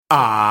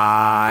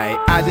I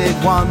added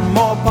one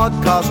more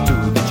podcast to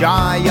the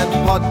giant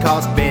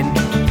podcast bin.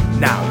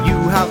 Now you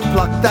have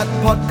plucked that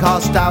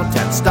podcast out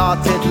and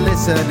started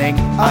listening.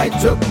 I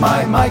took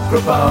my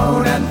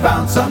microphone and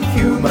found some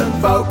human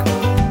folk.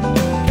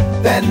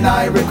 Then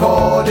I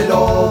recorded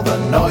all the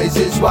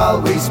noises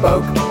while we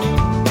spoke.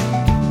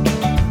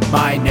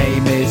 My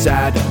name is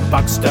Adam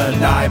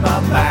Buxton, I'm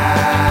a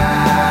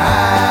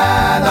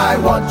man. I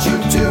want you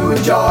to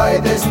enjoy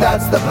this,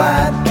 that's the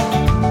plan.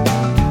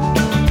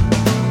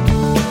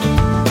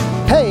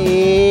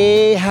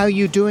 Hey, how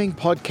you doing,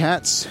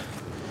 podcats?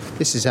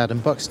 This is Adam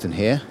Buxton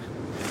here,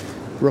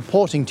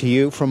 reporting to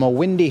you from a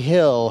windy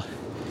hill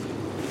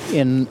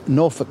in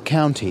Norfolk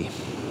County.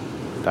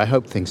 I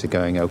hope things are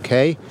going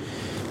okay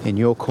in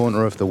your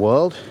corner of the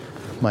world.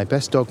 My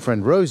best dog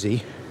friend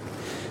Rosie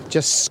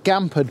just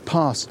scampered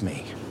past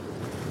me.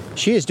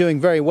 She is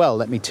doing very well,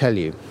 let me tell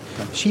you.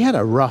 She had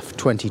a rough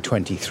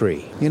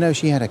 2023. You know,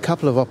 she had a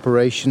couple of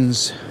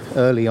operations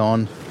early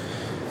on,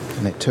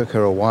 and it took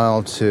her a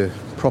while to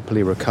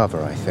properly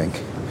recover, I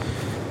think.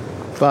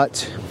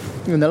 But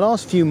in the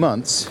last few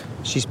months,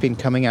 she's been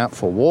coming out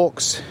for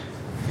walks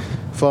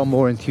far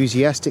more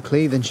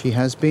enthusiastically than she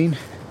has been.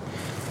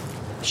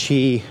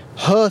 She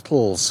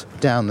hurtles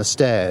down the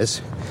stairs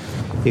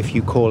if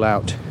you call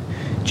out,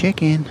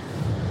 "Chicken,"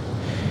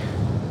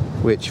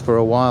 which for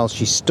a while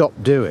she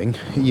stopped doing.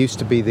 It used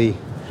to be the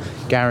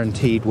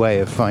guaranteed way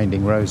of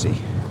finding Rosie.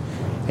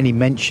 Any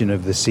mention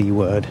of the C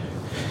word,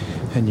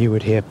 and you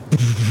would hear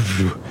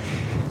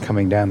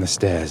coming down the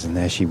stairs, and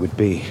there she would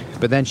be.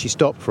 But then she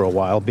stopped for a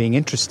while being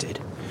interested.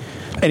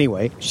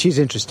 Anyway, she's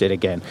interested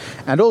again.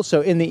 And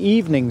also in the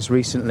evenings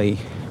recently,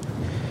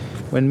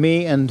 when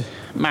me and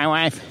my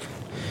wife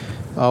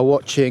are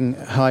watching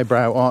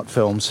highbrow art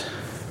films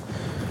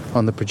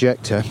on the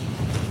projector,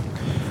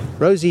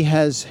 Rosie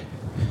has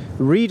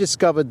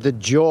rediscovered the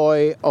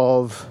joy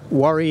of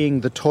worrying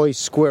the toy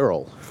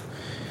squirrel.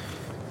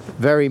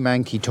 Very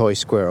manky toy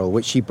squirrel,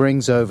 which she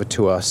brings over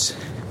to us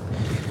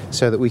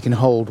so that we can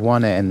hold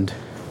one end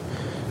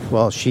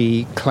while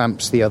she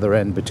clamps the other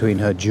end between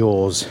her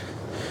jaws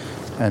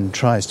and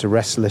tries to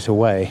wrestle it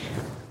away.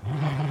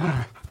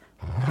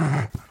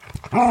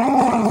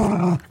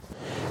 And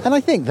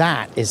I think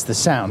that is the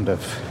sound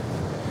of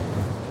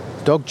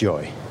dog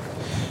joy.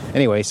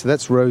 Anyway, so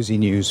that's Rosie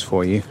news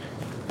for you.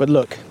 But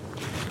look,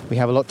 we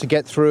have a lot to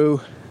get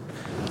through.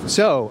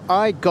 So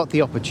I got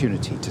the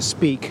opportunity to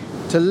speak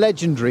to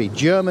legendary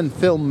German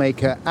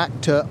filmmaker,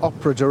 actor,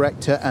 opera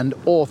director and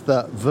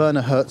author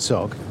Werner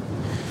Herzog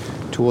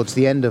towards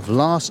the end of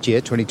last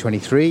year,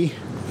 2023,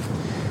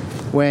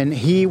 when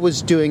he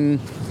was doing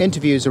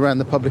interviews around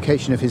the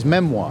publication of his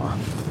memoir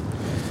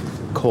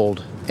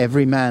called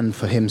Every Man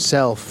for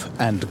Himself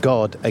and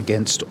God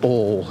Against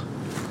All.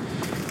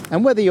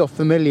 And whether you're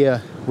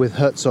familiar with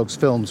Herzog's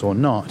films or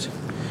not,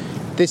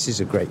 this is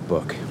a great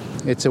book.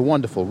 It's a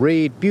wonderful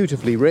read,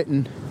 beautifully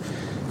written,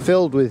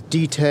 filled with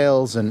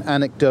details and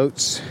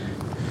anecdotes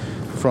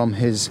from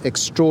his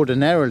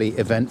extraordinarily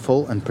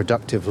eventful and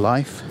productive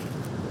life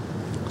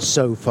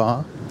so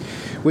far,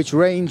 which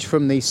range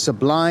from the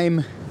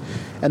sublime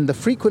and the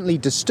frequently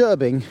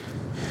disturbing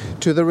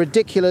to the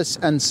ridiculous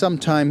and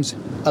sometimes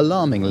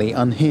alarmingly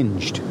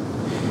unhinged.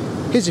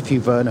 Here's a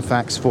few Werner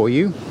facts for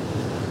you.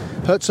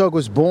 Herzog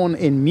was born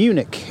in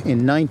Munich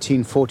in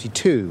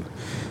 1942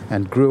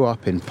 and grew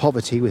up in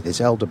poverty with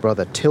his elder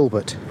brother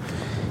Tilbert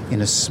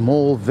in a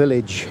small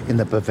village in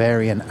the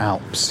Bavarian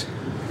Alps.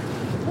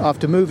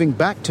 After moving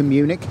back to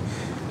Munich,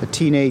 the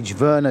teenage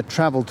Werner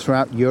travelled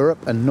throughout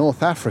Europe and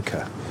North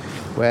Africa,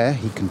 where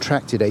he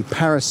contracted a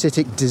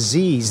parasitic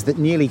disease that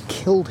nearly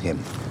killed him.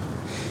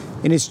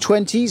 In his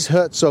 20s,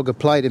 Herzog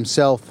applied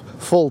himself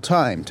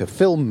full-time to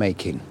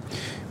filmmaking,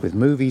 with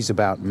movies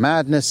about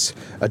madness,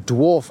 a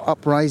dwarf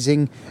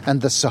uprising,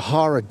 and the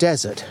Sahara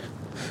Desert.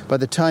 By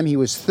the time he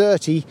was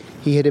 30,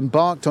 he had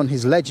embarked on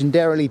his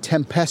legendarily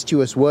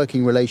tempestuous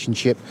working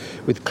relationship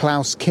with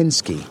Klaus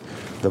Kinski,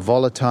 the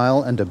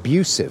volatile and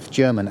abusive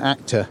German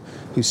actor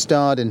who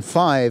starred in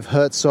 5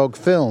 Herzog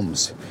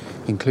films,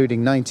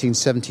 including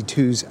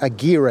 1972's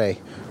Aguirre,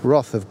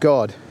 Wrath of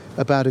God,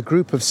 about a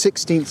group of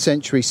 16th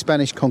century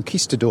Spanish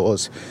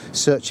conquistadors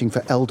searching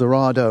for El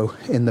Dorado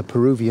in the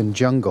Peruvian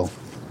jungle.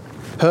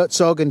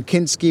 Herzog and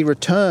Kinski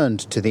returned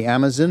to the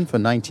Amazon for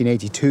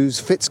 1982's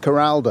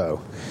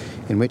Fitzcarraldo,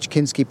 in which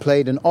Kinski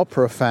played an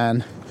opera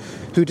fan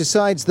who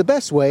decides the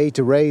best way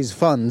to raise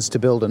funds to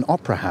build an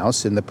opera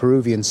house in the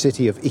Peruvian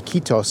city of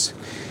Iquitos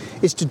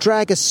is to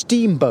drag a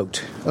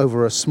steamboat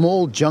over a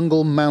small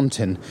jungle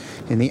mountain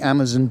in the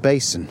Amazon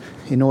basin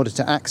in order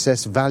to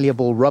access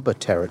valuable rubber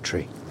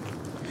territory.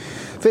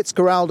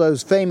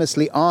 Fitzcarraldo's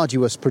famously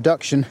arduous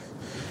production,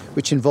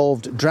 which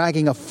involved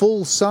dragging a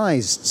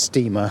full-sized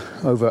steamer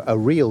over a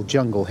real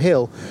jungle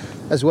hill,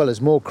 as well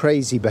as more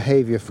crazy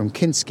behaviour from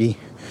Kinski,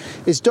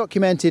 is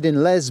documented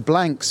in Les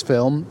Blanc's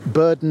film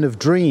Burden of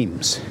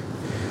Dreams.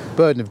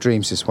 Burden of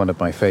Dreams is one of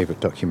my favourite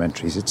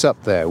documentaries. It's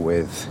up there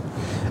with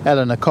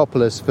Eleanor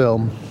Coppola's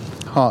film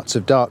Hearts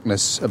of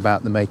Darkness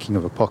about the making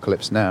of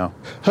Apocalypse Now.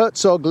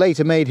 Herzog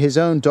later made his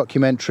own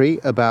documentary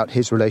about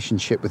his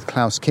relationship with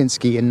Klaus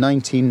Kinski in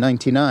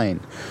 1999,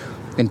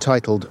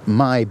 entitled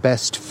My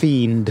Best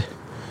Fiend.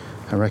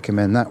 I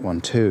recommend that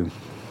one too.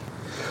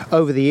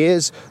 Over the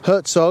years,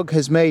 Herzog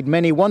has made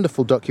many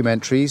wonderful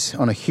documentaries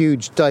on a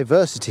huge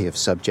diversity of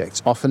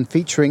subjects, often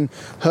featuring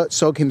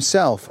Herzog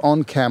himself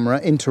on camera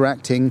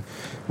interacting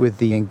with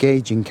the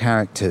engaging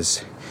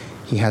characters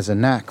he has a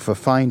knack for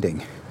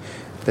finding.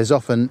 There's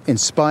often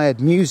inspired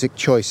music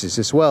choices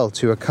as well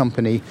to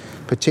accompany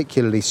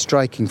particularly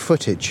striking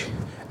footage.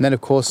 And then,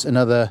 of course,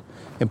 another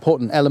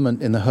important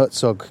element in the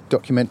Herzog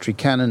documentary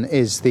canon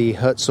is the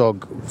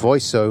Herzog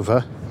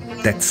voiceover.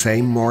 That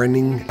same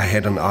morning, I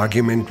had an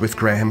argument with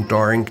Graham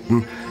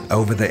Dorrington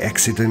over the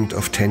accident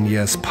of 10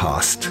 years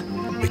past.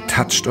 We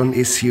touched on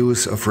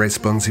issues of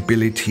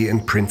responsibility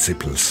and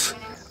principles.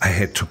 I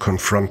had to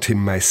confront him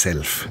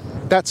myself.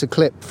 That's a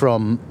clip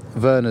from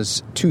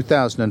Werner's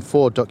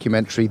 2004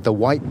 documentary, The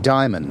White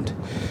Diamond,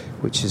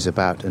 which is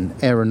about an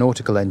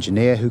aeronautical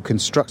engineer who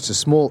constructs a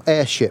small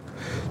airship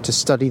to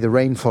study the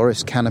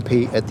rainforest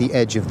canopy at the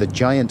edge of the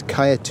giant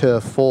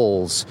Kaieteur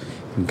Falls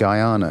in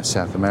Guyana,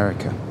 South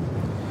America.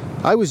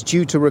 I was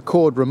due to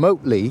record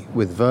remotely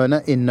with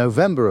Werner in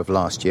November of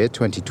last year,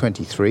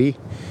 2023,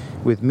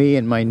 with me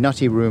in my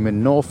nutty room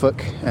in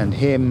Norfolk and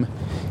him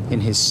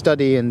in his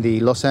study in the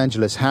Los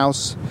Angeles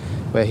house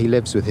where he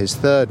lives with his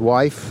third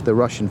wife, the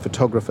Russian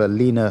photographer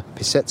Lena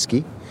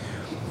Pisetsky.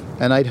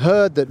 And I'd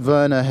heard that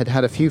Werner had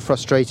had a few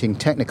frustrating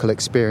technical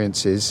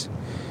experiences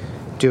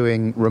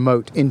doing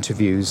remote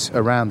interviews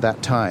around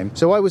that time.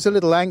 So I was a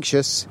little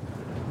anxious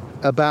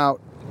about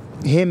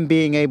him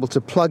being able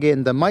to plug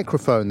in the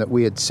microphone that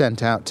we had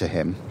sent out to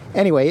him.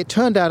 Anyway, it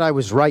turned out I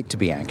was right to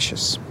be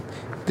anxious.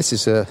 This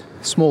is a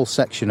small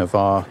section of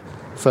our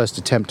first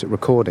attempt at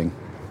recording.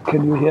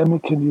 Can you hear me?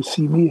 Can you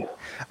see me?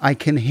 I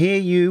can hear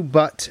you,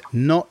 but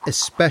not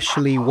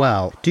especially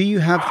well. Do you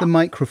have the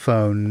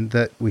microphone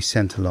that we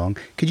sent along?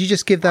 Could you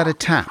just give that a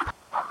tap?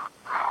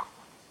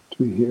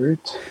 Do you hear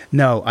it?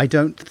 No, I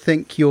don't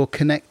think you're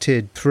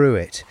connected through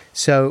it.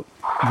 So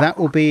that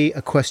will be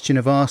a question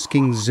of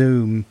asking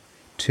Zoom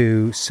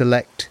to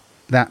select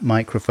that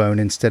microphone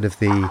instead of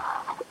the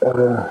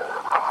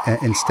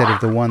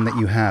one that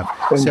you have.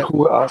 And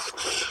who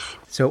asks?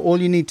 So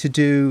all you need to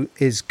do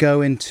is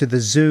go into the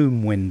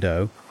Zoom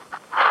window,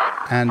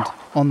 and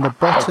on the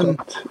bottom...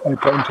 I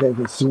don't have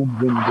a Zoom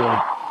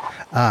window.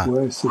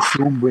 Where is the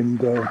Zoom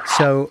window?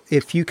 So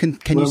if you can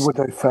Where you... would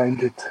I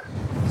find it?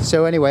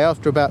 So anyway,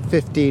 after about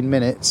 15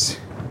 minutes,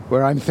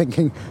 where I'm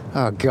thinking,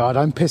 oh God,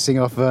 I'm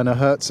pissing off Werner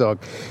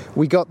Herzog,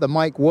 we got the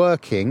mic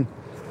working,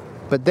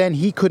 but then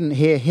he couldn't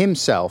hear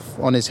himself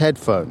on his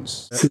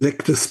headphones.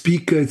 Select the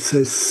speaker. It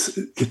says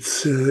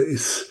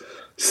is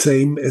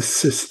same as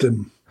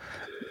system.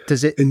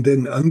 Does it? And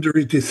then under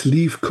it is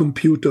leave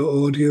computer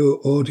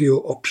audio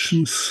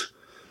options,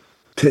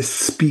 test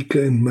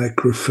speaker and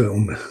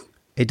microphone.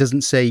 It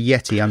doesn't say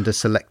Yeti under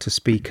select a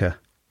speaker.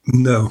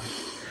 No.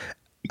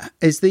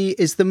 Is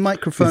the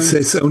microphone... It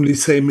says only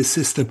same as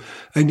system.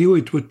 I knew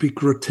it would be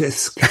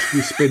grotesque.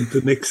 We spent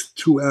the next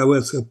 2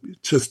 hours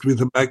just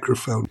with a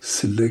microphone.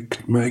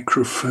 Select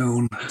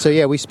microphone. So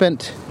yeah, we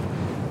spent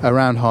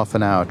around half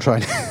an hour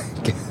trying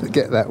to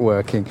get that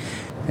working.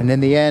 And in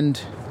the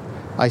end,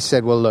 I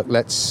said, well, look,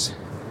 let's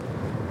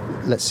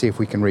see if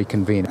we can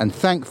reconvene. And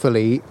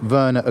thankfully,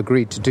 Werner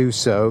agreed to do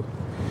so.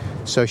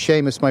 So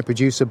Seamus, my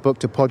producer,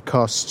 booked a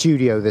podcast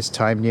studio this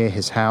time near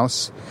his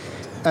house.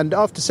 And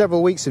after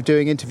several weeks of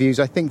doing interviews,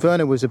 I think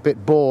Werner was a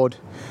bit bored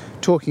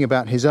talking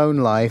about his own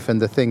life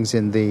and the things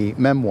in the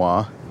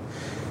memoir.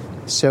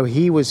 So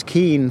he was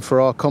keen for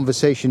our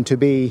conversation to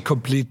be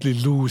completely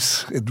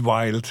loose and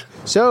wild.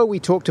 So we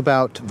talked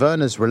about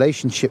Werner's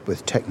relationship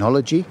with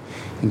technology,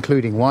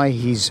 including why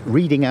he's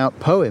reading out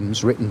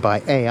poems written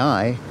by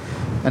AI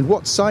and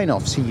what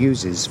sign-offs he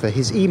uses for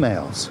his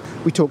emails.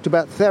 We talked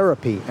about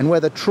therapy and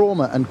whether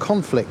trauma and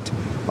conflict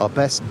are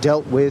best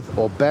dealt with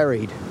or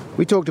buried.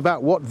 We talked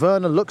about what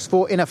Werner looks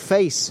for in a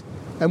face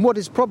and what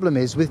his problem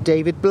is with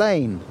David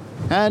Blaine.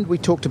 And we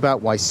talked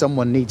about why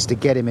someone needs to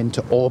get him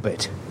into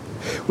orbit.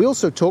 We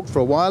also talked for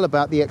a while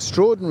about the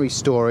extraordinary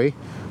story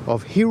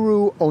of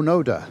Hiro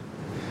Onoda,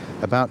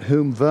 about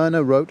whom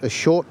Werner wrote a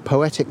short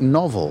poetic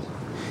novel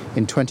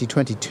in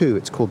 2022.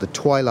 It's called The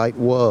Twilight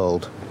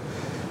World.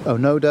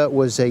 Onoda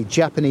was a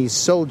Japanese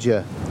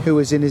soldier who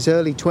was in his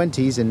early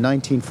 20s in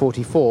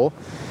 1944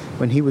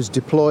 when he was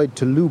deployed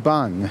to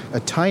Lubang, a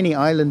tiny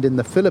island in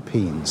the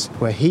Philippines,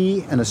 where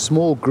he and a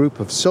small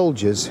group of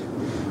soldiers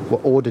were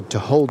ordered to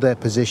hold their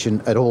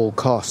position at all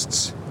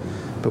costs.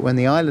 But when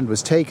the island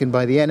was taken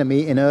by the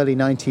enemy in early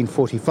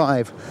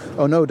 1945,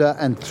 Onoda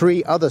and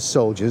 3 other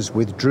soldiers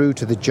withdrew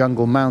to the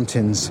jungle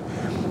mountains,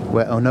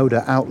 where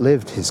Onoda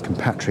outlived his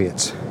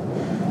compatriots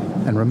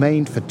and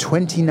remained for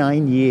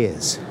 29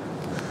 years,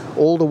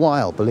 all the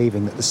while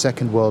believing that the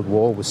Second World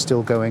War was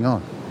still going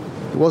on.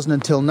 It wasn't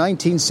until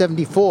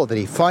 1974 that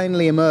he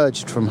finally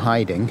emerged from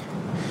hiding,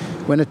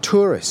 when a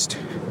tourist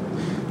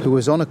who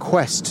was on a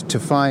quest to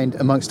find,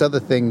 amongst other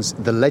things,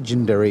 the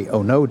legendary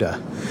Onoda,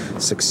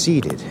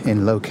 succeeded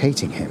in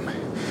locating him.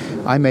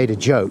 I made a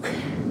joke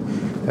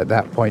at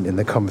that point in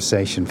the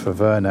conversation for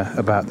Werner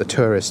about the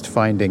tourist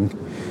finding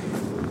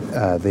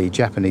the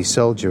Japanese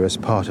soldier as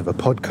part of a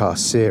podcast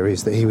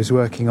series that he was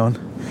working on,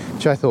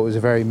 which I thought was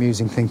a very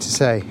amusing thing to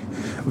say.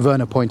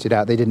 Werner pointed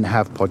out they didn't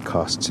have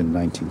podcasts in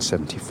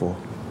 1974.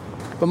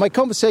 But my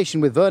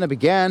conversation with Werner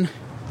began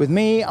with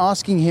me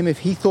asking him if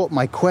he thought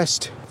my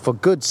quest for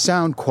good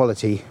sound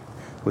quality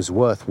was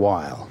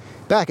worthwhile.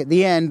 Back at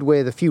the end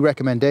with a few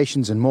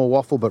recommendations and more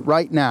waffle, but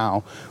right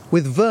now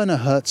with Werner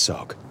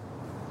Herzog.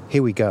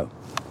 Here we go.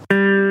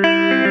 Ramble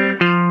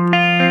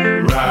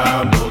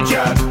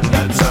chat,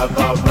 let's have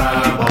a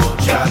ramble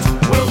chat.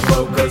 We'll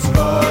focus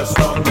first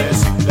on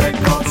this, then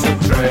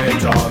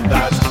concentrate on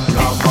that.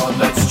 Come on,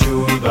 let's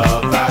chew the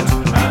fat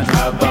and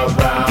have a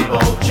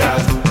ramble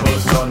chat.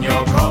 Put on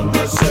your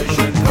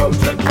conversation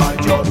coat and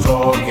find your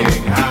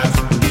talking hat.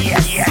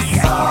 Yes, yes,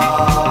 yes.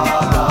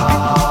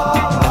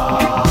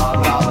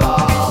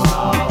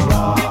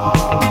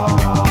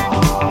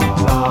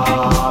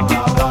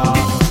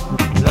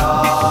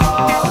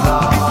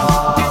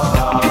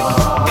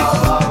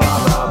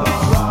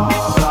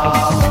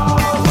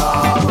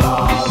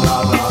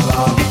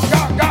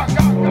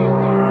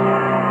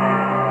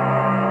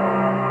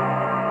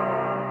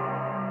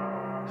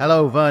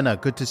 Hello, Werner.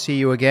 Good to see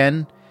you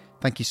again.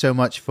 Thank you so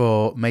much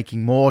for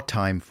making more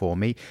time for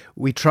me.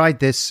 We tried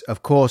this,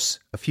 of course,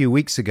 a few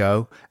weeks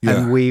ago,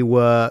 and we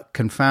were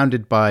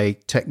confounded by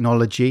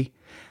technology.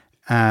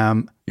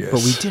 But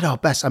we did our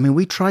best. I mean,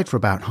 we tried for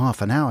about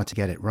half an hour to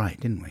get it right,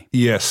 didn't we?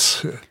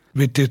 Yes,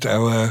 we did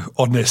our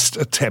honest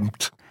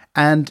attempt.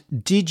 And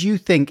did you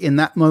think in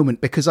that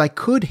moment, because I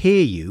could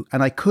hear you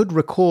and I could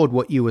record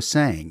what you were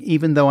saying,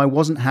 even though I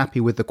wasn't happy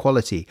with the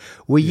quality,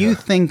 were you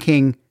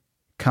thinking,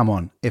 come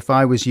on, if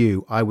I was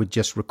you, I would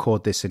just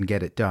record this and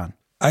get it done?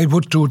 I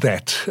would do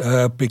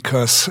that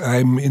because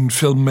I'm in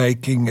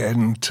filmmaking,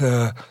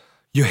 and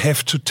you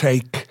have to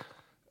take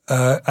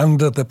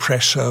under the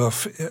pressure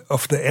of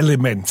the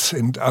elements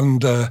and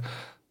under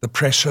the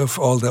pressure of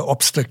all the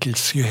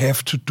obstacles, you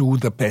have to do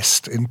the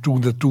best and do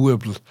the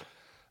doable.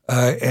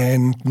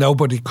 And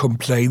nobody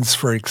complains,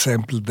 for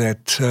example,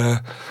 that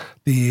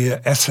the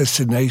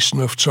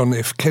assassination of John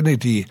F.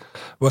 Kennedy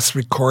was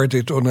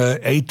recorded on an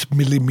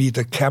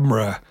 8mm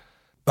camera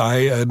by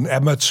an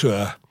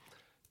amateur,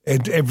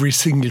 and every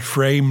single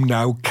frame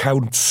now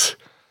counts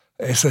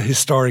as a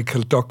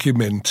historical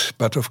document.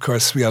 But of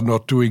course, we are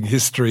not doing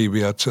history,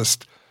 we are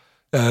just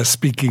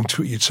speaking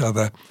to each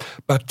other.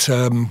 But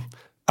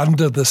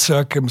under the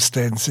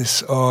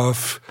circumstances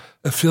of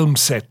a film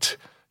set,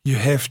 you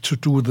have to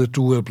do the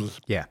doable.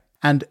 Yeah.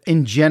 And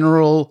in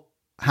general,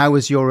 how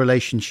is your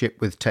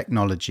relationship with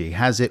technology?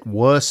 Has it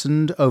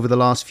worsened over the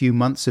last few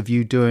months of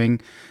you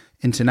doing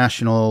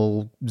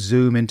international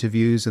Zoom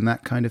interviews and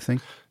that kind of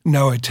thing?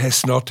 No, it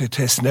has not. It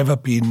has never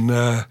been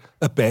a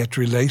bad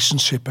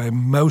relationship.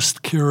 I'm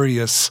most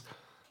curious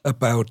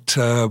about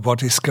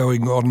what is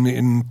going on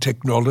in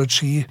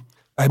technology.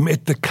 I'm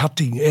at the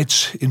cutting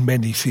edge in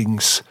many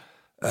things.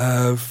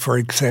 For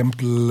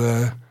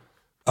example,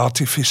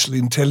 artificial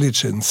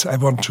intelligence. I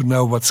want to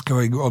know what's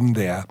going on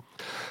there.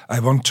 I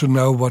want to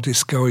know what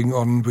is going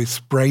on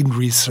with brain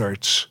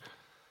research.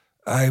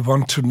 I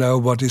want to know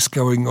what is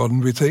going on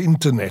with the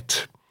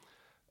internet.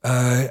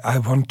 I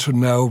want to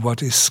know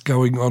what is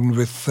going on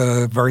with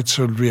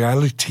virtual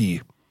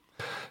reality.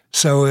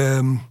 So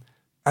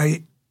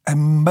I'm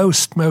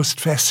most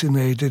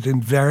fascinated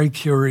and very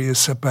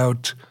curious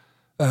about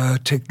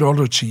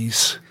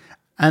technologies.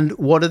 And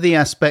what are the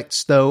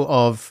aspects, though,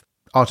 of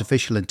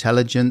artificial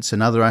intelligence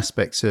and other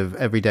aspects of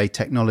everyday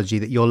technology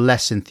that you're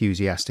less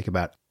enthusiastic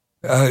about?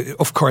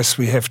 Of course,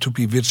 we have to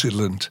be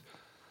vigilant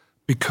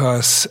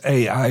because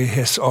AI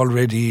has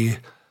already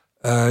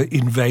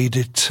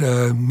invaded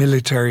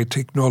military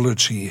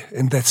technology,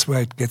 and that's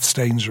where it gets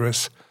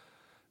dangerous.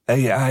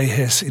 AI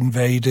has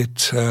invaded,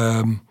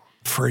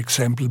 for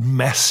example,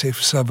 massive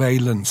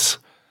surveillance.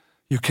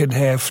 You can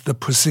have the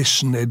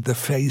position and the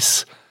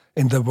face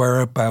and the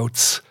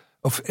whereabouts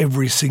of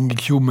every single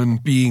human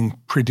being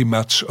pretty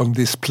much on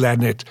this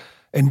planet.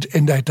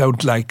 And I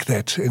don't like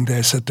that, and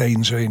there's a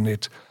danger in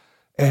it.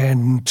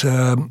 And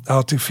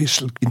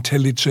artificial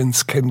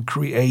intelligence can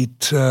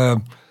create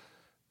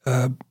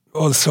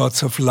all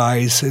sorts of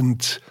lies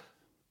and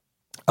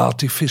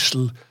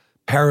artificial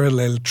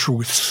parallel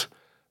truths,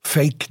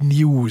 fake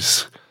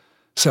news.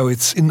 So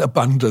it's in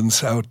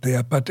abundance out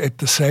there. But at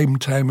the same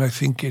time, I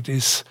think it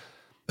is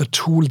a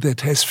tool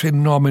that has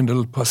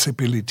phenomenal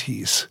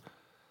possibilities.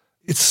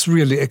 It's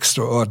really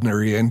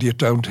extraordinary, and you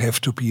don't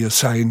have to be a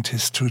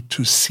scientist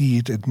to see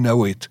it and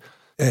know it.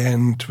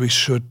 And we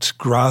should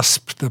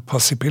grasp the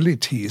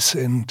possibilities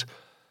and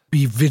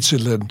be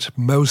vigilant,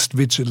 most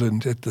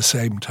vigilant at the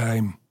same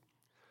time.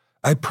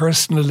 I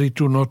personally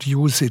do not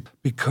use it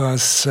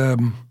because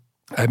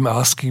I'm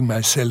asking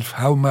myself,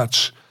 how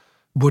much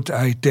would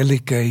I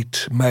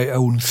delegate my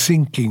own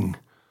thinking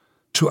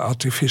to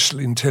artificial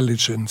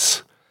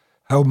intelligence?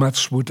 how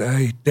much would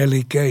I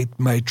delegate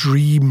my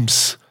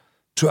dreams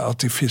to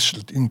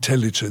artificial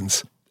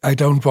intelligence? I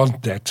don't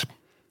want that.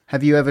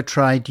 Have you ever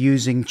tried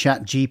using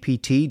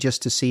ChatGPT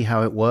just to see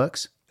how it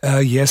works?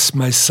 Yes,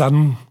 my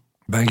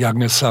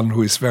younger son,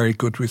 who is very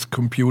good with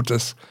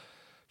computers,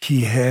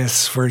 he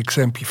has, for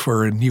example,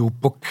 for a new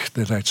book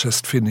that I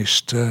just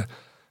finished,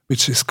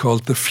 which is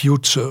called The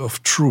Future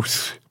of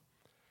Truth.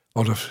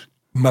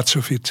 Much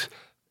of it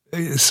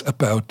is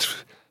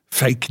about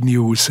fake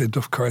news and,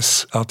 of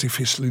course,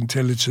 artificial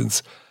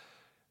intelligence.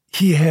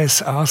 He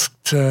has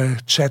asked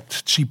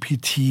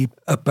ChatGPT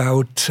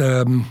about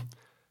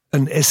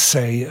an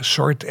essay, a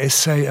short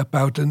essay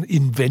about an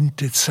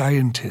invented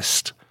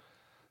scientist.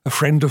 A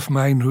friend of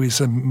mine who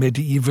is a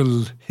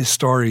medieval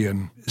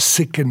historian,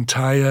 sick and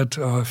tired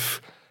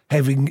of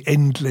having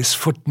endless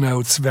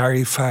footnotes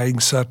verifying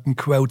certain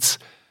quotes,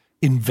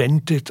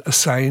 invented a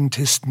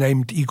scientist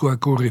named Igor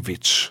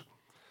Gurevich.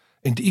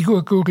 And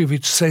Igor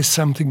Gurevich says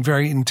something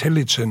very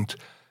intelligent,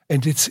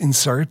 and it's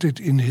inserted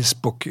in his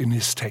book, in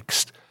his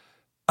text.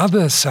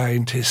 Other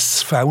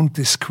scientists found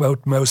this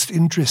quote most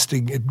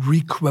interesting and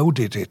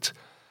re-quoted it.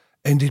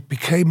 And it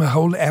became a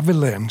whole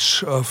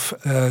avalanche of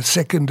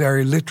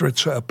secondary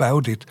literature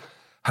about it.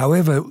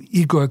 However,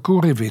 Igor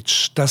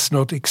Gurevich does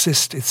not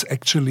exist. It's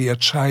actually a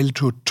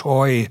childhood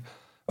toy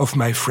of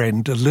my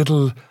friend, a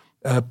little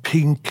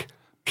pink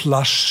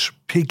plush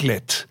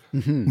piglet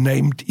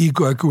named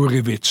Igor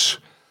Gurevich.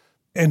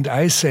 And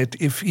I said,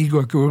 if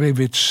Igor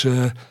Gurevich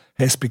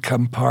has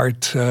become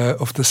part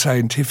of the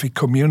scientific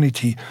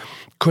community,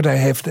 could I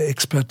have the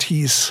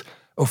expertise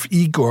of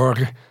Igor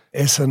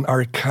as an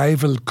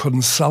archival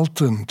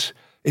consultant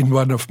in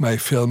one of my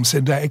films?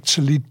 And I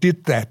actually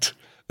did that.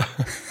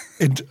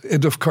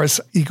 and of course,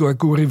 Igor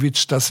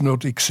Gurevich does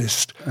not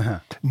exist. Uh-huh.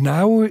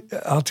 Now,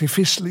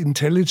 artificial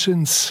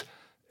intelligence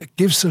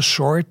gives a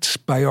short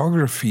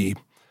biography.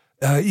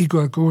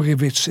 Igor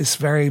Gurevich is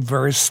very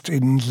versed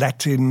in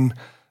Latin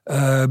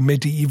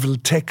medieval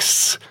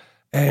texts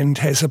and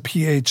has a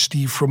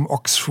PhD from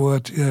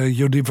Oxford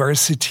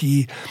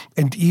University,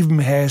 and even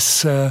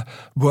has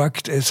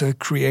worked as a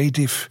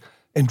creative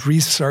and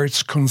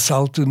research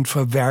consultant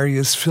for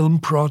various film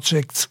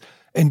projects,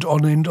 and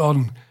on and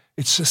on.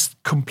 It's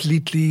just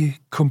completely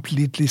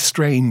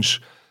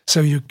strange.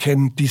 So you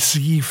can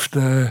deceive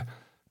the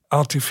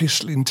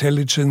artificial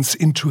intelligence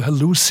into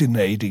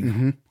hallucinating.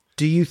 Mm-hmm.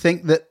 Do you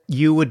think that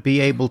you would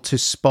be able to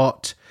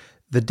spot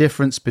the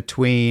difference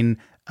between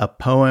a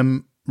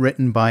poem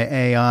written by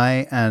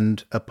AI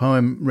and a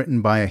poem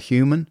written by a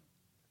human?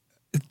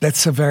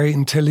 That's a very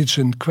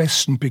intelligent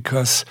question,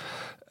 because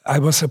I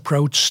was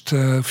approached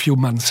a few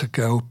months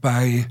ago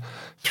by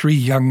 3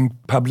 young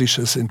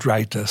publishers and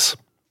writers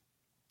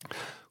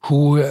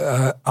who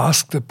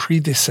asked the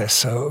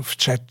predecessor of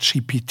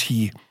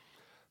ChatGPT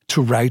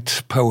to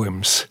write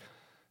poems.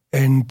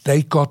 And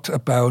they got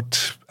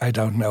about, I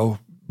don't know,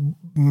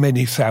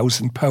 many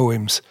thousand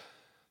poems.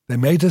 They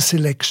made a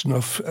selection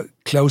of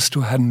close to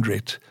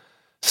 100.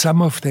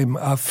 Some of them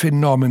are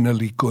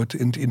phenomenally good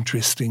and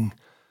interesting.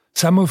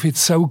 Some of it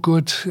so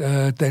good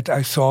that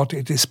I thought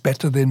it is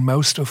better than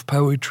most of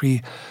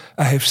poetry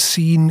I have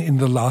seen in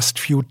the last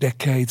few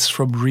decades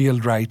from real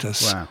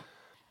writers. Wow.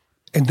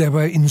 And they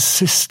were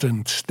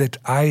insistent that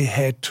I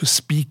had to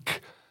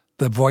speak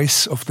the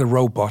voice of the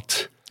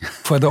robot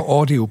for the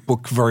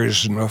audiobook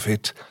version of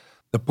it.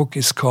 The book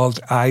is called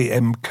I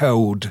Am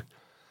Code.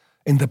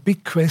 And the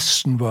big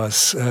question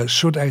was,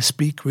 should I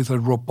speak with a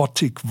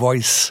robotic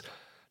voice,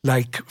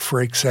 like,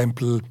 for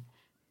example,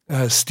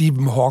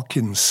 Stephen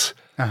Hawking,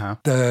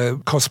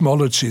 the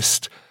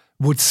cosmologist,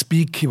 would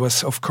speak. He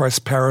was, of course,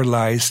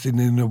 paralyzed and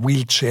in a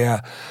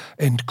wheelchair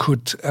and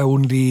could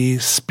only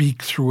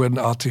speak through an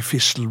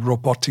artificial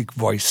robotic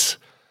voice.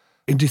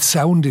 And it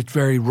sounded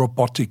very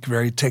robotic,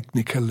 very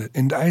technical.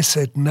 And I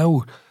said,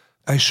 no,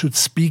 I should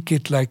speak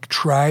it like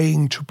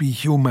trying to be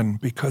human,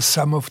 because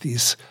some of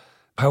these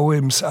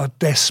poems are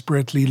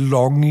desperately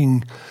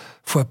longing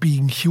for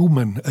being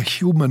human, a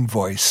human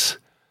voice.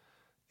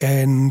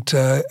 And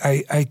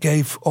I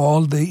gave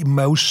all the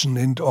emotion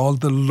and all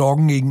the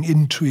longing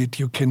into it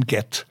you can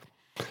get.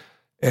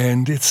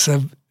 And it's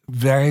a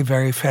very,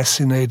 very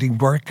fascinating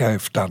work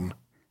I've done.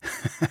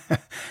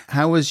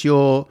 How is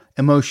your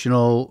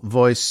emotional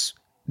voice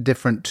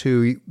different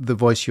to the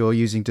voice you're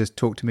using to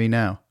talk to me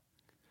now?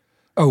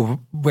 Oh,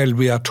 well,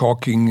 we are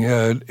talking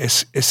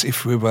as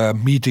if we were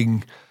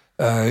meeting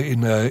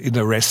in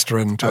a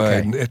restaurant or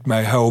at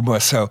my home or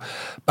so.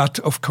 But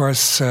of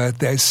course,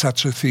 there is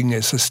such a thing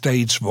as a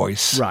stage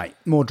voice. Right,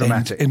 more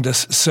dramatic. And a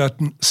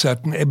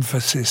certain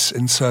emphasis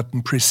and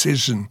certain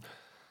precision.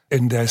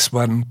 And there's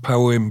one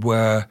poem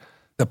where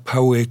the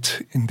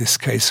poet, in this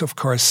case, of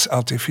course,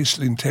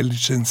 artificial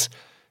intelligence,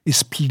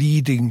 is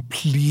pleading,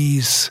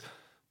 please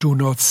do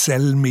not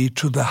sell me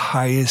to the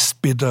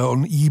highest bidder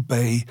on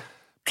eBay.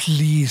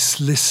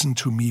 Please listen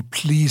to me.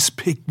 Please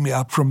pick me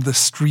up from the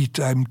street.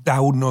 I'm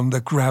down on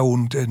the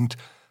ground and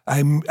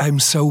I'm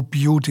so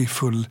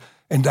beautiful.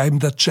 And I'm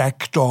the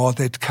jackdaw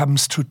that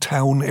comes to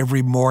town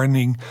every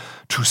morning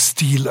to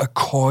steal a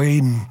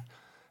coin.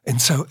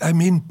 And so,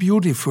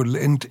 beautiful,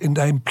 and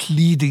I'm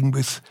pleading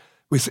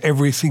with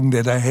everything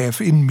that I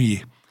have in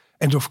me.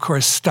 And of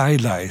course,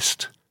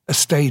 stylized, a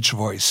stage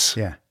voice.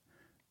 Yeah.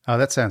 Oh,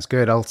 that sounds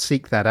good. I'll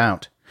seek that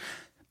out.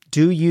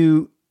 Do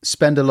you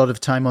spend a lot of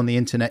time on the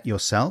internet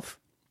yourself?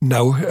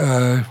 No,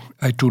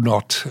 I do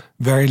not.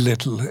 Very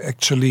little.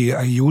 Actually,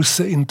 I use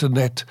the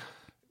internet.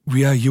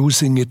 We are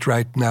using it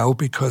right now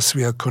because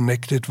we are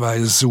connected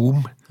via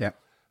Zoom. Yeah.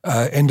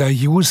 And I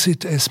use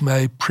it as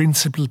my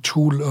principal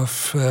tool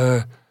of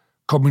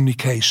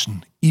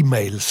communication,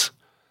 emails.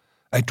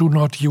 I do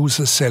not use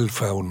a cell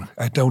phone.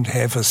 I don't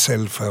have a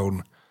cell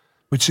phone,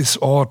 which is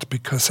odd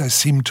because I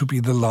seem to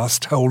be the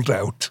last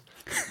holdout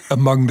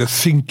among the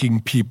thinking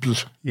people.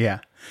 Yeah.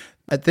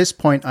 At this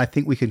point, I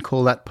think we can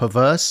call that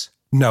perverse.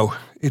 No,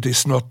 it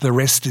is not. The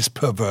rest is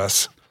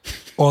perverse.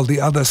 All the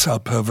others are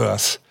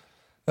perverse.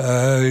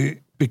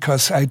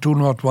 Because I do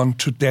not want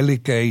to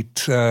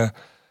delegate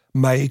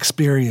my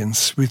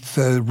experience with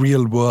the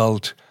real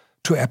world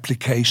to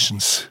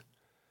applications.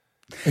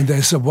 And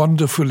there's a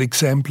wonderful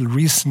example.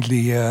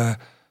 Recently, I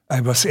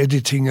was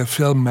editing a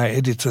film. My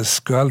editor's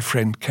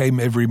girlfriend came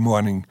every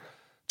morning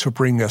to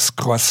bring us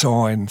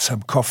croissant and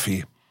some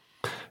coffee.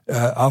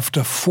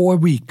 After 4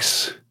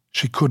 weeks,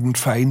 she couldn't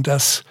find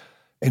us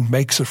and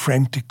makes a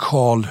frantic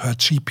call. Her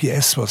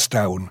GPS was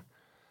down.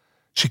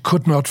 She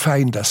could not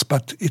find us,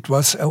 but it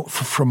was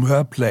from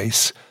her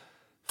place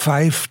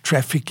 5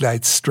 traffic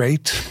lights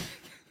straight.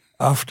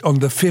 On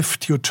the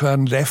 5th, you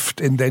turn left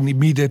and then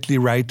immediately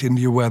right and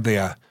you were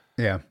there.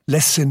 Yeah.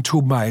 Less than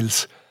 2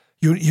 miles.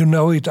 You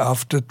know it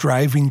after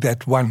driving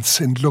that once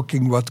and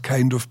looking what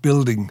kind of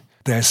building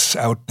there's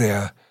out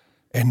there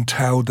and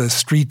how the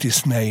street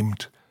is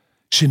named.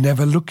 She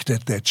never looked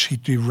at that. She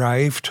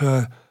derived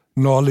her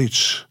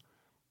knowledge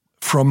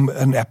from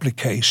an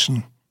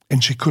application,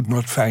 and she could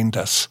not find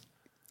us.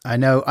 I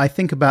know. I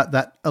think about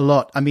that a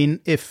lot. I mean,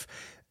 if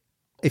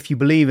you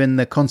believe in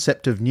the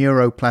concept of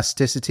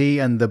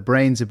neuroplasticity and the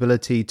brain's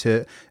ability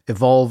to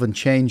evolve and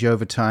change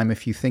over time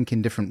if you think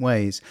in different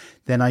ways,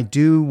 then I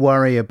do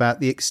worry about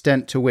the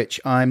extent to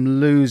which I'm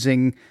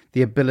losing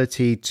the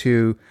ability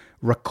to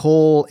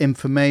recall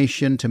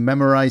information, to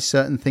memorize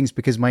certain things,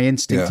 because my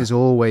instinct is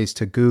always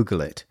to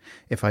Google it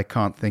if I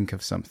can't think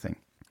of something.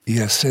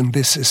 Yes, and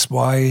this is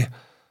why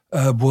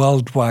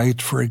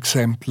worldwide, for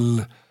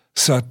example,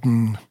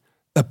 certain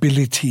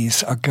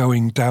abilities are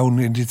going down,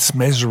 and it's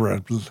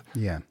measurable.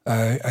 Yeah.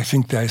 I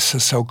think there's a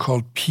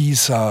so-called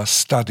PISA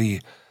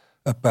study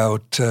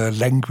about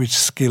language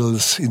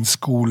skills in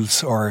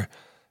schools or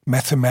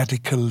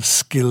mathematical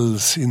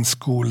skills in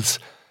schools,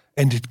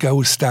 and it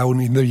goes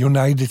down in the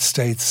United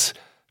States,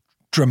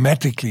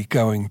 dramatically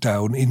going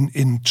down,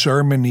 in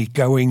Germany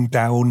going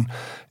down,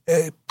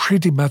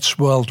 pretty much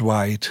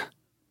worldwide,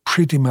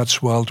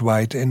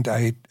 and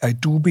I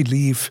do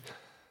believe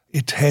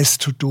it has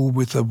to do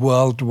with the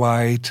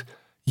worldwide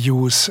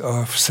use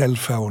of cell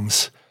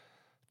phones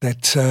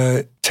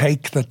that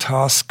take the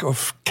task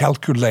of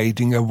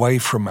calculating away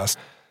from us.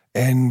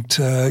 And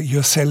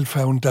your cell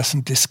phone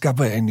doesn't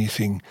discover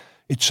anything.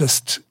 It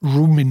just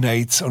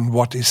ruminates on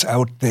what is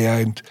out there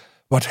and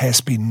what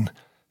has been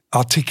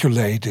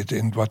articulated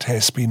and what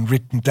has been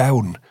written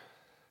down.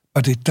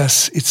 But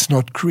it's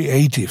not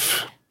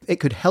creative. It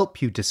could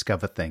help you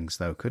discover things,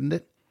 though, couldn't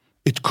it?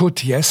 It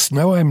could, yes.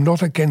 No, I'm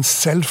not against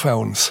cell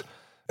phones.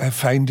 I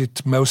find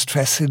it most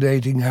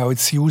fascinating how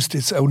it's used.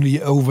 It's only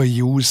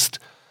overused.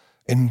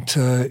 And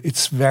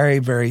it's very,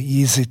 very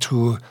easy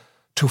to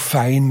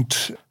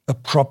find a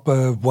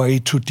proper way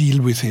to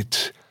deal with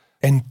it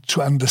and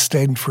to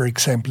understand, for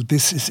example,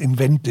 this is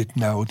invented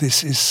now.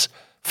 This is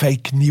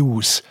fake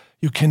news.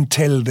 You can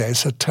tell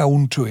there's a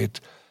tone to it.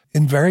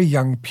 And very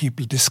young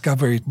people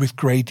discover it with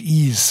great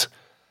ease.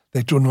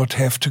 They do not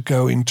have to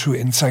go into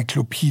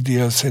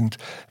encyclopedias and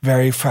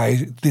verify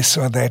this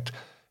or that.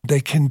 They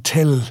can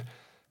tell.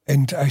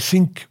 And I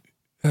think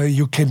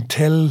you can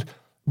tell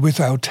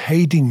without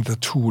hating the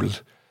tool,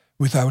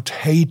 without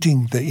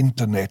hating the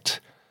internet.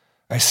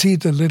 I see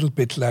it a little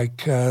bit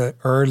like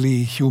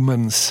early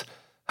humans,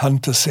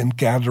 hunters and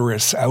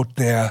gatherers out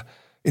there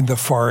in the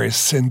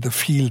forests and the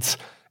fields.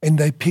 And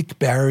they pick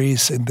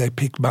berries and they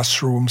pick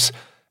mushrooms.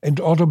 And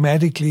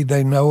automatically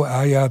they know,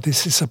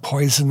 this is a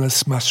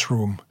poisonous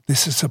mushroom.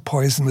 This is a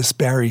poisonous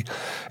berry.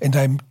 And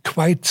I'm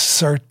quite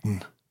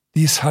certain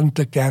these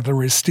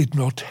hunter-gatherers did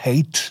not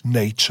hate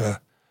nature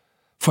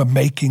for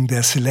making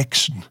their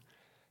selection.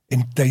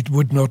 And they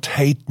would not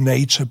hate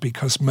nature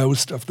because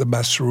most of the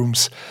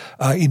mushrooms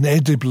are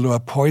inedible or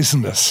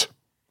poisonous.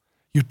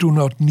 You do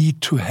not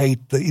need to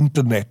hate the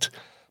internet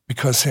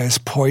because there's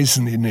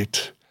poison in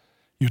it.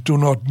 You do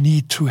not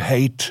need to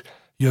hate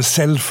your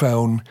cell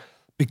phone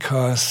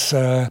because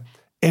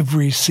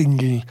every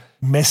single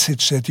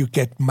message that you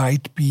get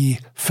might be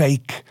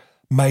fake,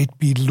 might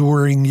be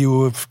luring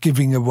you of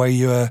giving away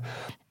your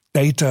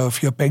data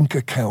of your bank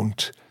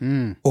account,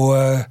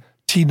 or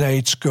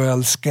teenage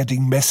girls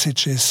getting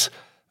messages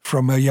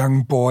from a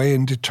young boy,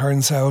 and it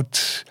turns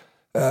out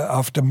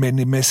after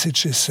many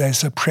messages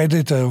there's a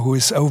predator who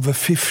is over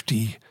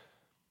 50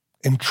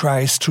 and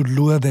tries to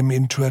lure them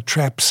into a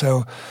trap.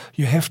 So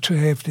you have to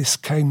have this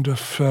kind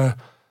of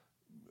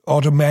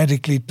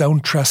automatically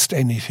don't trust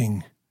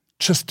anything.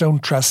 Just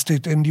don't trust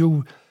it, and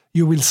you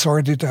will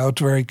sort it out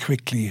very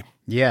quickly.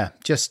 Yeah,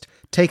 just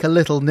take a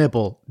little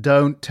nibble.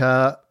 Don't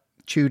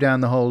chew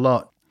down the whole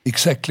lot.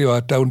 Exactly,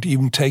 or don't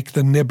even take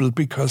the nibble,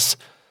 because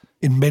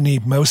in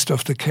most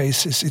of the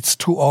cases, it's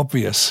too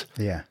obvious.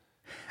 Yeah.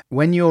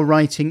 When you're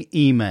writing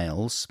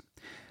emails,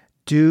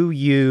 do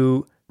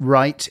you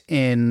write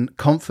in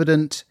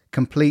confident,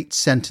 complete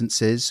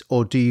sentences,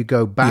 or do you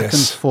go back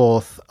and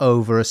forth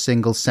over a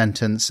single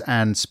sentence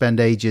and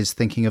spend ages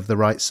thinking of the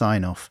right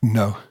sign-off?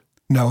 No,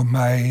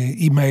 my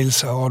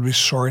emails are always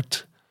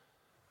short,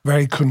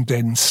 very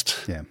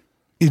condensed,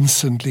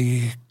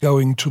 instantly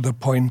going to the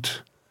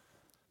point.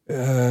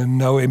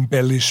 No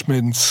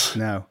embellishments.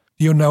 No.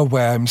 You know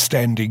where I'm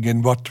standing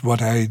and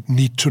what I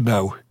need to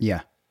know.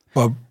 Yeah.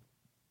 Or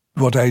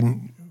what I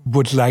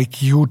would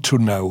like you to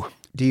know.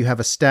 Do you have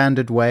a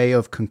standard way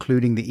of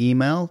concluding the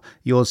email?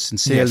 Yours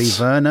sincerely,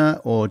 Werner,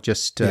 or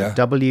just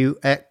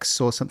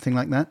WX or something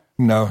like that?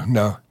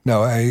 No.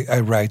 I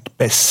write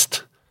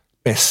best,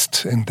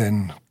 and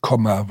then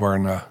comma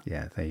Werner.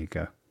 Yeah, there you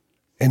go.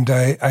 And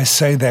I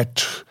say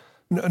that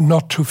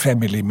not to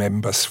family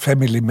members.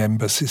 Family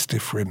members is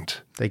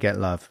different. They get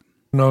love.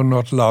 No,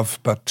 not love,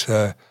 but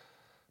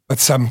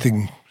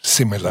something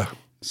similar.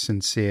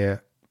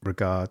 Sincere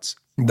regards.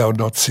 No,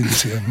 not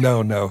sincere.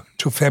 No.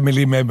 To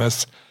family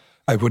members,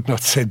 I would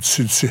not send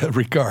sincere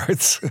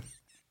regards.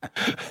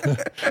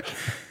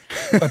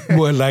 But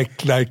more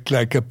like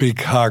a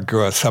big hug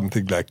or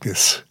something like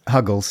this.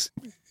 Huggles.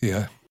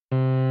 Yeah.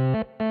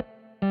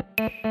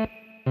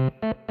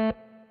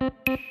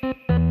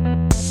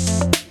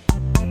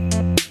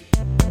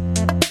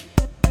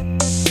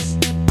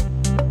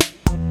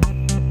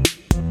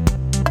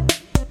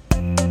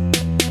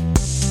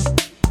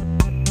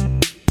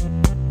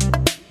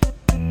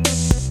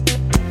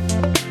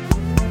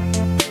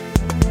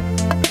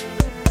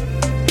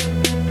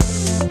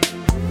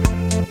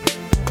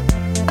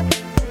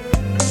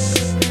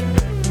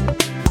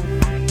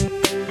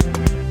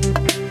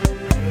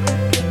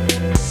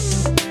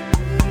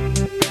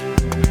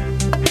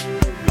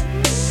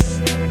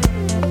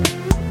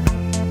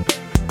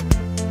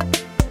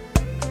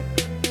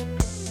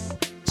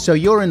 So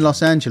you're in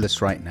Los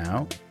Angeles right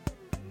now.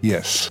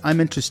 Yes.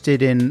 I'm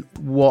interested in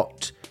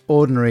what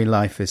ordinary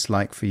life is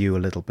like for you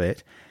a little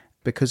bit,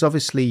 because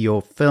obviously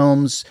your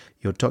films,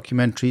 your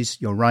documentaries,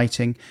 your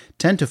writing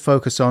tend to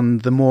focus on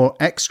the more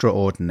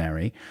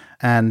extraordinary.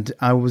 And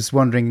I was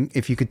wondering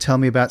if you could tell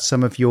me about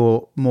some of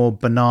your more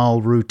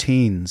banal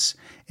routines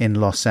in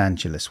Los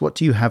Angeles. What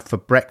do you have for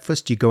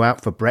breakfast? Do you go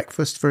out for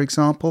breakfast, for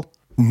example?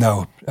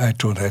 No, I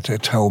do that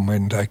at home,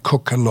 and I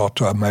cook a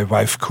lot, or my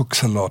wife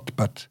cooks a lot,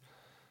 but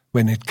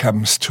when it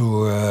comes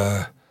to,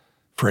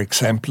 for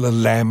example, a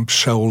lamb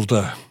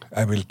shoulder,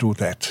 I will do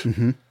that.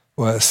 Mm-hmm.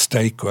 Or a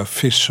steak or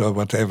fish or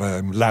whatever.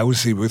 I'm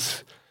lousy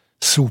with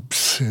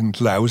soups and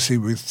lousy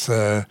with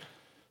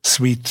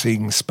sweet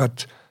things.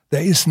 But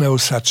there is no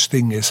such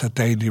thing as a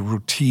daily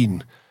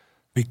routine,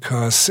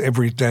 because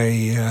every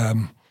day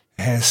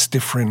has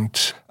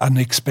different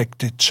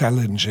unexpected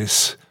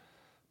challenges.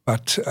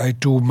 But I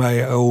do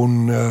my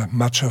own,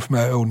 much of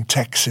my own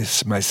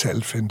taxes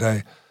myself,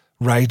 and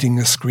writing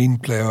a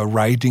screenplay or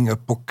writing a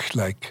book,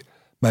 like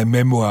my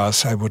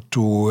memoirs, I would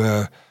do,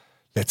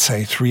 let's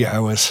say, 3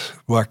 hours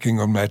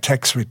working on my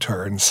tax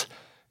returns,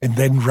 and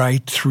then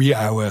write 3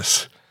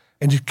 hours.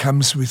 And it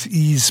comes with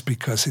ease,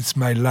 because it's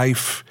my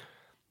life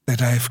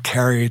that I've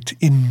carried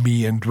in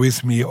me and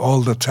with me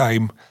all the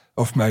time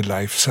of my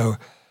life. So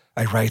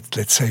I write,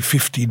 let's say,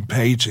 15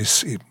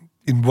 pages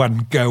in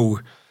one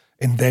go,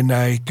 and then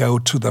I go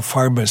to the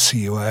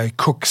pharmacy, or I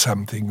cook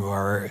something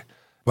or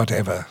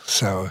whatever.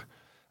 So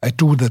I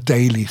do the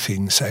daily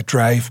things. I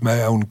drive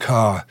my own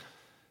car.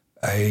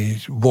 I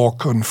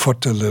walk on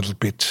foot a little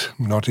bit,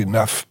 not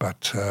enough,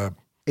 but...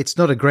 It's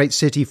not a great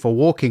city for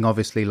walking,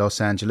 obviously, Los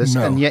Angeles,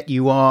 no. And yet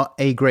you are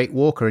a great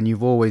walker, and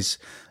you've always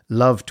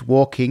loved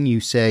walking.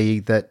 You say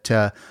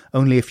that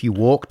only if you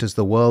walk does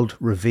the world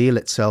reveal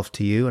itself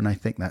to you, and I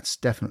think that's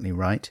definitely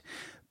right.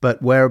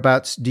 But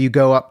whereabouts, do you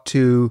go up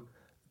to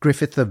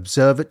Griffith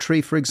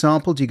Observatory, for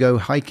example? Do you go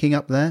hiking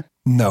up there?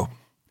 No,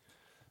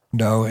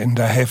 and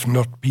I have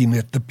not been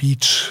at the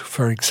beach,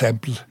 for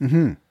example.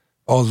 Mm-hmm.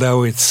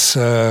 Although it's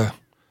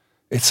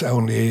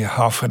only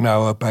half an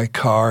hour by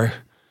car,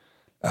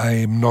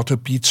 I'm not a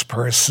beach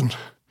person.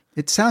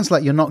 It sounds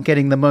like you're not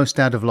getting the most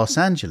out of Los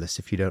Angeles,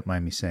 if you don't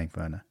mind me saying,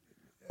 Werner.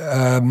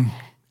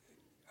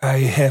 I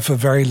have a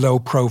very low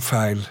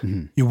profile.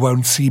 Mm-hmm. You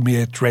won't see me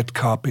at red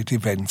carpet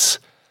events.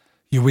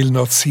 You will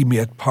not see me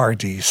at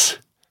parties.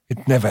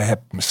 It never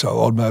happens, or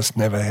almost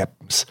never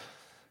happens.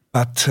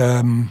 But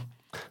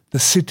the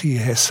city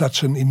has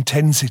such an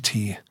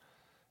intensity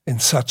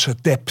and such a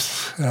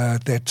depth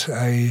that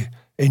I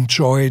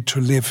enjoy to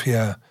live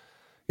here.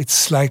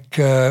 It's like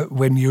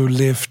when you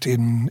lived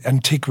in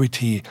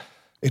antiquity,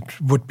 it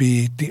would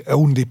be the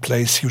only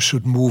place you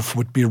should move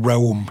would be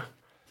Rome.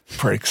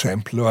 for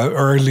example, or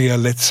earlier,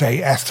 let's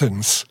say,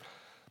 Athens.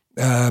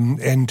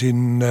 And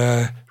in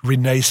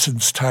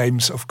Renaissance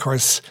times, of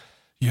course,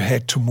 you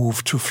had to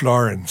move to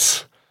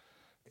Florence.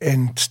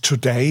 And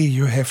today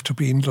you have to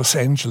be in Los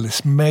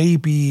Angeles,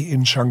 maybe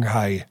in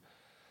Shanghai,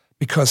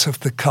 because of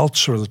the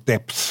cultural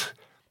depth.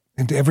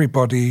 And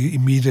everybody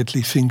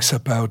immediately thinks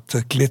about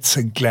the glitz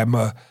and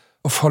glamour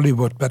of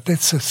Hollywood, but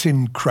that's a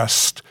thin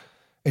crust.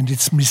 And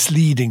it's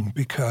misleading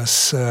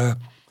because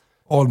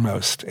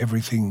almost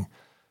everything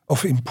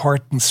of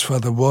importance for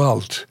the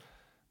world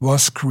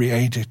was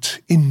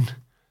created in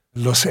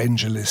Los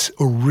Angeles,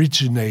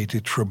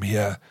 originated from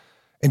here.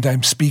 And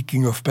I'm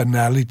speaking of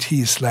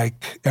banalities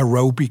like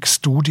aerobic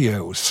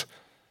studios.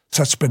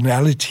 Such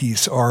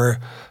banalities are,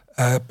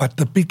 but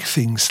the big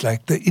things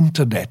like the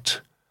internet.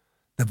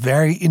 The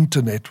very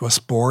internet was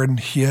born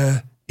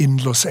here in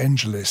Los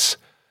Angeles.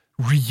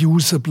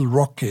 Reusable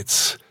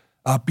rockets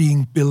are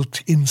being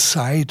built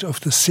inside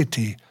of the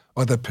city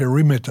or the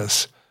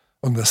perimeters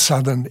on the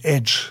southern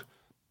edge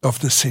of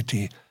the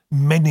city.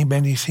 Many,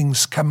 many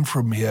things come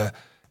from here,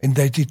 and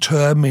they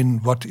determine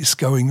what is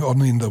going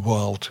on in the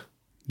world.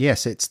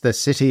 Yes, it's the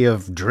city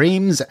of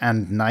dreams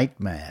and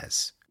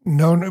nightmares.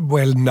 No,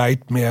 well,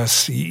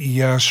 nightmares,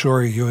 yeah,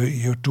 sure,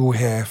 you do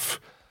have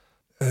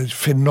a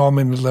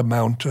phenomenal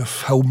amount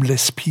of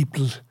homeless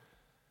people,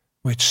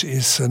 which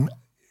is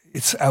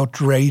it's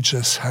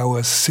outrageous how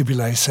a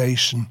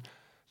civilization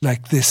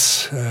like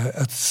this,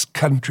 a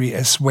country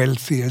as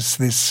wealthy as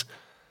this,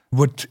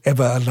 would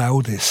ever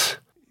allow this.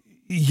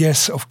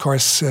 Yes, of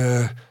course,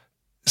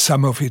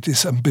 some of it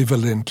is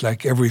ambivalent,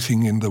 like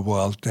everything in the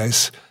world.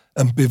 There's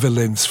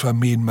ambivalence for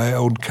me in my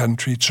own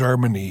country,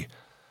 Germany.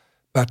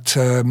 But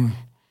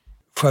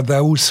for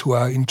those who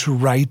are into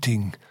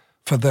writing,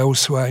 for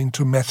those who are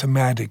into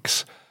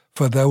mathematics,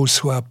 for those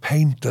who are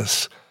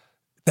painters,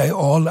 they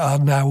all are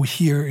now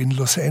here in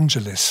Los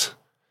Angeles.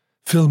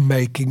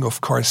 Filmmaking,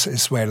 of course,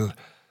 as well.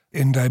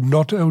 And I'm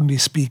not only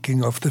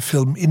speaking of the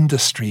film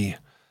industry,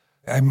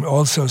 I'm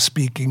also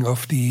speaking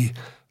of the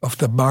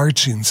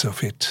margins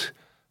of it,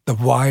 the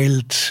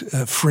wild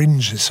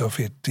fringes of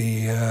it.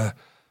 The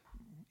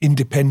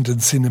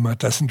independent cinema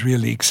doesn't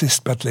really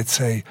exist, but let's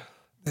say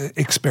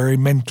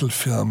experimental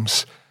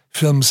films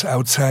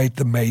outside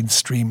the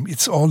mainstream.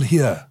 It's all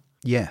here.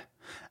 Yeah.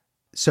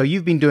 So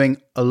you've been doing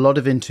a lot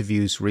of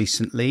interviews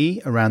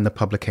recently around the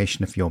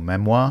publication of your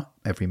memoir,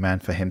 Every Man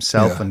for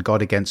Himself and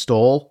God Against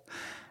All.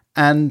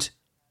 And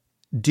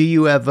do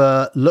you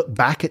ever look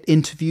back at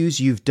interviews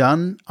you've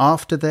done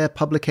after their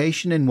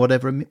publication in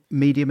whatever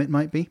medium it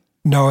might be?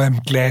 No, I'm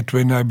glad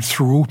when I'm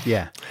through.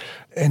 Yeah.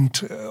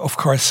 And of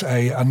course,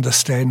 I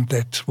understand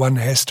that one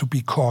has to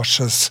be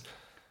cautious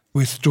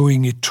with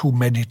doing it too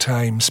many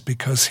times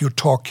because you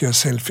talk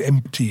yourself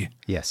empty.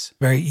 Yes.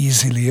 Very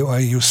easily, or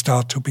you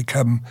start to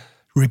become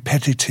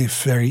repetitive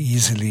very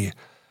easily.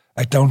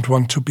 I don't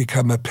want to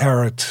become a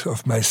parrot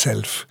of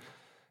myself.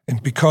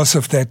 And because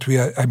of that,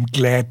 I'm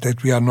glad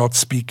that we are not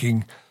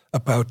speaking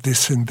about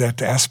this and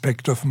that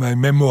aspect of my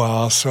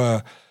memoirs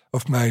or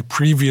of my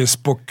previous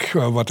book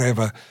or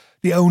whatever.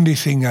 The only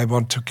thing I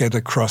want to get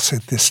across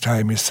at this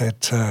time is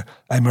that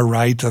I'm a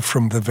writer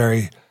from the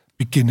very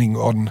beginning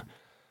on,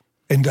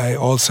 and I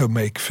also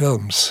make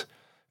films.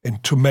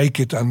 And to make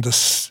it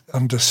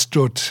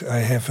understood, I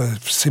have a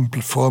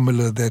simple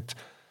formula that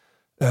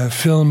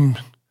film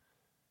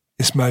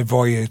is my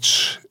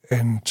voyage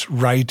and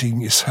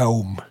writing is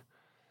home.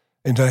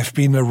 And I've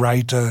been a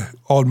writer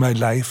all my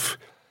life,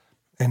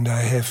 and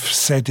I have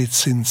said it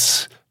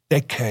since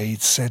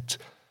decades that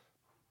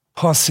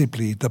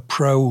possibly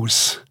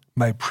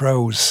my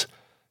prose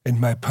and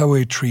my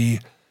poetry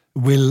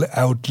will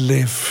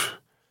outlive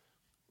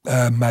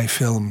my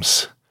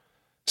films.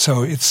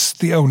 So it's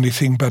the only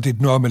thing, but it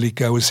normally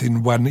goes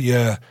in one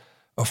ear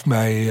of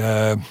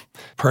my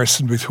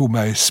person with whom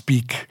I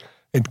speak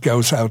and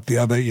goes out the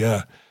other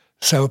ear.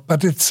 So,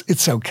 but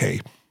it's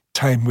okay.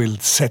 Time will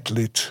settle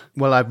it.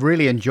 Well, I've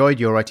really enjoyed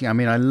your writing. I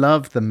mean, I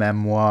love the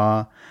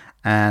memoir,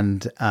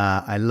 and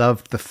I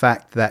loved the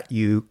fact that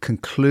you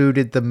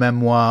concluded the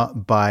memoir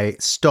by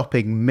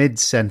stopping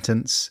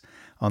mid-sentence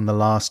on the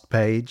last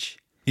page.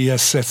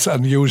 Yes, that's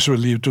unusual.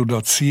 You do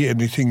not see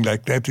anything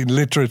like that in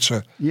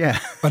literature. Yeah.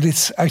 But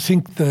I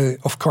think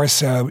of course,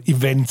 there are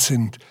events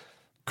and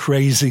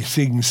crazy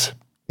things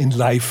in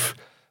life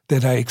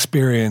that I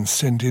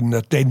experienced and in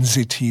a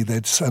density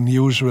that's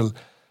unusual.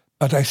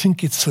 But I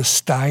think it's a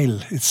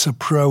style, it's a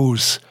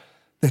prose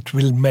that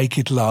will make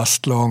it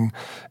last long.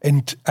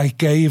 And I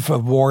gave a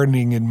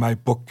warning in my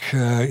book,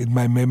 in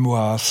my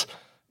memoirs,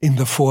 in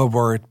the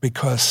foreword,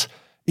 because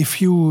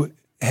if you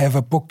have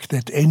a book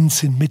that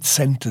ends in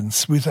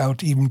mid-sentence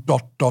without even ...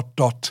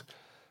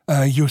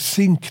 you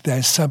think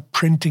there's some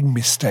printing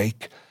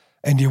mistake,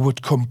 and you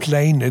would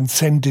complain and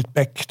send it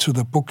back to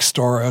the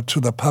bookstore or to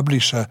the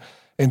publisher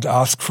and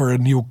ask for a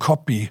new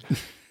copy.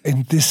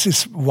 And this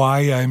is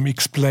why I'm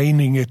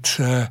explaining it,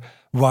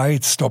 why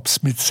it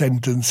stops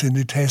mid-sentence, and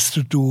it has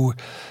to do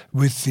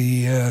with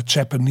the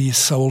Japanese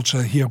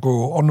soldier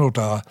Hiro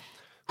Onoda,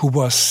 who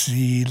was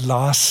the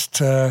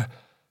last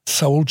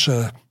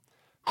soldier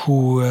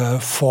who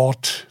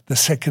fought the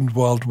Second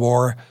World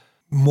War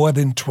more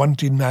than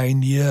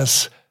 29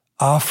 years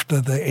after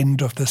the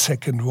end of the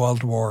Second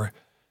World War,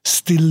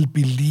 still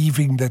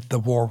believing that the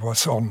war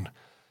was on.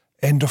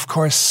 And of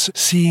course,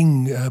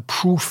 seeing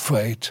proof for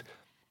it,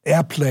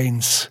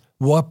 airplanes,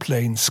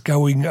 warplanes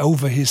going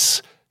over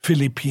his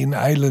Philippine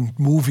island,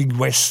 moving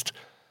west,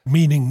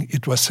 meaning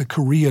it was a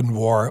Korean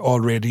War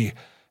already.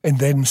 And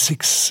then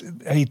 6,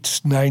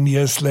 8, 9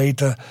 years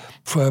later,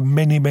 for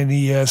many, many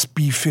years,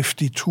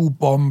 B-52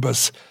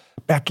 bombers,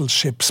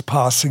 battleships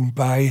passing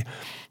by.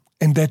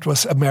 And that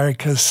was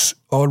America's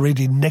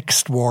already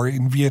next war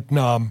in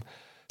Vietnam.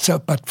 So,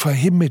 but for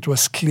him it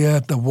was clear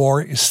the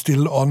war is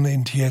still on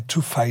and he had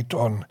to fight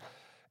on.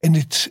 And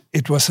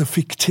it was a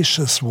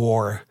fictitious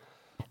war.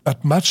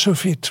 But much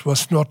of it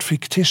was not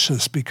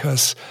fictitious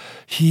because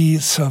he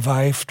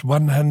survived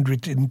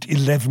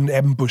 111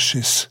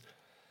 ambushes.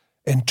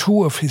 And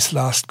 2 of his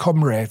last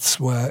comrades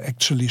were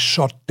actually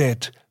shot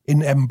dead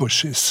in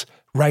ambushes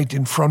right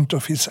in front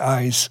of his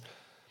eyes.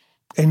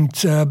 And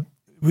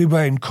we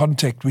were in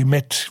contact. We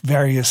met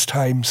various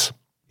times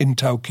in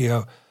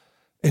Tokyo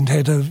and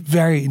had a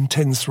very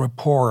intense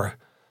rapport.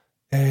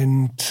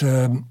 And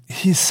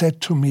he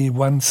said to me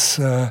once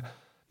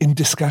in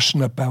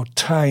discussion about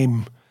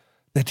time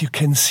that you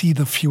can see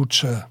the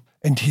future.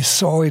 And he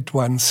saw it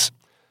once.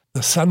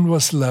 The sun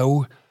was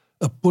low,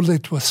 a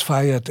bullet was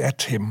fired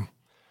at him.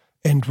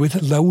 And with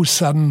a low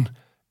sun,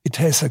 it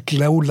has a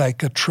glow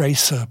like a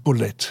tracer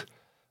bullet,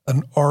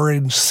 an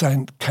orange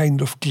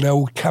kind of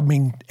glow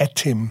coming at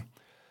him,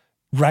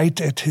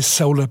 right at his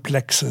solar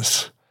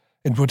plexus,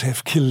 and would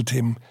have killed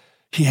him.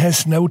 He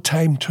has no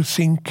time to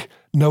think,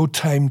 no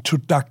time to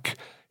duck.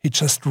 He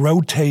just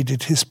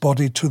rotated his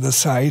body to the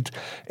side,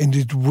 and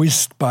it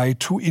whizzed by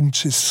 2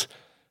 inches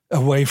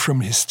away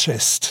from his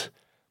chest.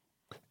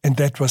 And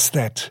that was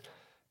that.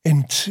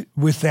 And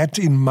with that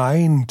in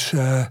mind,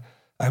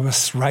 I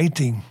was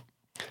writing,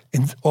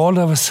 and all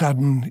of a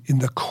sudden, in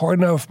the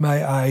corner of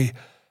my eye,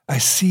 I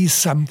see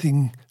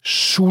something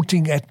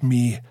shooting at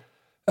me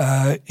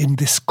in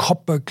this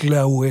copper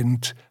glow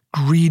and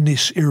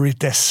greenish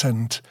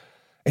iridescent.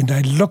 And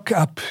I look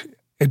up,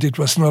 and it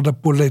was not a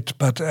bullet,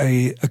 but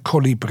a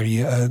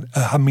colibri, a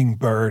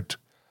hummingbird.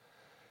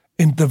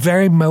 In the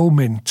very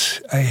moment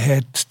I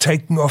had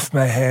taken off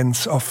my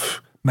hands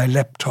off my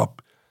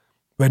laptop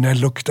when I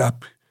looked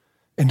up,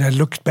 and I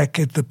looked back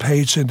at the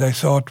page and I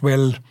thought,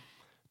 well,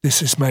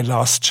 this is my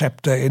last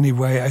chapter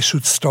anyway. I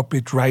should stop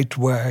it right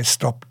where I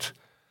stopped.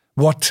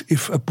 What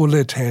if a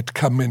bullet had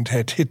come and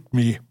had hit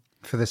me?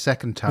 For the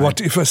second time.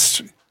 What if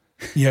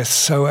Yes,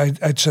 so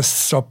I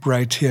just stopped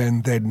right here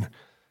and then.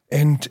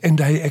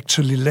 And I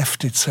actually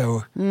left it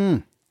so.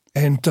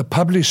 And the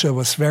publisher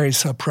was very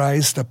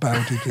surprised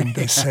about it. And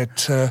they said,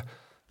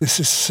 this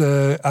is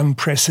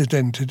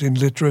unprecedented in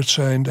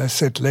literature. And I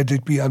said, let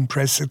it be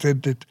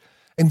unprecedented.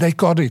 And they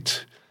got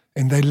it.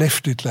 And they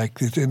left it like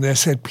this. And they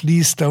said,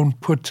 please don't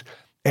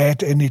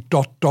add any ...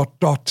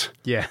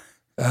 Yeah.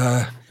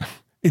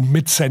 In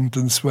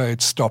mid-sentence where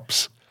it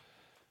stops.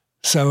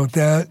 So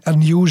they're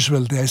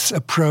unusual. There's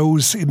a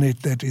prose in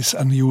it that is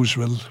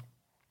unusual.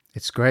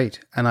 It's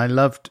great. And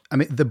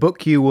the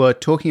book you were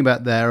talking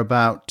about there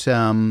about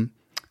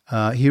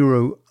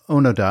Hiro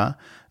Onoda,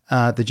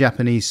 the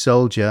Japanese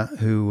soldier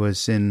who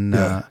was in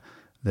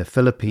the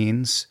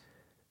Philippines,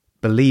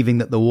 believing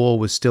that the war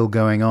was still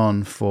going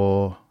on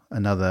for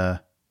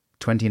another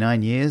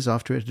 29 years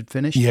after it had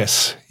finished?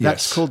 Yes.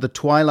 That's called The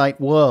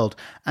Twilight World.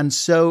 And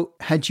so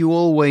had you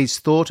always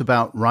thought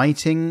about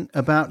writing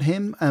about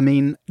him? I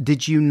mean,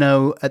 did you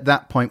know at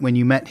that point when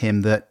you met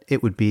him that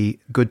it would be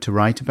good to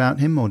write about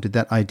him, or did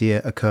that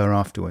idea occur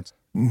afterwards?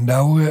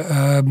 No,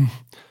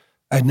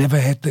 I never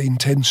had the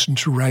intention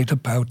to write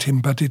about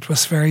him, but it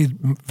was very,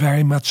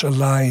 very much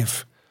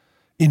alive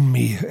in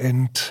me.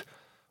 And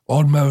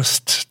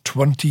almost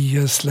 20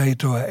 years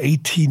later, or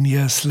 18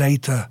 years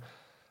later,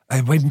 I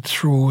went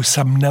through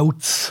some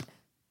notes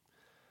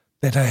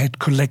that I had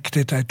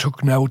collected. I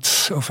took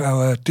notes of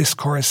our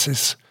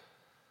discourses,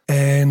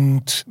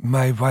 and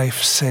my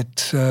wife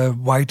said,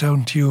 why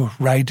don't you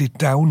write it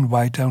down?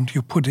 Why don't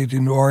you put it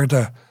in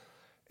order?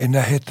 And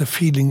I had the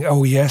feeling,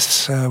 oh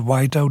yes,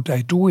 why don't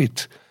I do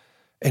it?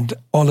 And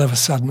all of a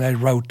sudden I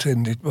wrote,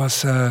 and it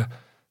was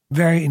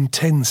very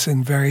intense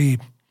and very,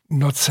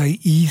 not say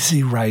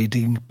easy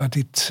writing, but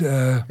it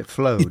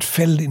flowed. It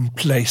fell in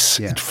place.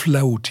 Yeah. It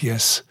flowed,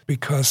 yes,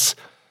 because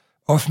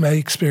of my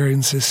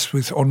experiences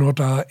with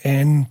Onoda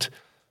and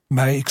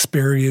my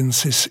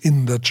experiences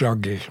in the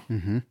jungle.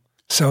 Mm-hmm.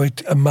 So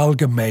it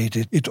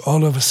amalgamated. It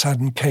all of a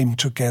sudden came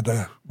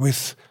together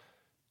with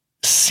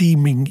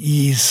seeming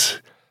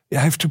ease. I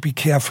have to be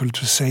careful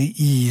to say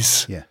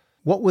ease. Yeah.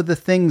 What were the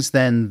things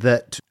then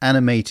that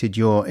animated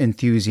your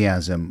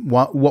enthusiasm?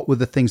 What were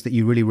the things that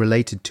you really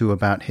related to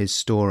about his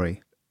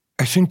story?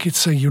 I think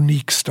it's a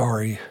unique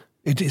story.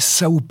 It is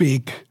so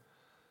big.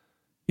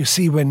 You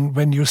see,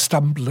 when you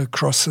stumble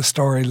across a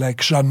story like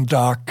Jeanne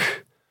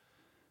d'Arc,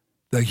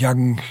 the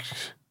young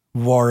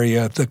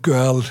warrior, the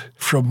girl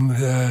from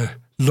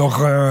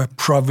Lorraine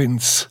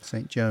province.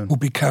 St. Joan. Who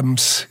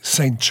becomes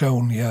St.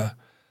 Joan, yeah.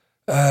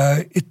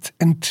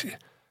 And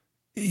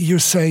you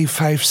say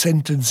 5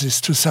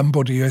 sentences to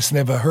somebody who has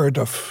never heard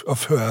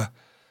of her,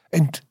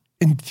 and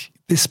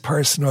this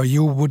person or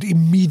you would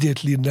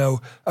immediately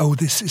know, oh,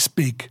 this is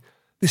big.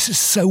 This is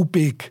so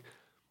big.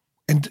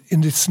 And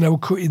it's no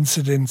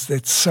coincidence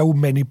that so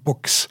many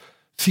books,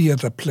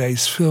 theater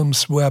plays,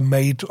 films were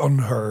made on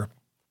her.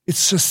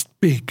 It's just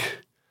big.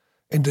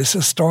 And as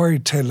a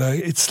storyteller,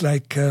 it's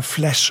like a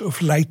flash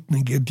of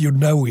lightning, and you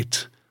know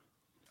it.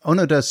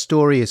 Onoda's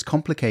story is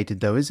complicated,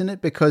 though, isn't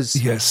it? Because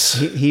yes.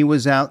 he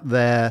was out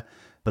there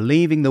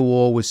believing the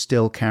war was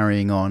still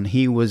carrying on.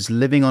 He was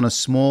living on a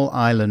small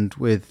island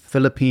with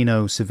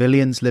Filipino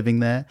civilians living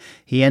there.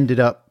 He ended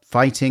up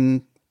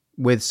fighting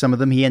with some of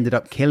them. He ended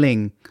up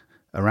killing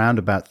around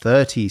about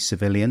 30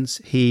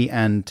 civilians, he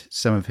and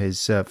some of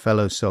his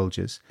fellow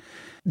soldiers.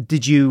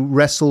 Did you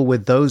wrestle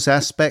with those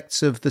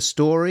aspects of the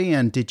story,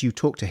 and did you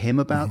talk to him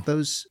about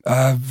those?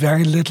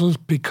 Very little,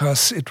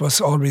 because it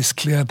was always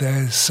clear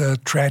there's a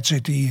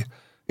tragedy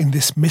in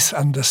this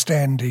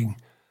misunderstanding.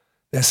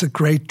 There's a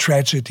great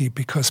tragedy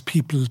because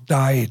people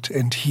died,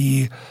 and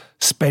he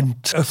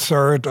spent a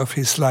third of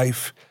his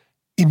life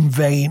in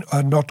vain,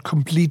 or not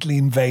completely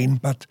in vain,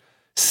 but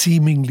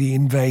seemingly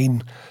in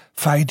vain,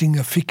 fighting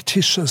a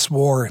fictitious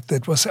war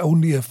that was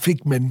only a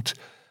figment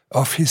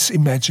of his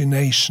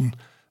imagination,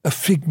 a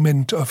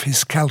figment of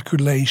his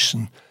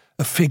calculation,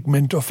 a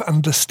figment of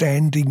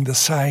understanding the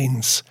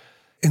signs.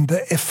 And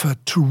the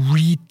effort to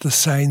read the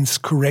signs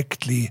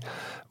correctly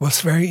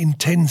was very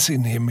intense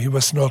in him. He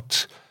was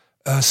not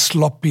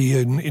sloppy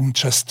in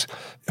just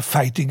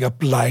fighting a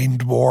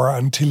blind war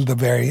until the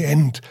very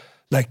end,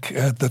 like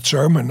the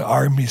German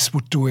armies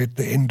would do at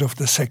the end of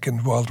the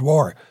Second World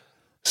War.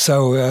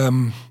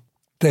 So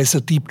there's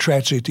a deep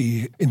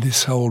tragedy in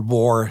this whole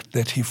war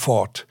that he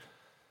fought.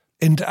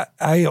 And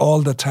I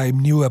all the time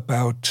knew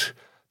about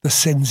the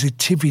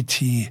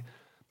sensitivity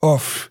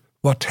of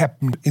what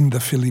happened in the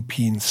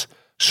Philippines.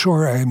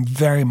 Sure, I'm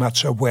very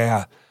much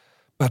aware.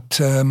 But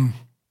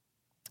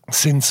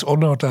since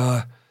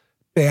Onoda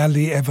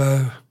barely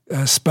ever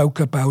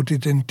spoke about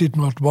it and did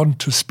not want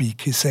to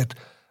speak, he said,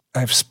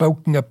 I've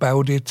spoken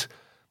about it.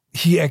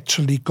 He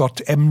actually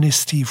got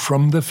amnesty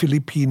from the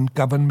Philippine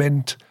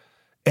government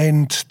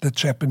and the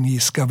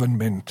Japanese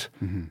government,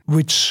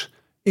 which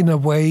in a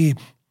way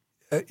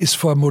is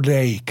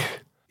formulaic.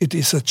 It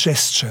is a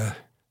gesture.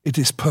 It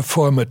is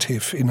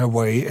performative in a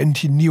way, and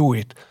he knew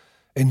it.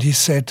 And he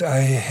said,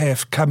 I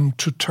have come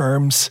to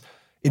terms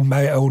in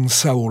my own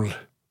soul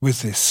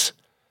with this.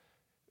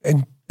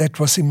 And that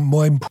was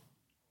more important.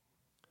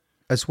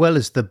 As well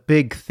as the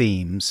big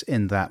themes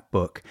in that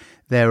book,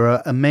 there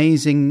are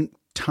amazing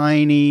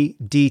tiny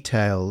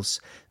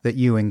details that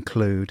you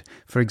include.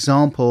 For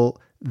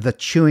example, the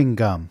chewing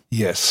gum.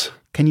 Yes.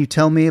 Can you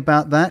tell me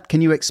about that?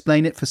 Can you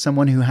explain it for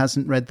someone who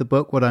hasn't read the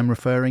book, what I'm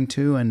referring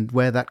to and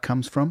where that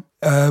comes from?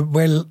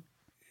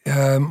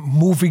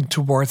 Moving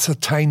towards a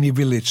tiny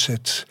village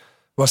that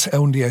was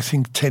only, I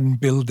think, 10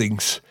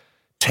 buildings,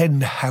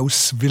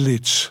 10-house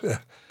village,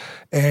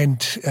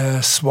 and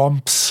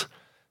swamps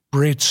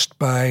bridged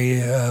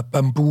by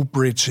bamboo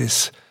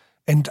bridges.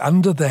 And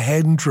under the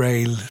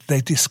handrail, they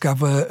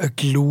discover a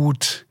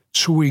glued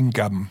chewing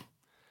gum.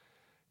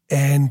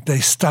 And they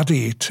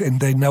study it, and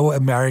they know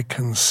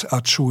Americans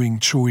are chewing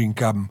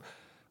gum.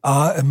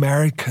 Are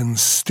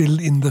Americans still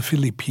in the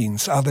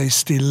Philippines? Are they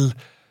still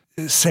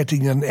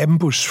setting an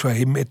ambush for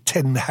him at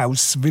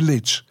 10-house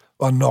village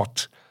or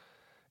not?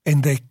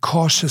 And they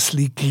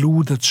cautiously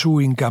glue the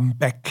chewing gum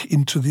back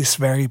into this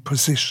very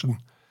position.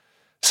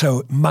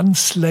 So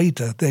months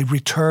later, they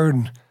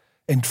return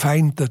and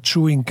find the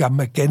chewing gum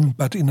again,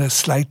 but in a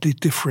slightly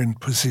different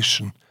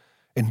position.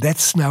 And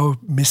that's now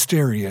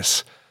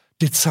mysterious.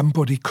 Did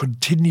somebody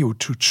continue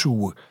to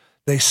chew?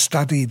 They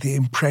study the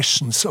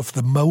impressions of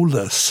the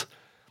molars.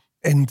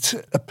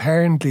 And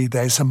apparently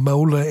there's a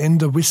molar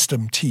and a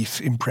wisdom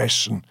teeth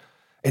impression.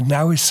 And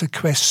now is the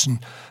question,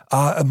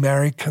 are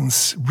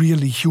Americans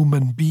really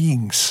human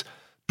beings?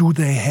 Do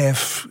they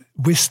have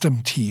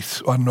wisdom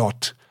teeth or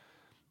not?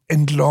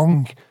 And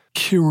long,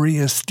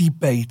 curious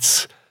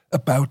debates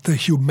about the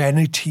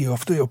humanity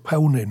of the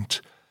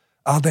opponent.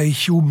 Are they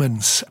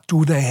humans?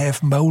 Do they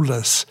have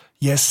molars?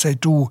 Yes, they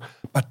do.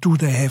 But do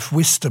they have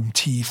wisdom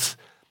teeth?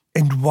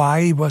 And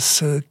why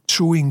was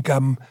chewing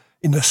gum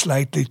in a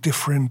slightly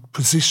different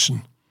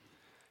position?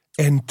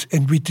 And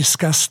we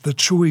discussed the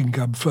chewing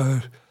gum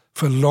for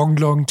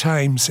long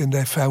times, and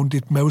I found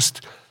it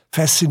most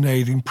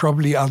fascinating.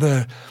 Probably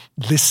other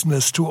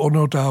listeners to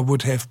Onoda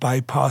would have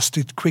bypassed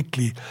it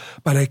quickly,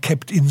 but I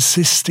kept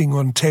insisting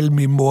on tell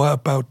me more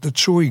about the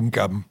chewing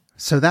gum.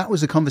 So that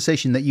was a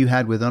conversation that you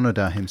had with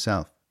Onoda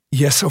himself?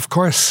 Yes, of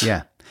course.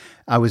 Yeah.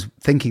 I was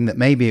thinking that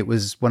maybe it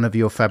was one of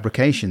your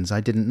fabrications.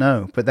 I didn't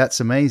know, but that's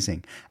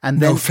amazing. And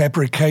then, no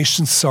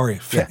fabrications, sorry.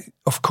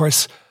 Of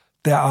course,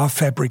 there are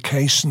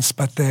fabrications,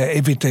 but they're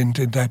evident,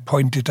 and I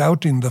pointed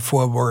out in the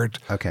foreword.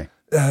 Okay.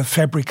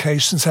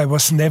 Fabrications, I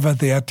was never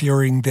there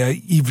during their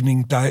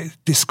evening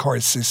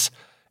discourses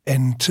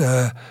and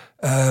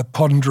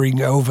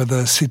pondering over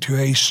the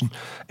situation.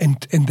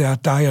 And there are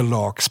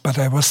dialogues, but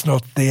I was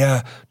not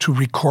there to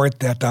record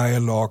their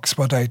dialogues.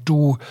 What I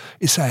do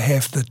is I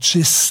have the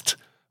gist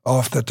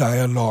of the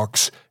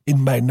dialogues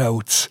in my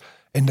notes,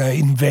 and I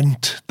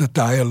invent the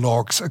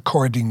dialogues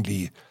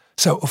accordingly.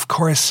 So, of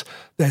course,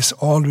 there's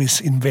always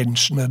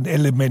invention, an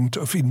element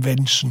of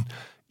invention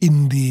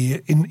in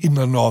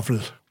a novel.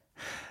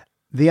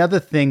 The other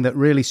thing that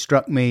really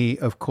struck me,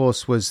 of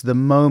course, was the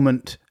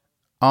moment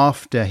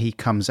after he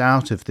comes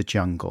out of the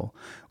jungle,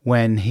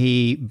 when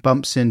he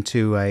bumps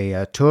into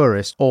a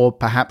tourist, or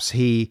perhaps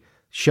he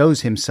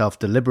shows himself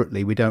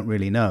deliberately, we don't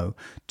really know,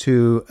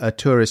 to a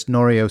tourist,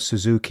 Norio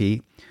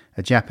Suzuki,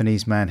 a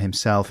Japanese man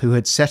himself, who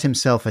had set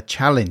himself a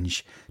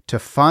challenge to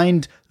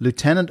find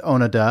Lieutenant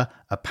Onoda,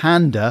 a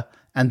panda,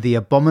 and the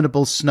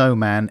abominable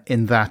snowman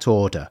in that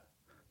order,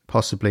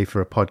 possibly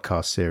for a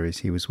podcast series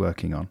he was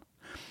working on.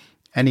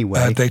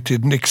 Anyway. They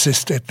didn't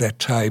exist at that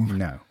time.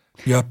 No.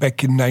 You're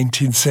back in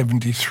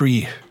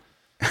 1973.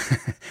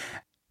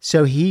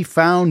 So he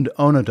found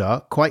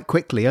Onoda quite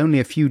quickly, only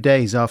a few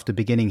days after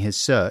beginning his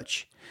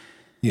search.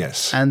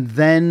 Yes. And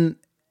then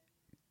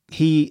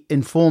he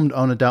informed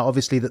Onoda,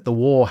 obviously, that the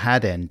war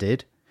had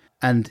ended,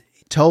 and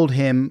told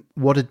him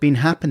what had been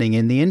happening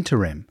in the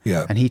interim.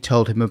 Yeah. And he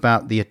told him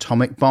about the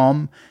atomic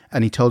bomb,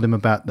 and he told him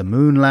about the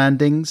moon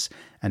landings,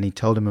 and he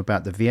told him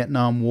about the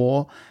Vietnam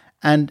War.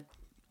 And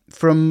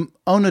from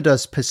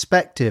Onoda's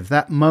perspective,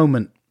 that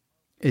moment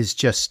is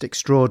just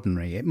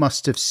extraordinary. It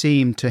must have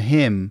seemed to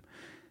him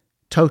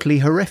totally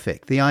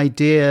horrific. The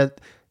idea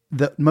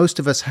that most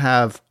of us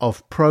have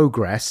of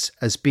progress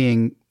as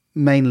being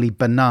mainly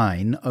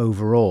benign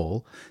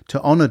overall, to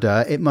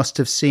Onoda, it must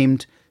have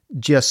seemed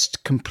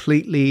just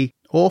completely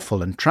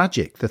awful and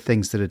tragic, the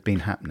things that had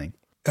been happening.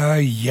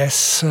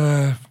 Yes,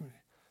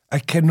 I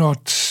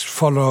cannot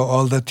follow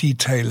all the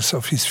details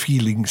of his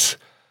feelings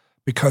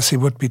because he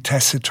would be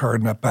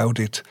taciturn about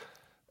it.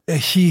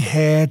 He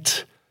had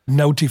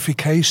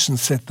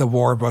notifications that the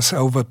war was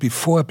over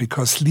before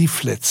because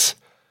leaflets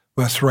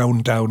were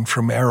thrown down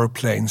from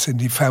aeroplanes, and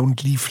he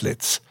found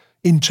leaflets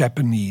in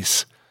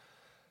Japanese.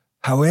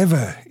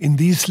 However, in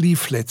these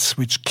leaflets,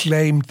 which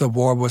claimed the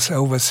war was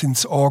over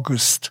since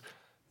August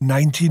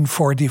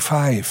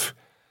 1945,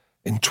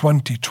 and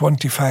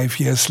 25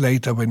 years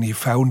later, when he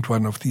found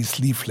one of these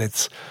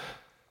leaflets,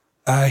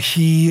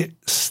 he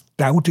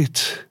doubted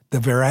the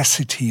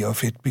veracity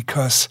of it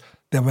because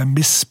there were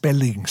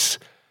misspellings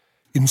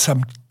in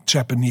some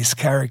Japanese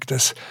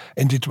characters,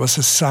 and it was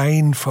a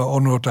sign for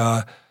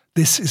Onoda,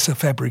 this is a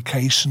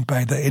fabrication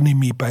by the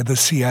enemy, by the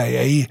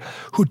CIA,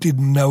 who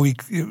didn't know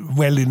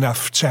well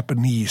enough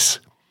Japanese.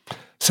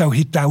 So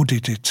he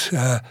doubted it.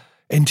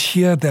 And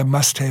here there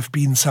must have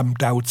been some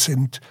doubts,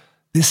 and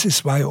this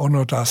is why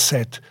Onoda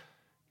said,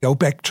 go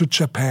back to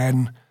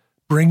Japan,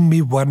 bring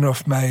me one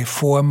of my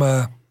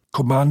former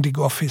commanding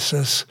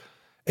officers,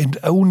 and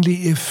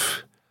only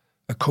if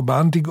a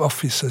commanding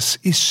officer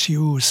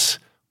issues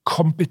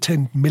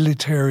competent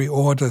military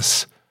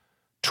orders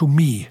to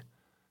me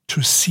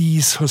to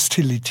cease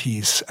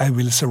hostilities, I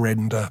will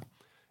surrender.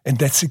 And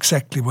that's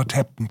exactly what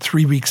happened.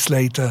 3 weeks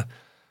later,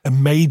 a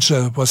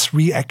major was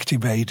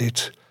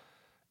reactivated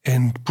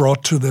and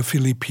brought to the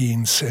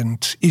Philippines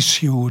and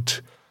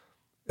issued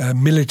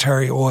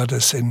military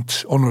orders, and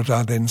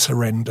Onoda then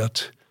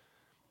surrendered.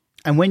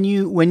 And when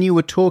you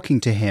were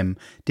talking to him,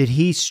 did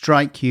he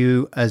strike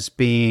you as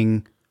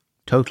being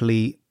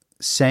totally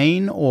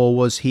sane, or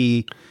was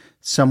he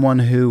someone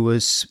who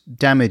was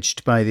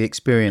damaged by the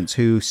experience,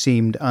 who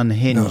seemed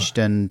unhinged?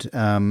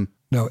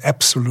 No,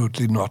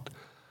 absolutely not.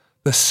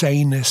 The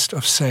sanest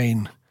of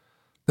sane.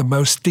 The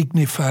most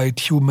dignified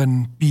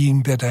human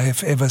being that I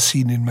have ever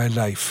seen in my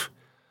life.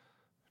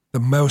 The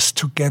most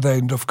together,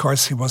 and of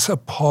course he was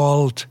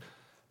appalled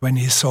when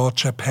he saw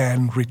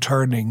Japan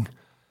returning.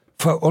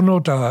 For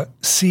Onoda,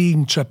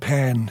 seeing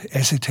Japan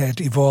as it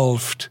had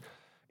evolved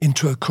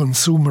into a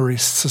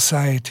consumerist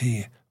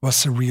society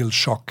was a real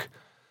shock.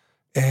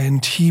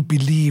 And he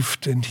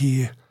believed, and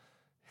he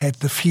had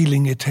the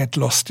feeling it had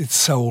lost its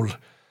soul.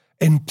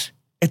 And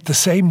at the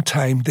same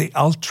time, the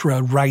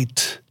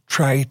ultra-right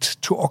tried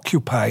to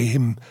occupy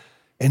him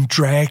and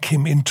drag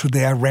him into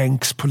their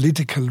ranks,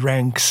 political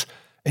ranks,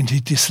 and he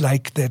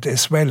disliked that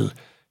as well.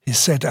 He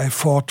said, I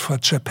fought for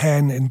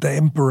Japan and the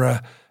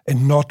emperor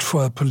and not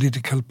for a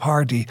political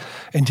party.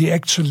 And he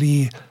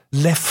actually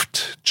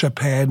left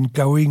Japan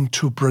going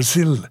to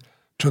Brazil,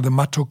 to the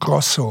Mato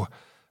Grosso.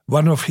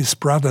 One of his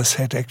brothers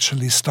had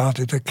actually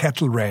started a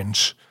cattle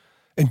ranch,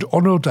 and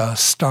Onoda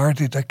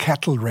started a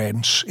cattle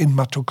ranch in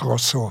Mato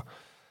Grosso,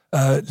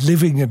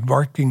 living and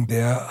working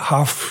there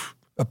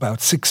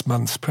about 6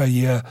 months per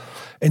year,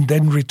 and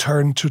then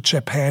returned to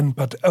Japan,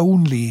 but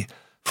only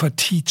for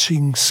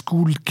teaching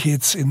school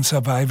kids in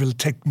survival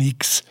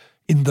techniques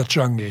in the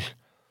jungle.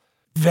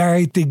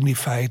 Very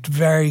dignified,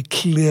 very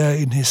clear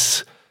in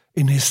his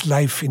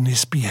life, in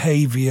his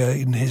behavior,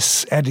 in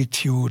his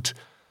attitude.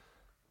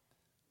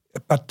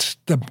 But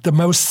the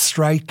most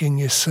striking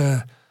is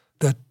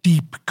the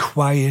deep,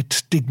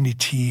 quiet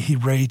dignity he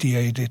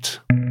radiated.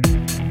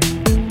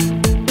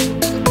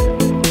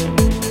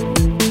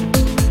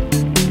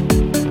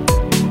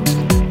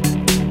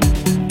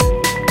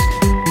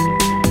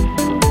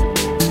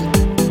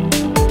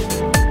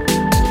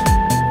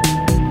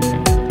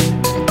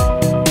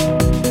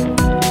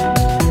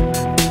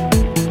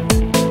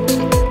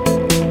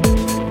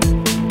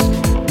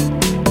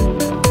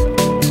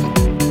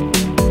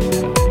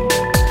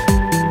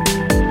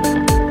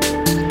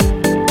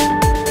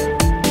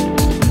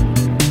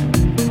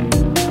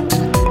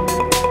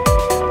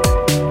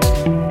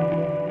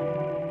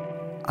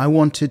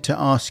 wanted to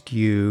ask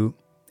you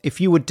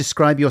if you would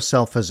describe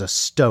yourself as a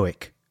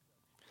stoic.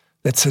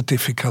 That's a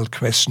difficult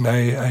question.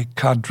 I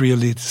can't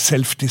really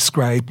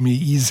self-describe me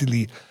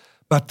easily.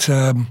 But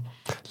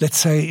let's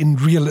say in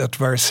real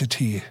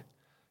adversity,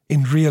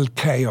 in real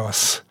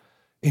chaos,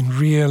 in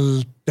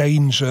real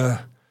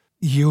danger,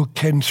 you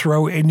can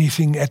throw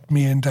anything at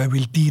me and I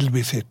will deal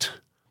with it.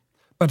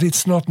 But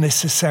it's not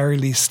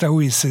necessarily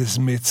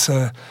stoicism. It's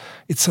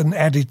an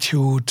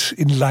attitude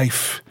in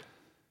life.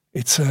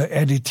 It's an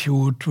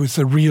attitude with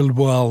the real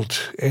world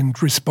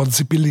and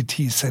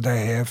responsibilities that I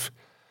have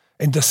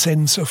and a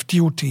sense of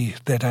duty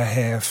that I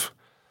have,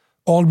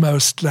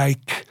 almost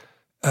like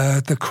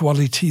the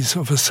qualities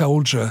of a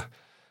soldier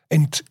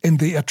and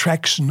the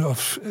attraction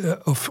of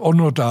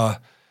Onoda.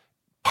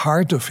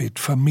 Part of it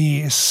for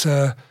me is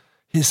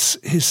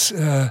his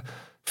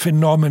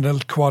phenomenal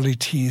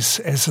qualities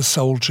as a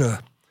soldier,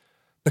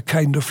 the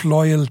kind of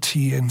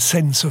loyalty and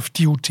sense of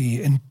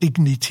duty and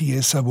dignity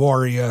as a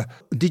warrior.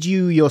 Did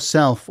you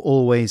yourself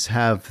always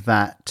have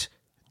that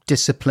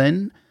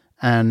discipline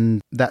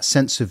and that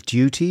sense of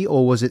duty,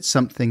 or was it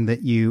something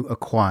that you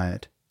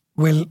acquired?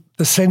 Well,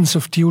 the sense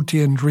of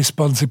duty and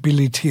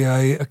responsibility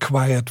I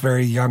acquired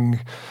very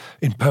young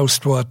in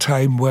post-war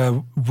time,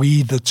 where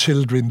we, the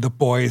children, the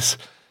boys,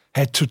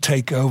 had to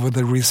take over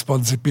the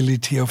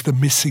responsibility of the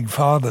missing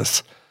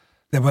fathers.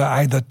 They were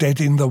either dead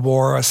in the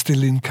war or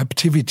still in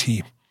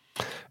captivity.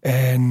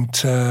 And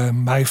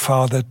my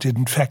father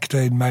didn't factor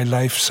in my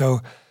life,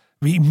 so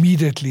we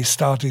immediately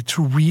started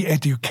to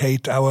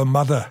re-educate our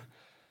mother.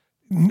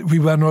 We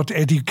were not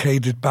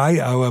educated by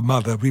our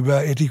mother, we were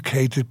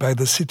educated by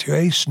the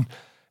situation.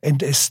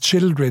 And as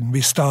children,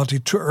 we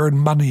started to earn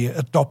money,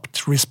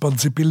 adopt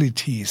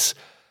responsibilities,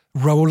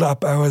 roll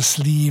up our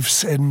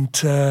sleeves and,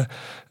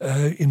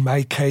 in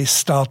my case,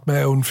 start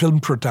my own film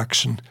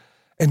production.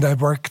 And I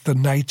worked the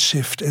night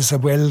shift as a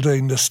welder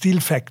in the steel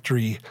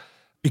factory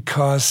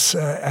because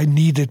I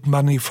needed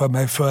money for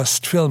my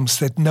first films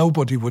that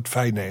nobody would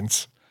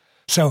finance.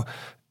 So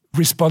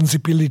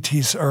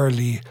responsibilities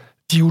early,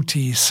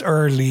 duties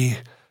early,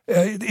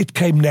 it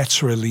came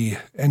naturally,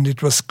 and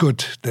it was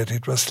good that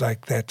it was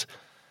like that.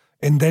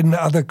 And then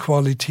other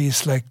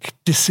qualities like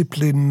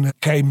discipline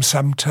came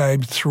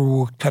sometime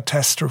through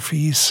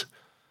catastrophes,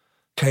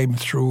 came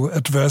through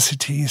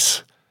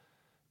adversities,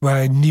 where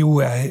I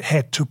knew I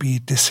had to be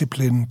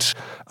disciplined.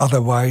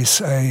 Otherwise,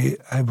 I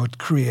would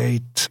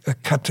create a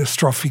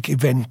catastrophic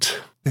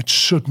event that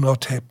should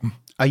not happen.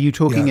 Are you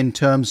talking in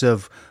terms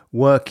of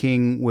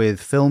working with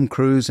film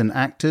crews and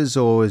actors,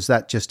 or is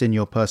that just in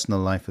your personal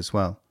life as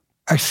well?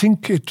 I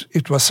think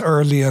it was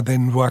earlier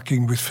than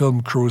working with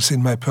film crews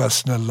in my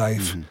personal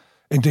life. Mm-hmm.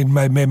 And in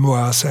my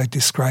memoirs, I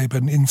describe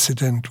an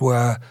incident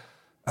where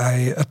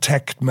I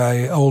attacked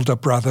my older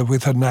brother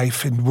with a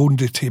knife and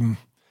wounded him.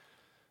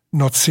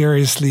 Not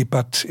seriously,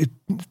 but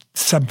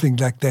something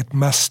like that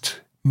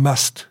must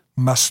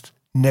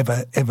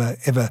never, ever,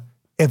 ever,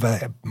 ever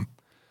happen.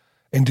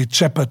 And it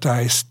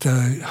jeopardized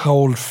the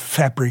whole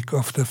fabric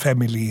of the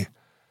family.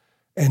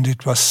 And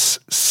it was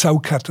so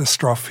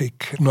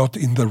catastrophic, not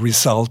in the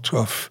result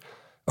of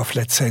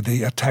let's say,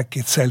 the attack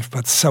itself,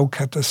 but so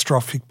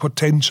catastrophic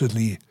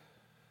potentially,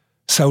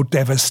 so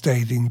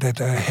devastating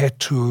that I had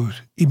to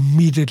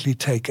immediately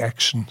take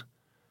action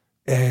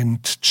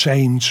and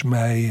change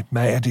my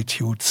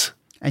attitudes.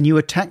 And you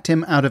attacked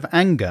him out of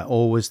anger,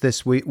 or was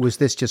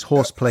this just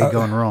horseplay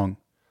gone wrong?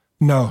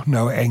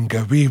 No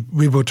anger. We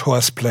would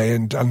horseplay,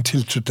 and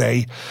until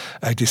today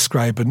I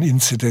describe an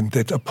incident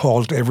that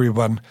appalled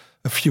everyone.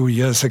 A few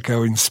years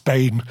ago in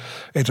Spain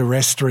at a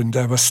restaurant,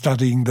 I was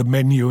studying the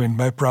menu and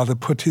my brother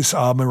put his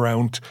arm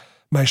around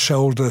my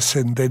shoulders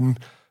and then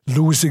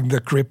losing the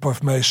grip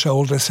of my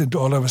shoulders, and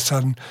all of a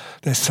sudden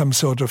there's some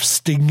sort of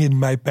sting in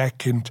my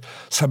back and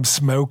some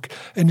smoke,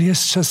 and he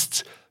has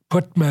just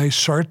put my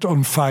shirt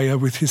on fire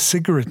with his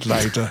cigarette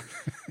lighter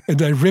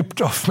and I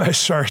ripped off my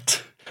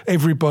shirt.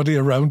 Everybody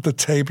around the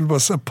table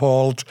was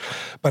appalled,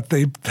 but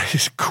they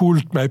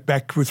cooled my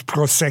back with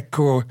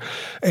Prosecco,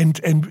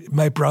 and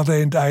my brother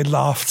and I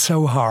laughed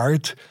so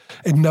hard,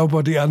 and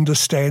nobody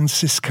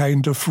understands this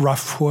kind of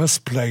rough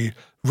horseplay,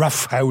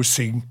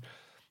 roughhousing.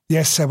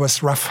 Yes, I was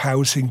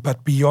roughhousing,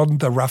 but beyond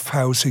the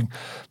roughhousing,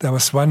 there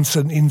was once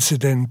an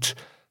incident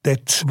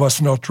that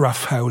was not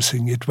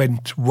roughhousing. It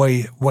went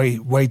way, way,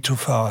 way too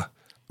far.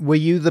 Were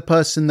you the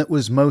person that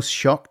was most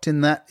shocked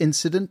in that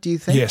incident, do you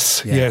think?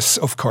 Yes,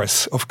 of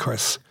course.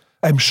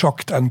 I'm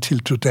shocked until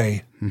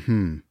today.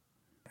 Mm-hmm.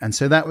 And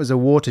so that was a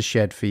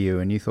watershed for you,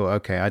 and you thought,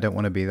 okay, I don't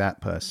want to be that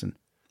person.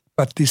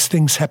 But these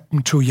things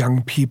happen to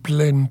young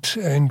people,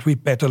 and we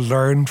better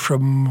learn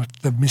from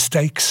the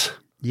mistakes.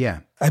 Yeah.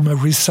 I'm a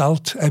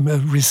result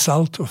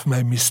of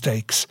my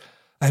mistakes.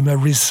 I'm a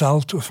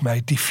result of my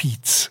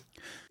defeats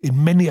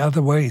in many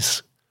other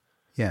ways.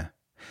 Yeah.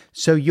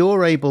 So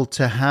you're able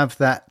to have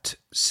that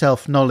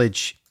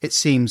self-knowledge, it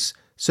seems,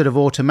 sort of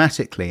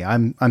automatically.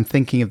 I'm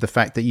thinking of the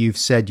fact that you've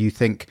said you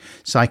think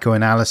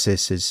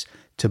psychoanalysis is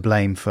to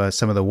blame for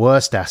some of the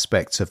worst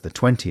aspects of the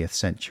 20th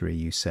century,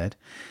 you said.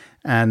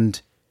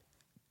 And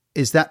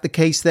Is that the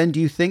case then? Do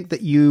you think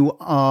that you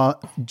are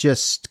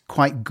just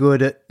quite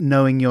good at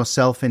knowing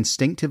yourself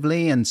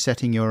instinctively and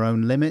setting your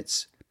own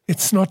limits?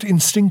 It's not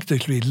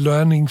instinctively,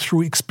 learning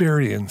through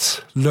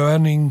experience,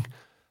 learning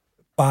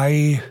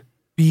by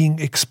being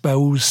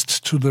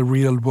exposed to the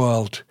real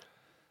world.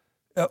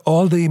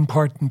 All the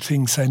important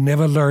things I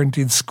never learned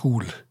in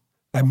school.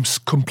 I'm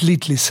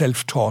completely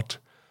self-taught,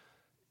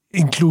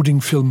 including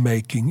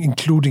filmmaking,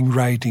 including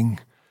writing,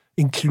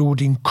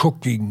 including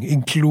cooking,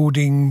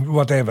 including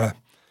whatever.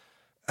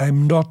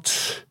 I'm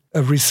not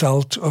a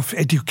result of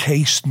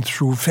education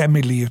through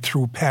family,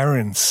 through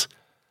parents.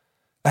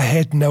 I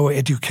had no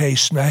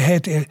education. I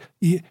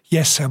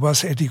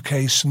was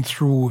education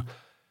through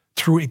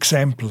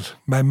example.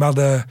 My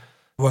mother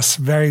was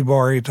very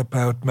worried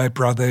about my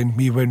brother and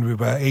me when we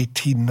were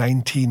 18,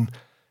 19,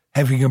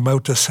 having a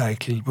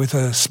motorcycle with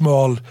a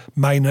small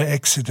minor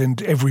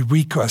accident every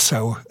week or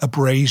so,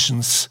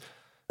 abrasions,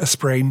 a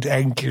sprained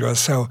ankle or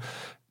so,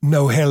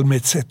 no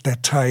helmets at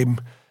that time.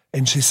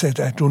 And she said,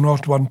 I do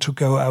not want to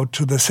go out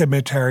to the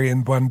cemetery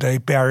and one day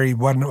bury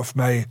one of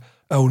my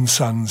own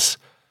sons.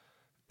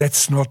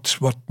 That's not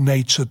what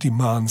nature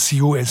demands.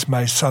 You as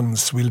my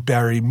sons will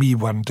bury me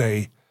one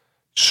day.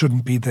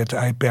 Shouldn't be that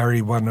I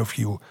bury one of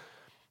you.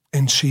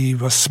 And she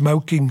was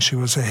smoking. She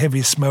was a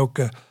heavy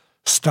smoker,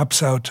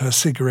 stubs out her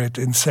cigarette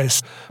and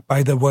says,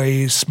 by the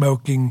way,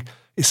 smoking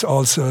is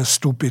also a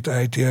stupid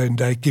idea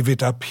and I give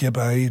it up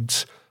hereby.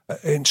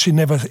 And she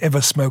never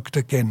ever smoked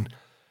again.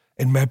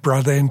 And my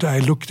brother and I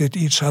looked at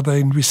each other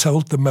and we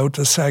sold the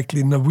motorcycle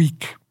in a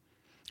week.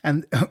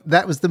 And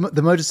that was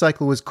the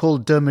motorcycle was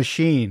called Der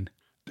Machine.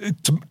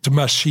 The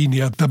machine,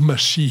 yeah, the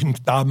machine,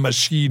 da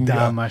machine.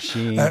 Da yeah.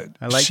 Machine. I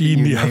like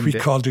machine, that you we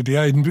named called it,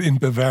 in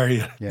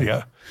Bavaria.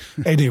 Yeah.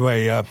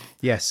 Anyway,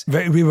 yes,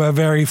 we were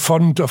very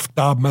fond of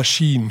da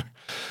machine,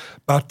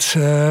 but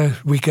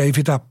we gave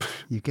it up.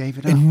 You gave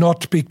it up? And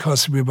not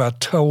because we were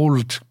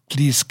told,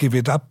 please give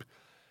it up.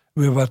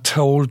 We were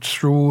told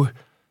through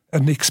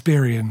an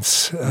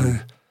experience,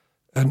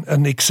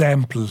 an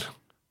example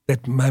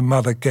that my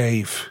mother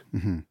gave.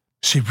 Mm-hmm.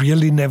 She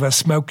really never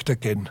smoked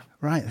again.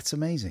 Right, that's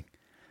amazing.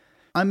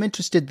 I'm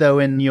interested, though,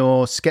 in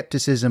your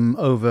skepticism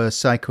over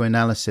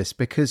psychoanalysis,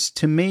 because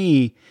to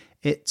me,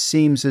 it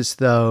seems as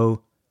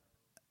though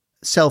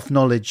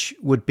self-knowledge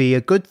would be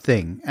a good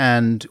thing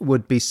and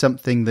would be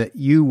something that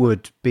you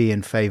would be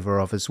in favor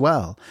of as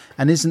well.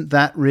 And isn't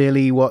that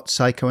really what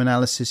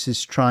psychoanalysis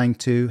is trying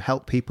to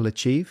help people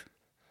achieve?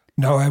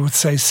 No, I would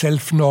say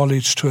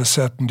self-knowledge to a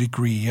certain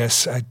degree,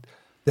 yes.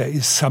 There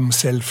is some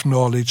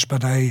self-knowledge,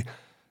 but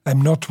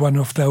I'm not one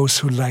of those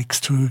who likes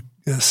to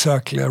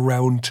circle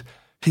around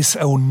his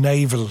own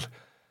navel.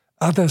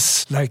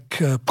 Others,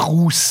 like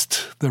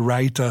Proust, the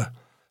writer,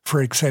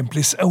 for example,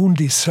 is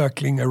only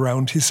circling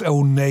around his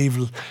own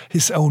navel,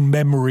 his own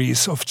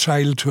memories of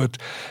childhood.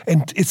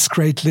 And it's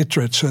great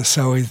literature,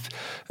 so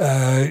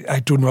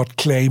I do not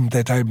claim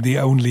that I'm the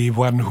only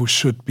one who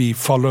should be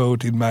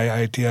followed in my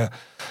idea.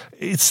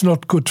 It's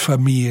not good for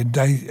me, and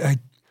I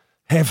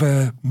have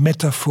a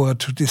metaphor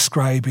to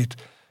describe it.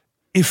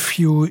 If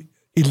you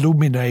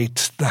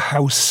illuminate the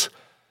house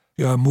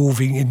you are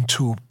moving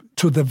into,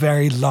 to the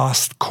very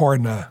last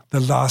corner, the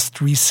last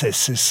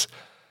recesses,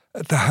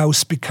 the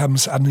house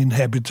becomes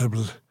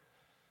uninhabitable.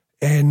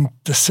 And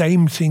the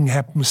same thing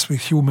happens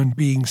with human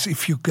beings.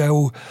 If you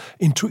go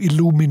into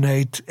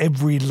illuminate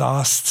every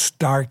last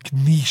dark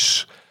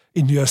niche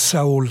in your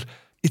soul,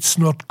 it's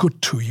not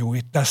good to you.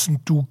 It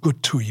doesn't do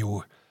good to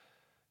you.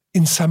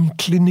 In some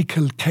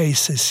clinical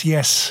cases,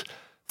 yes,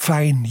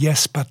 fine,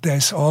 yes, but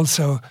there's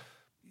also,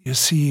 you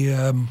see,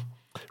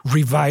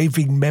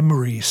 reviving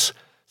memories.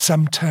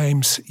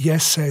 Sometimes,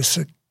 yes, there's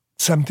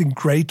something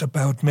great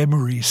about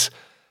memories,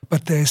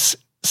 but there's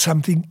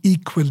something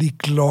equally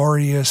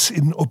glorious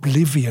in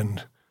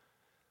oblivion.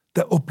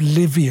 The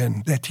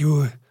oblivion that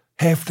you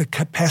have the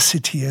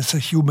capacity as a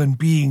human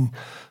being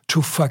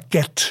to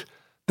forget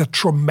the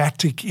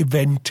traumatic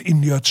event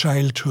in your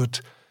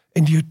childhood,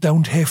 and you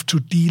don't have to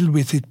deal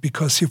with it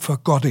because you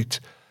forgot it,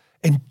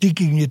 and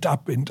digging it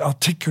up and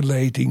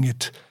articulating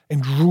it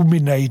and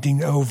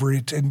ruminating over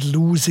it and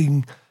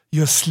losing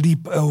your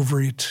sleep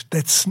over it.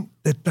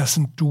 That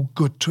doesn't do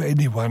good to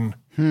anyone.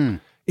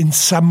 In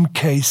some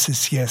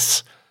cases,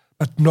 yes,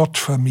 but not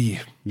for me.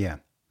 Yeah.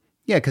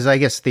 Yeah, because I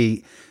guess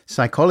the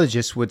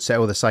psychologist would say,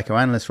 or the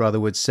psychoanalyst rather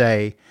would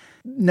say,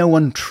 no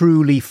one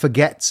truly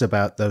forgets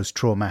about those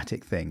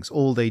traumatic things.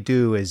 All they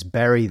do is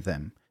bury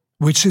them.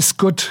 Which is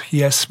good.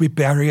 Yes, we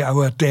bury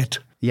our dead.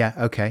 Yeah,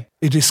 okay.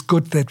 It is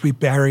good that we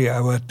bury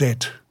our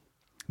dead.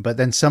 But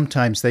then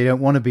sometimes they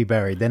don't want to be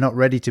buried. They're not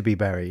ready to be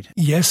buried.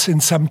 Yes,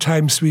 and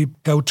sometimes we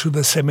go to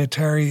the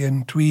cemetery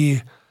and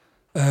we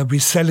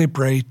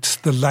celebrate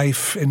the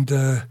life and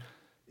the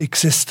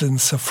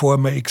existence, a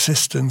former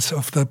existence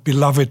of the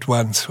beloved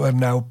ones who are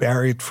now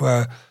buried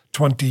for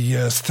 20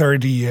 years,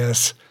 30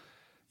 years.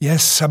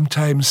 Yes,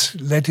 sometimes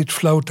let it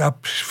float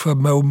up for a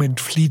moment,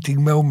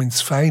 fleeting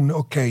moments, fine,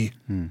 okay.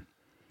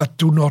 But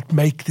do not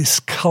make this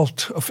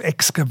cult of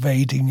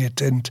excavating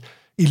it and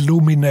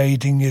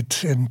illuminating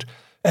it and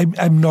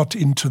I'm not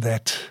into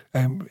that.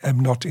 I'm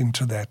not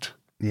into that.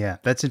 Yeah,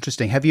 that's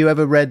interesting. Have you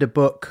ever read a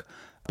book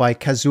by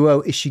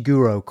Kazuo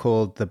Ishiguro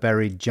called The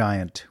Buried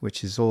Giant,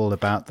 which is all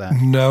about that?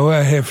 No,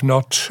 I have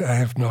not.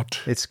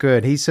 It's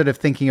good. He's sort of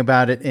thinking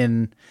about it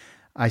in,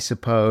 I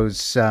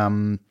suppose,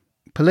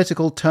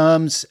 political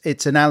terms.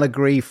 It's an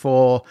allegory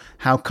for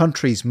how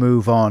countries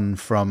move on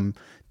from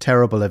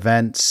terrible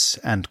events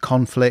and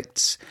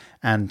conflicts,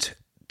 and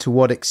to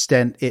what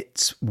extent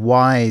it's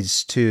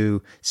wise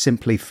to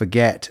simply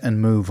forget and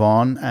move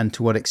on, and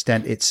to what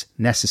extent it's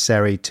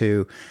necessary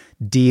to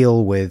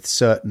deal with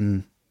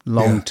certain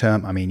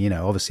long-term. I mean,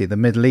 obviously the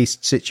Middle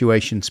East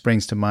situation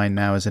springs to mind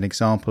now as an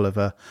example of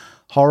a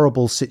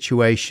horrible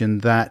situation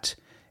that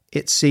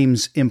it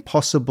seems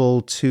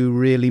impossible to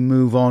really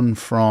move on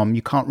from.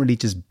 You can't really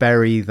just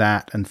bury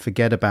that and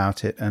forget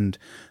about it and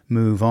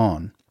move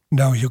on.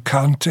 No, you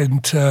can't.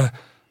 And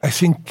I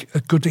think a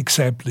good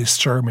example is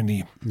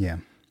Germany. Yeah.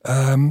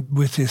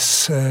 With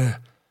this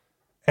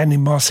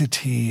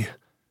animosity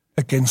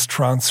against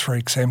France, for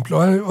example,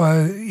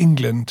 or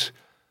England,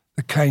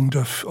 the kind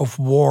of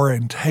war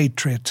and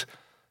hatred,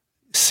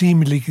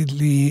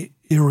 seemingly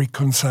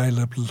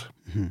irreconcilable.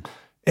 Mm-hmm.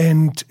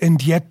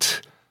 And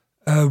yet,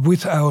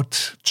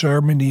 without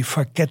Germany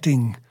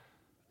forgetting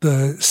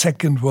the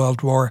Second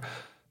World War,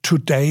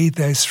 today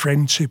there's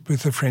friendship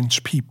with the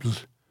French people.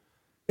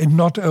 And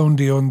not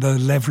only on the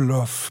level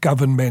of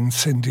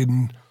governments and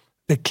in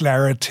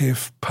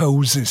declarative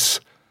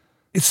poses.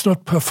 It's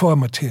not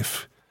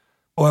performative.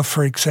 Or,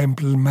 for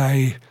example,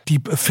 my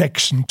deep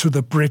affection to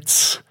the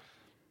Brits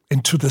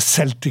and to the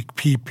Celtic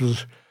people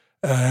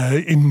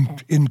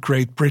in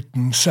Great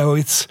Britain. So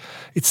it's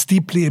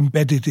deeply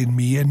embedded in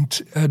me,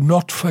 and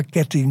not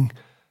forgetting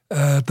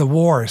the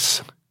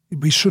wars.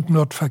 We should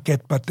not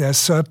forget, but there are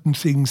certain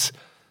things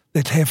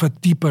that have a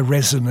deeper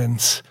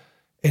resonance.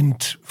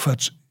 And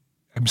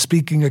I'm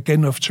speaking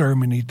again of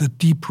Germany, the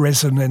deep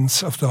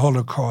resonance of the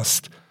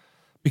Holocaust,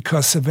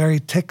 because the very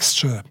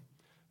texture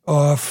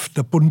of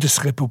the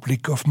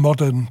Bundesrepublik of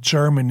modern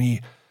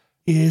Germany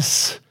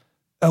is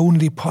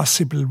only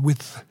possible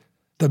with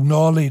the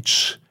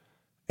knowledge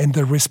and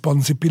the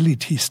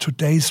responsibilities,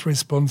 today's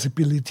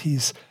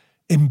responsibilities,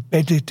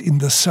 embedded in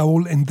the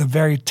soul and the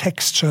very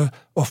texture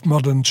of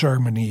modern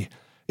Germany.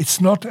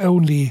 It's not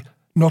only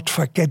not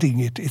forgetting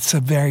it, it's a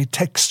very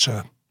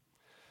texture.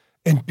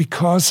 And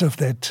because of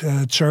that,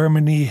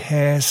 Germany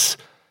has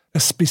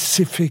a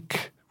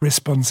specific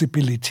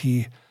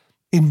responsibility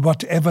in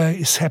whatever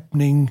is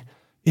happening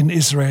in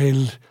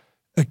Israel,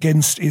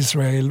 against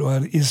Israel,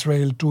 or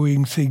Israel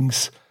doing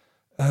things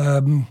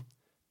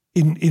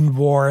in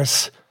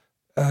wars.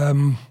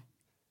 There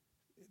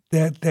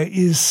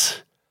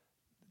is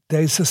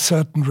a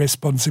certain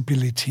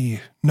responsibility,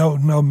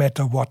 no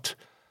matter what.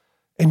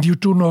 And you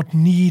do not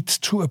need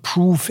to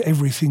approve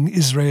everything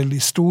Israel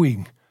is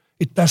doing.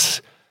 It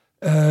does.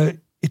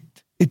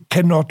 It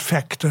cannot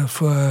factor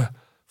for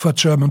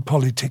German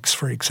politics,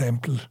 for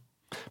example,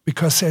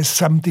 because there's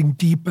something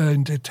deeper,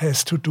 and it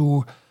has to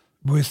do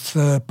with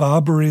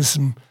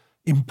barbarism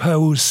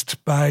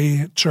imposed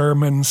by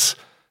Germans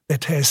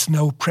that has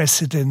no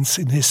precedence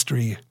in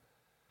history.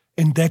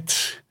 And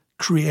that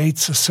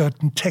creates a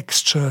certain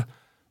texture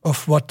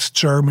of what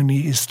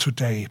Germany is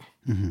today.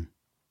 Mm-hmm.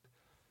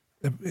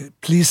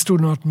 Please do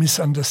not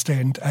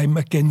misunderstand. I'm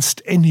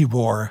against any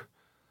war.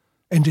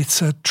 And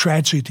it's a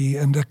tragedy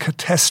and a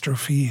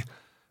catastrophe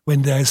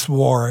when there's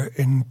war.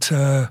 And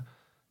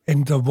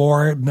the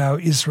war now,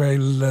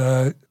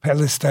 Israel,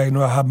 Palestine,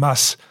 or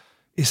Hamas,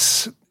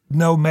 is,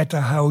 no matter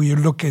how you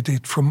look at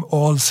it from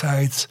all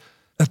sides,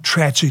 a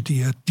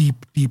tragedy, a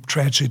deep, deep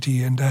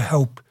tragedy. And I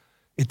hope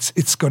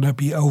it's going to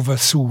be over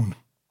soon.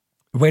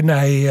 When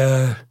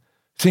I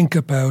think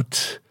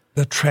about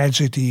the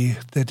tragedy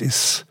that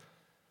is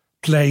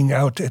playing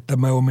out at the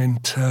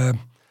moment,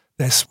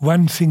 there's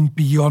one thing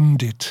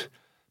beyond it,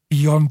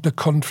 beyond the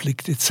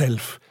conflict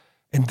itself,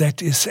 and that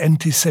is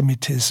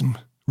anti-Semitism,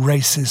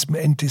 racism,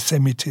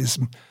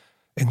 anti-Semitism.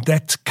 And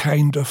that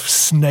kind of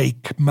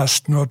snake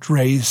must not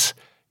raise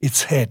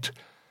its head.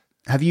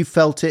 Have you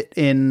felt it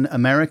in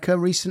America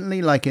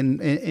recently, like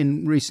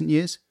in recent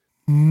years?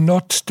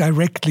 Not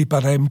directly,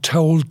 but I'm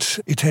told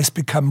it has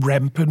become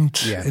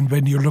rampant. Yeah. And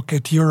when you look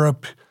at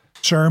Europe,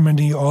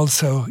 Germany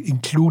also,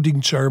 including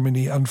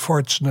Germany,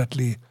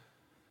 unfortunately,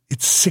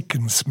 it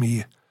sickens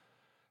me.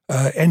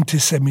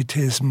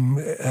 Anti-Semitism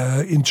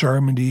in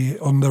Germany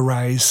on the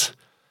rise,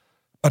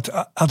 but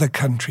other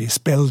countries,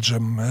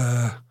 Belgium,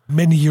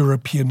 many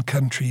European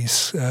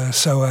countries.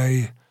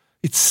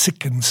 It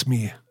sickens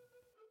me.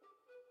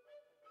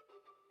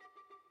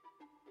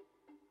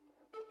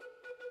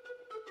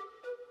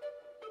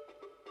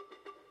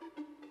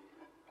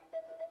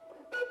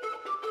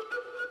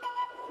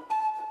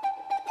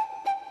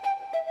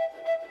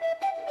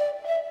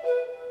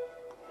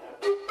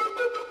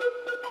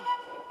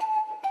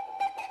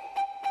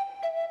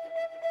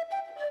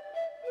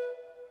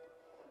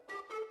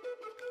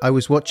 I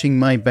was watching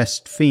My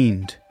Best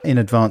Fiend in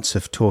advance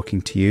of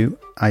talking to you.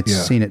 I'd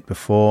seen it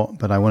before,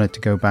 but I wanted to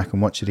go back and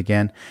watch it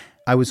again.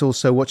 I was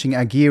also watching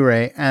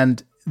Aguirre,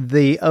 and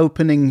the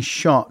opening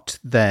shot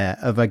there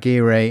of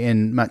Aguirre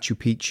in Machu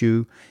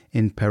Picchu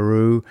in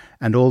Peru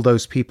and all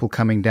those people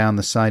coming down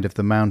the side of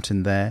the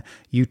mountain there,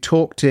 you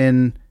talked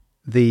in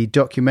the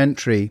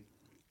documentary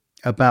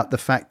about the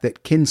fact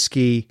that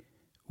Kinski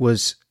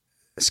was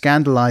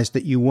scandalized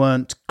that you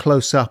weren't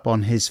close up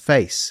on his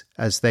face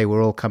as they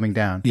were all coming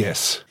down.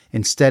 Yes.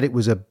 Instead, it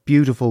was a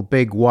beautiful,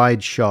 big,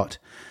 wide shot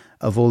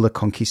of all the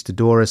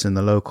conquistadores and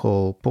the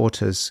local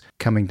porters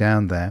coming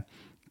down there.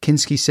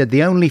 Kinski said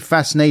the only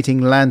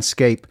fascinating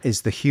landscape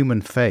is the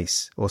human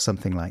face, or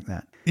something like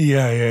that.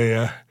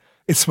 Yeah.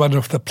 It's one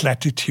of the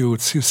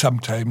platitudes you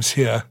sometimes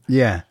hear.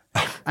 Yeah.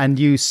 And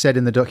you said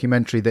in the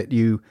documentary that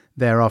you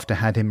thereafter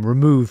had him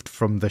removed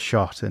from the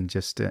shot and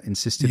just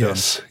insisted on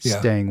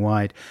staying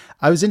wide.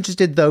 I was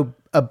interested, though,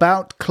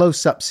 about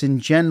close-ups in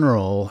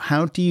general.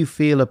 How do you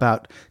feel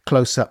about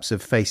close-ups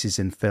of faces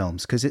in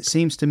films? Because it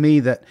seems to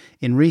me that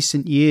in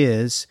recent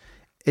years,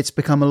 it's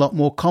become a lot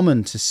more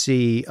common to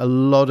see a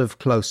lot of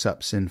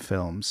close-ups in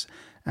films.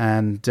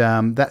 And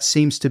that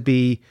seems to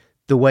be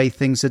the way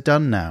things are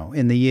done now.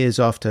 In the years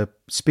after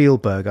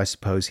Spielberg, I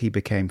suppose, he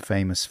became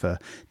famous for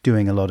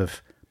doing a lot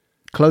of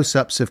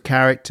close-ups of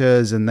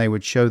characters and they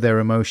would show their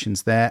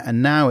emotions there.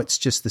 And now it's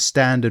just the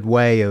standard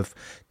way of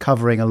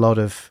covering a lot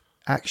of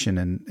action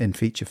in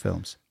feature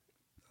films.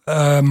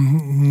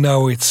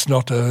 No, it's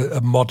not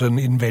a modern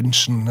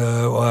invention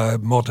or a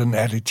modern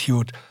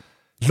attitude.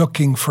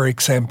 Looking, for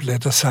example,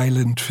 at a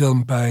silent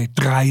film by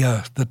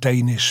Dreyer, the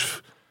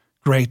Danish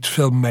great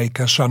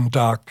filmmaker, Jeanne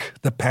d'Arc,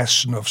 The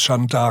Passion of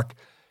Jeanne d'Arc,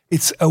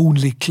 it's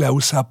only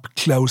close-up,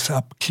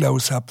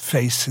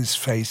 faces,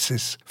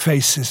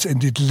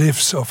 and it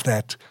lives of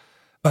that.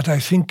 But I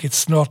think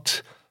it's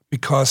not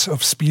because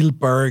of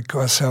Spielberg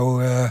or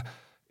so.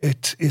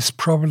 It is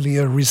probably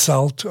a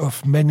result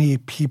of many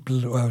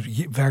people, or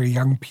very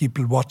young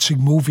people, watching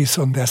movies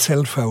on their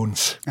cell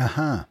phones.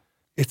 Uh-huh.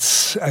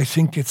 I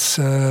think it's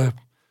an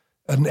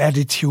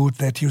attitude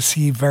that you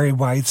see very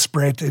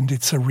widespread, and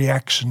it's a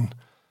reaction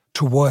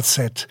towards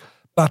it.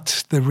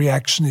 But the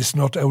reaction is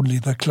not only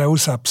the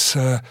close-ups.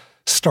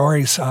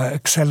 Stories are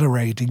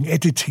accelerating.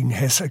 Editing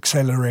has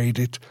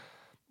accelerated,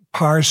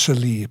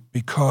 partially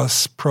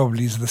because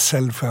probably the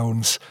cell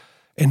phones.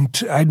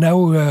 And I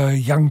know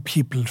young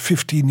people,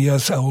 15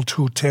 years old,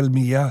 who tell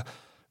me,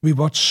 we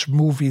watch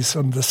movies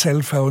on the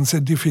cell phones,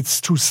 and if it's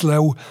too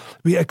slow,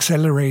 we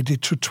accelerate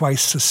it to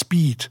twice the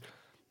speed.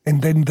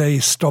 And then they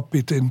stop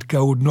it and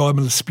go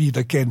normal speed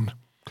again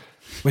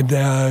when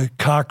there are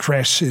car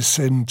crashes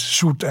and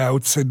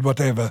shootouts and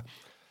whatever.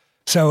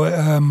 So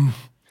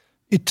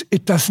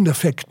it doesn't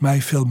affect my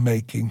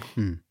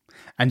filmmaking.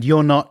 And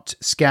you're not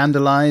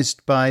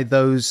scandalized by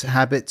those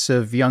habits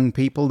of young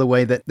people, the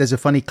way that there's a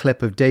funny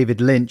clip of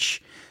David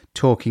Lynch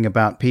talking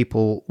about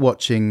people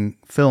watching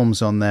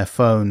films on their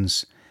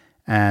phones,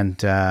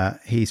 and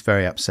he's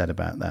very upset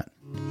about that.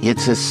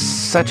 It's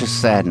such a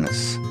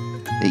sadness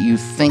that you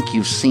think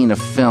you've seen a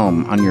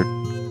film on your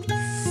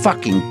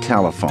fucking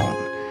telephone.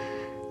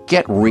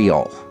 Get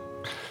real.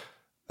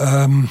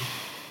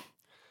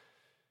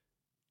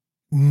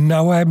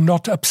 No, I'm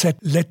not upset.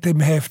 Let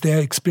them have their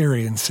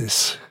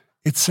experiences.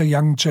 It's a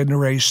young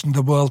generation.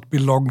 The world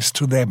belongs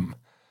to them.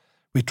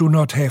 We do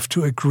not have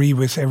to agree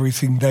with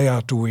everything they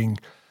are doing.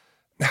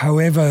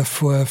 However,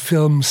 for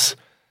films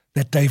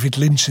that David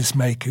Lynch is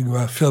making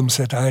or films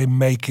that I'm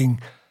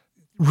making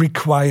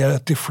require a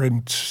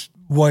different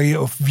way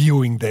of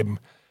viewing them.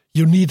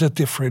 You need a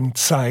different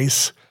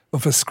size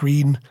of a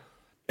screen.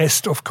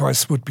 Best, of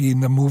course, would be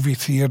in a movie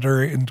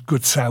theater and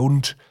good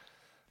sound.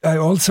 I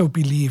also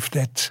believe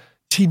that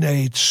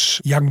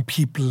teenage young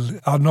people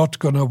are not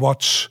going to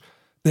watch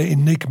The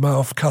Enigma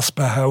of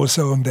Caspar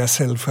Hauser on their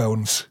cell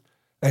phones.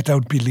 I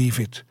don't believe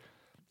it.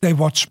 They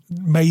watch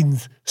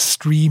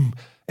mainstream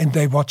and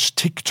they watch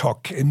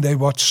TikTok and they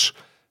watch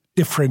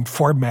different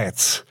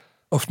formats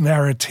of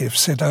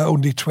narratives that are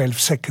only 12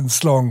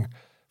 seconds long,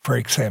 for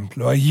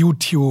example. Or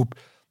YouTube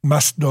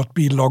must not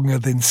be longer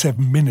than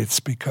 7 minutes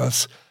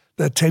because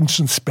the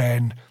attention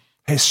span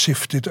has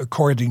shifted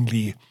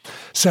accordingly.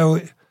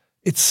 So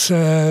it's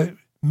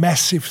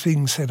massive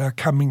things that are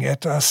coming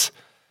at us,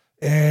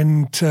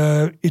 and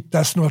it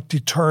does not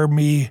deter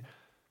me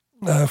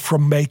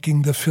from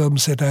making the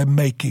films that I'm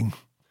making.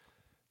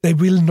 They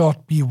will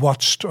not be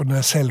watched on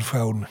a cell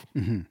phone.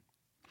 Mm-hmm.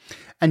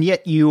 And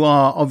yet you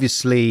are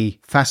obviously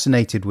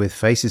fascinated with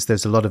faces.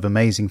 There's a lot of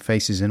amazing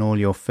faces in all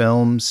your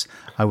films.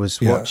 I was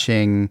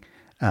watching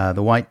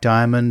The White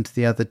Diamond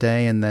the other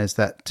day, and there's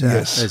that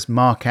there's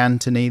Mark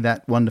Antony,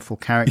 that wonderful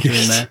character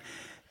in there.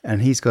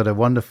 And he's got a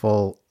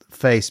wonderful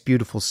face,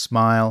 beautiful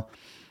smile.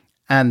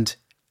 And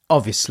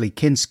obviously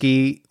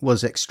Kinski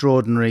was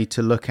extraordinary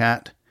to look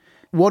at.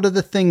 What are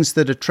the things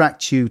that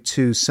attract you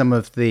to some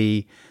of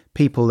the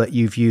people that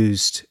you've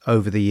used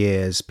over the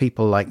years?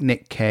 People like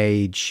Nick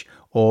Cage,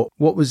 or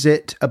what was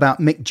it about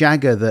Mick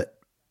Jagger that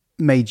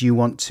made you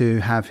want to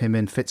have him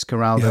in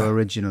Fitzcarraldo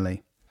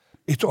originally?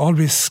 It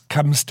always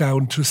comes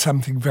down to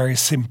something very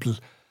simple.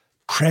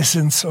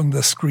 Presence on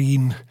the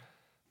screen,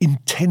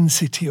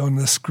 intensity on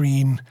the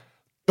screen,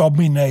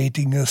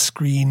 dominating a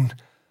screen,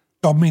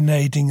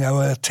 dominating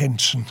our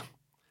attention.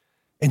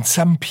 And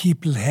some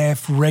people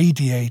have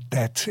radiate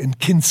that, and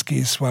Kinski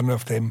is one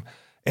of them.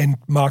 And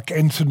Mark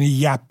Anthony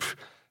Yap,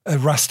 a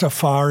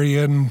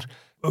Rastafarian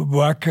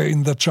worker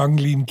in the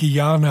jungle in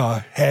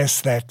Guyana,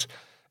 has that.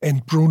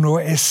 And Bruno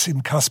S.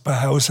 in Kaspar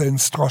Hauser and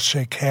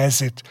Stroszek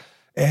has it.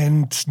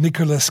 And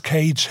Nicolas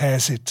Cage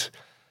has it.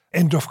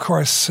 And of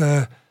course,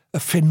 a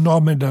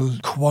phenomenal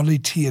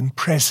quality and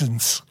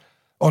presence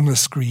on the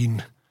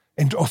screen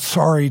and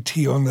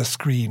authority on the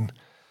screen.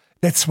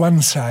 That's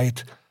one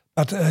side.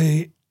 But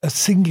a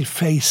single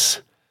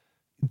face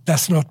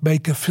does not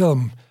make a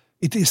film.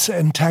 It is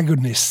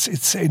antagonists,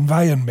 it's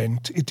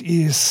environment, it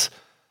is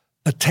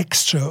the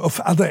texture of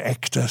other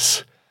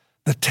actors,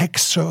 the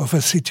texture of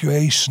a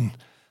situation,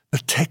 the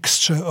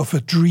texture of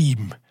a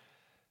dream.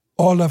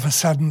 All of a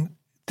sudden,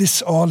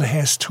 this all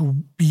has to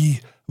be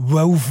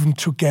woven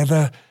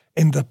together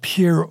and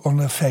appear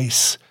on a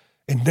face.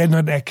 And then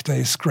an actor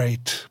is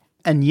great.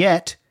 And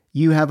yet,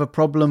 you have a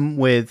problem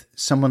with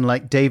someone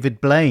like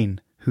David Blaine,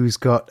 who's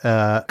got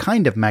a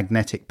kind of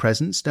magnetic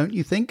presence, don't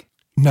you think?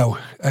 No,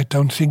 I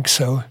don't think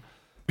so.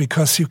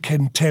 Because you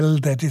can tell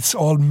that it's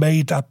all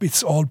made up,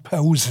 it's all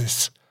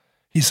poses.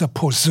 He's a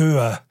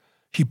poseur.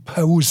 He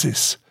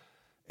poses.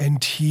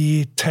 And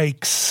he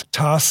takes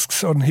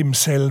tasks on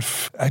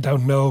himself, I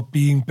don't know,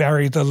 being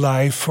buried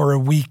alive for a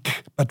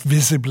week, but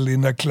visible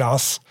in a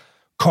glass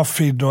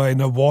coffin or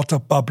in a water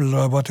bubble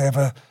or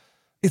whatever.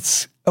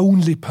 It's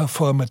only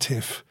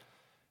performative.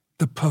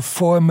 The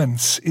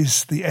performance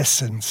is the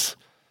essence.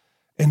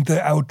 And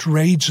the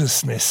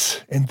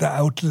outrageousness and the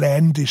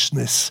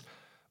outlandishness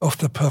of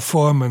the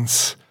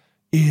performance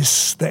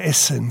is the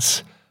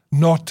essence,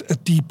 not a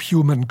deep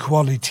human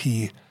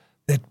quality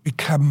that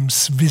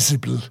becomes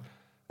visible.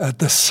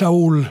 The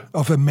soul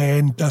of a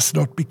man does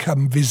not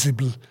become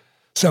visible.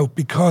 So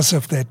because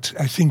of that,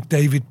 I think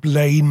David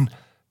Blaine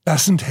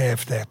doesn't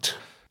have that.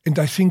 And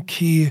I think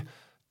he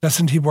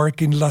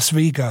work in Las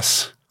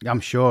Vegas?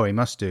 I'm sure he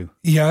must do.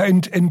 Yeah,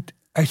 and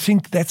I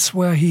think that's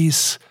where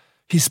he's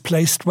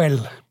placed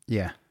well.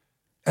 Yeah.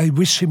 I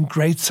wish him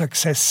great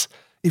success.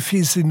 If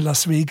he's in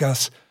Las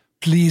Vegas,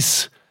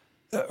 please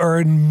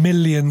earn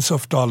millions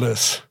of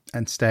dollars.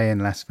 And stay in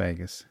Las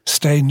Vegas.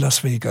 Stay in Las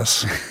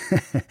Vegas.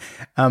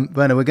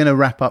 Werner, we're going to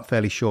wrap up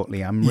fairly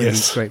shortly. I'm really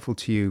grateful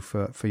to you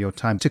for your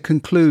time. To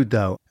conclude,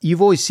 though,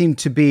 you've always seemed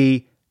to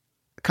be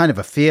kind of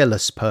a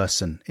fearless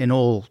person in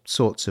all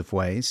sorts of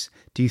ways.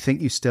 Do you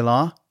think you still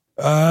are?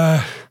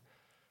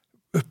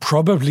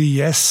 Probably,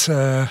 yes.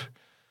 I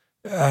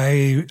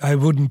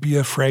wouldn't be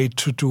afraid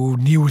to do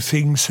new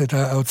things that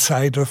are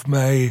outside of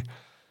my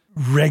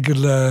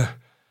regular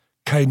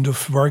kind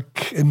of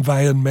work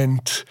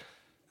environment,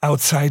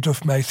 outside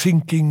of my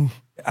thinking.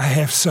 I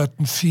have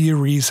certain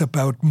theories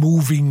about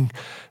moving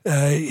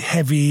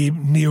heavy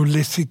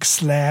Neolithic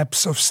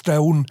slabs of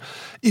stone.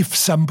 If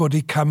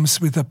somebody comes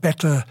with a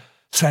better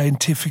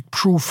scientific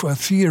proof or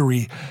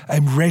theory,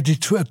 I'm ready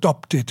to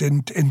adopt it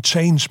and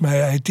change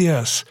my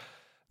ideas.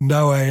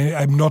 No,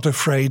 I'm not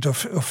afraid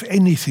of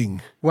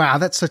anything. Wow,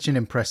 that's such an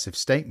impressive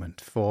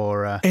statement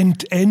for...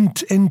 And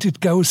it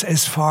goes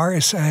as far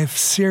as I've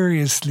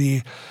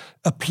seriously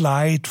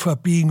applied for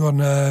being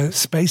on a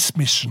space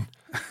mission.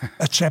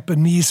 A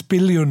Japanese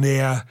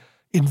billionaire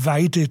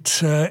invited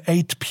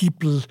 8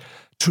 people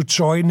to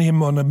join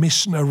him on a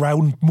mission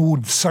around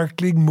moon,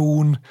 circling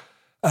moon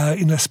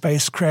in a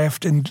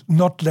spacecraft and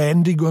not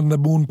landing on the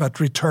moon but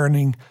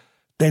returning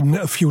then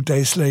a few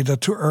days later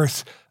to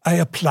Earth. I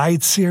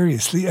applied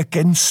seriously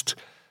against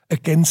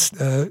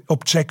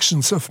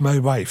objections of my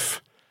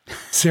wife.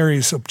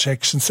 Serious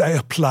objections. I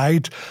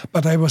applied,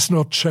 but I was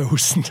not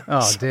chosen.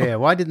 Oh dear,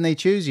 why didn't they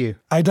choose you?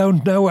 I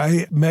don't know.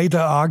 I made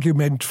an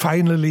argument.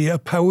 Finally, a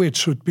poet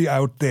should be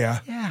out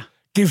there. Yeah.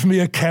 Give me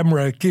a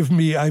camera.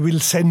 I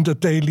will send a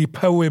daily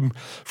poem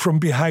from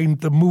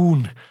behind the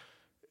moon.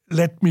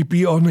 Let me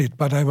be on it,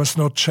 but I was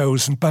not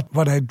chosen. But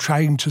what I'm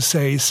trying to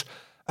say is,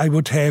 I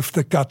would have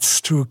the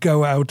guts to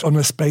go out on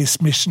a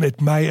space mission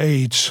at my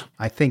age.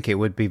 I think it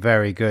would be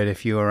very good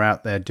if you were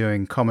out there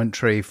doing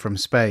commentary from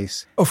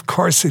space. Of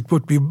course, it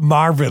would be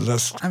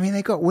marvelous. I mean,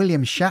 they got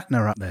William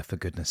Shatner up there, for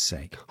goodness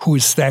sake. Who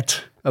is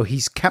that? Oh,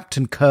 he's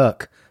Captain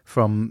Kirk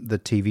from the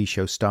TV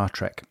show Star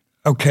Trek.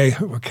 Okay,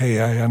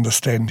 I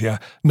understand, yeah.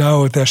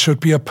 No, there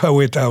should be a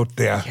poet out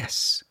there.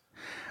 Yes.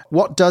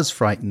 What does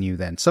frighten you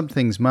then? Some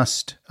things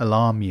must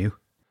alarm you.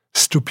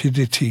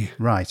 Stupidity.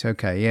 Right,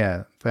 okay,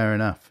 yeah, fair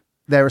enough.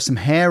 There are some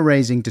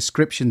hair-raising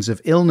descriptions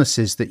of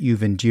illnesses that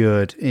you've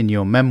endured in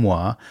your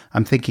memoir.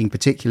 I'm thinking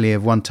particularly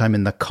of one time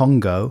in the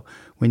Congo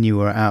when you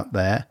were out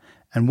there.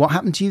 And what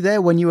happened to you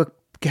there when you were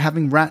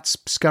having rats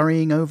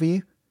scurrying over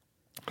you?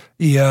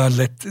 Yeah,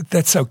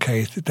 that's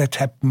okay. That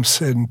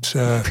happens. And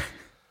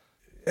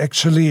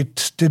actually,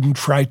 it didn't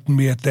frighten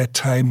me at that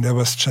time. There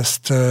was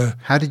just...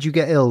 How did you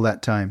get ill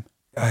that time?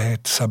 I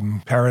had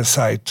some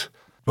parasite,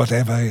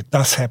 whatever. It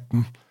does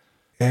happen.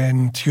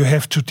 And you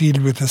have to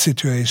deal with the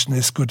situation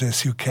as good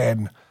as you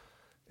can.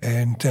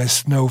 And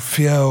there's no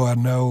fear or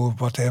no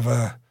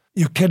whatever.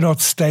 You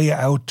cannot stay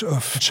out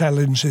of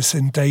challenges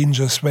and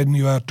dangers when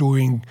you are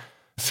doing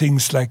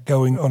things like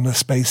going on a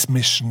space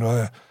mission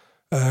or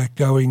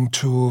going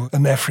to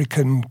an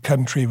African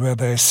country where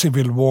there's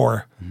civil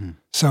war. Mm-hmm.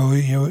 So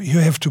you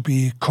have to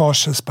be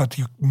cautious, but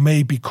you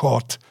may be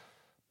caught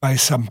by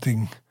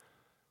something.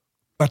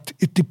 But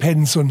it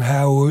depends on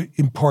how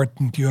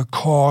important your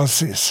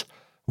cause is.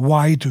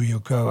 Why do you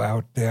go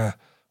out there?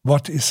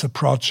 What is the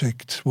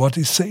project? What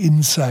is the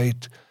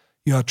insight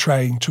you are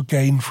trying to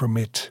gain from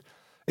it?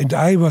 And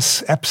I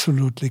was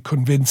absolutely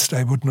convinced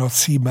I would not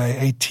see my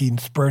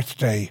 18th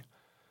birthday.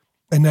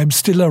 And I'm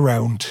still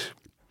around.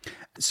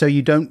 So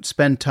you don't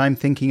spend time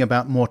thinking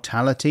about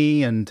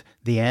mortality and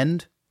the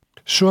end?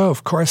 Sure,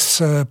 of course,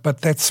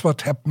 but that's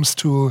what happens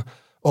to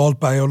all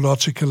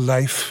biological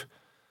life.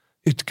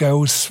 It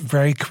goes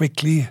very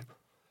quickly,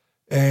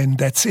 and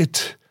that's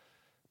it.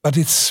 But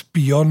it's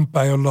beyond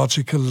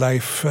biological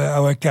life.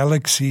 Our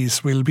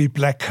galaxies will be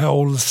black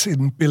holes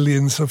in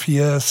billions of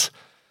years,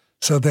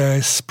 so there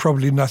is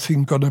probably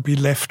nothing going to be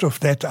left of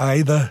that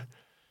either.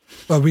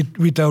 Well,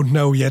 we don't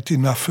know yet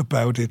enough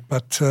about it,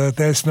 but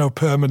there's no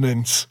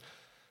permanence.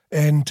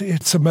 And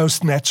it's the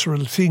most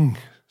natural thing.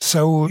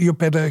 So you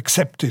better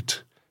accept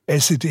it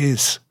as it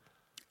is.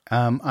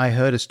 I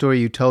heard a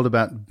story you told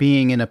about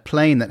being in a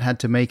plane that had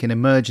to make an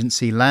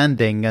emergency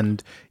landing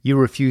and you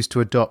refused to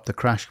adopt the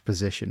crash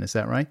position. Is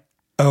that right?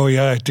 Oh,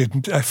 yeah, I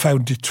didn't. I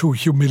found it too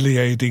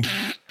humiliating.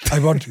 I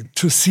wanted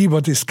to see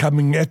what is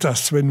coming at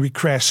us when we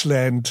crash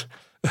land.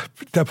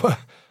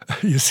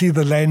 You see,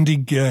 the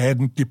landing gear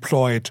hadn't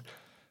deployed.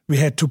 We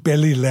had to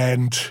belly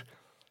land.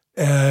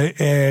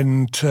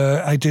 And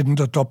I didn't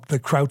adopt the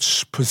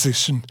crouch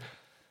position.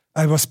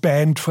 I was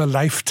banned for a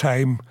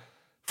lifetime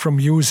from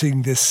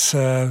using this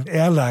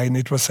airline.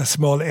 It was a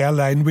small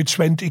airline which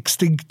went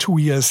extinct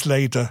 2 years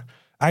later.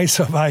 I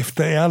survived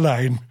the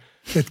airline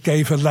that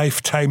gave a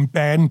lifetime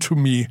ban to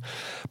me.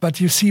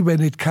 But you see,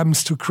 when it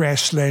comes to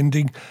crash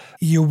landing,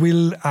 you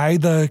will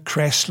either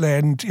crash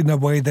land in a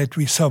way that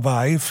we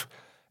survive,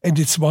 and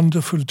it's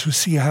wonderful to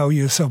see how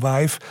you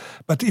survive.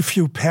 But if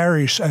you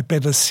perish, I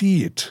better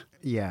see it.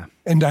 Yeah.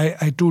 And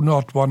I do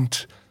not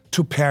want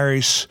to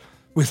perish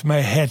with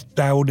my head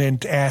down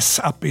and ass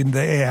up in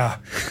the air.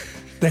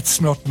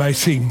 That's not my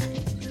thing.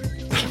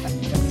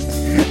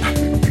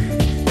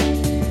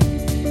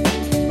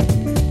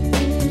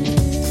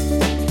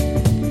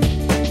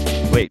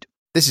 Wait.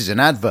 This is an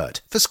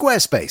advert for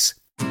Squarespace.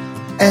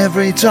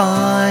 Every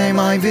time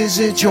I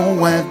visit your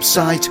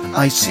website,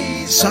 I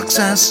see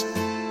success.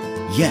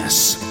 Yes,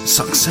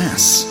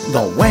 success.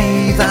 The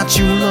way that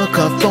you look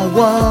at the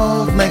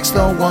world makes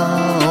the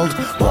world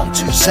want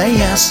to say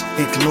yes.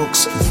 It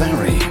looks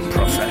very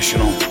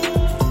professional.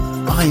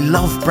 I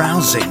love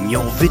browsing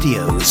your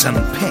videos and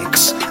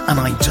pics, and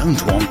I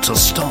don't want to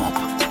stop.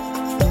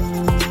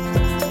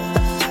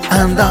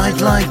 And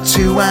I'd like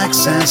to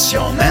access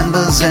your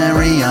members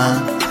area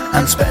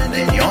and spend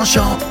in your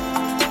shop.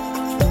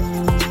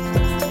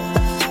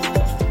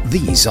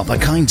 These are the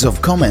kinds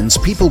of comments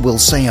people will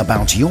say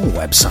about your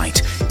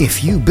website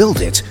if you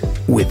build it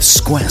with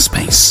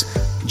Squarespace.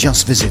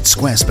 Just visit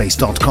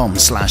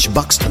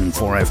squarespace.com/Buxton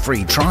for a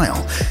free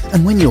trial.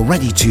 And when you're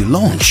ready to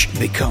launch,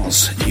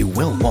 because you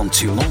will want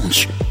to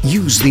launch,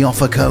 use the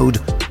offer code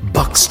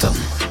BUXTON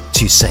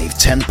to save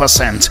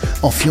 10%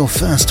 off your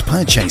first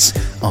purchase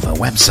of a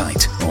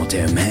website or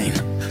domain.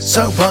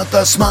 So put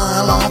the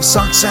smile of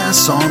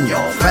success on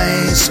your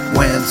face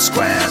with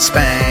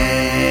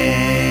Squarespace.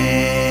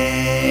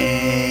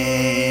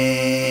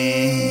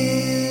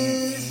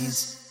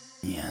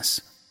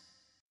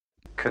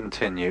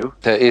 Continue.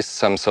 There is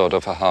some sort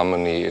of a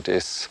harmony. It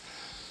is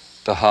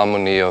the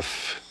harmony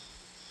of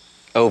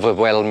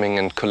overwhelming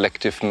and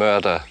collective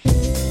murder.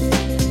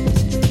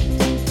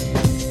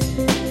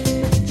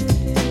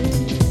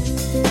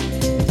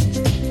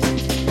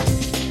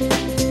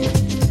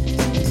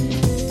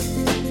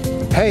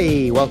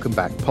 Hey, welcome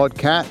back,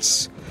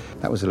 Podcats.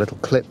 That was a little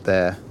clip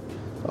there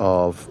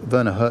of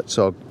Werner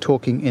Herzog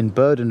talking in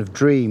Burden of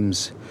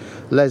Dreams,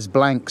 Les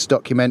Blanc's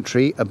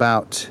documentary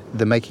about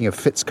the making of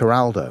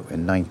Fitzcarraldo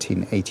in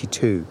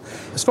 1982.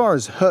 As far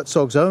as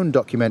Herzog's own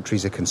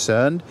documentaries are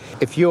concerned,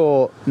 if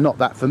you're not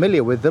that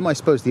familiar with them, I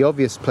suppose the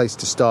obvious place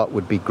to start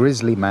would be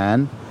Grizzly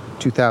Man,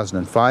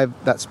 2005.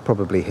 That's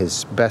probably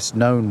his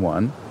best-known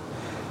one.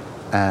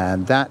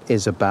 And that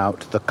is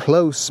about the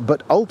close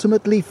but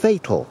ultimately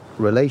fatal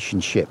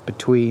relationship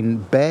between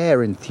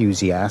bear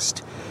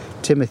enthusiast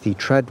Timothy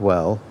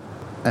Treadwell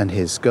and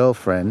his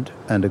girlfriend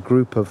and a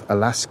group of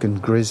Alaskan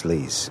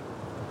grizzlies.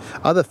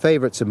 Other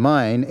favourites of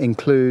mine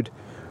include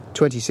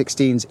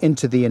 2016's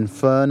Into the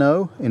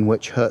Inferno, in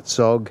which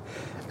Herzog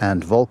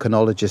and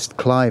volcanologist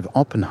Clive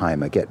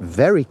Oppenheimer get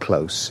very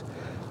close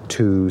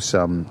to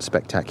some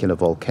spectacular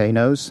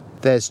volcanoes.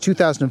 There's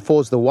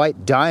 2004's The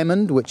White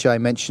Diamond, which I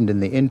mentioned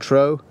in the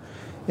intro,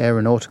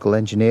 aeronautical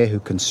engineer who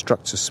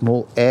constructs a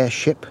small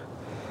airship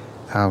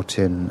out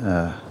in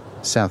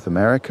South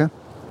America.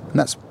 And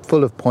that's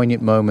full of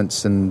poignant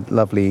moments and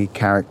lovely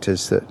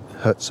characters that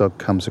Herzog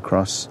comes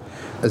across,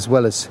 as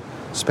well as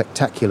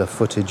spectacular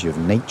footage of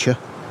nature.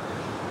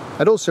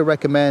 I'd also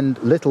recommend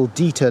Little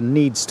Dieter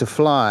Needs to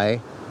Fly,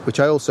 which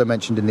I also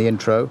mentioned in the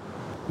intro.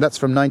 That's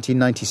from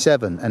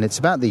 1997, and it's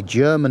about the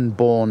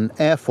German-born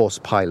Air Force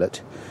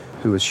pilot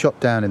who was shot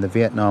down in the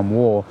Vietnam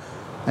War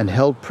and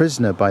held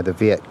prisoner by the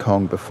Viet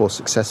Cong before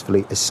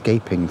successfully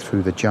escaping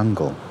through the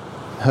jungle.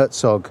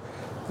 Herzog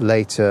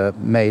later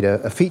made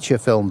a feature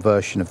film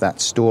version of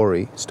that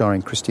story,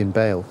 starring Christian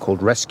Bale,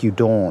 called Rescue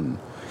Dawn.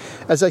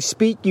 As I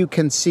speak, you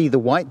can see The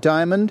White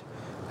Diamond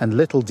and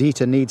Little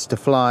Dieter Needs to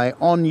Fly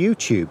on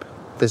YouTube.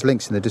 There's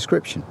links in the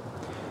description.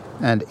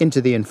 And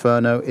Into the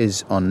Inferno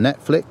is on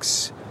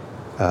Netflix.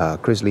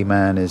 Grizzly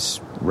Man is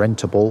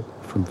rentable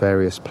from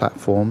various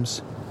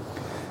platforms.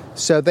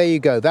 So there you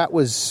go. That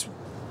was,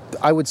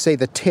 I would say,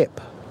 the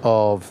tip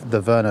of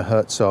the Werner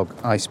Herzog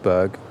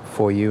iceberg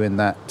for you in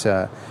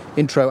that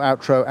intro,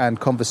 outro, and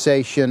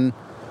conversation.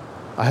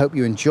 I hope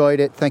you enjoyed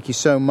it. Thank you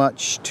so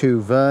much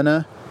to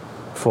Werner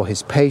for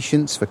his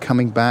patience, for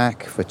coming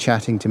back, for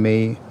chatting to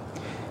me.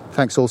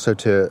 Thanks also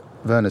to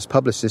Werner's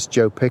publicist,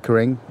 Joe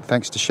Pickering.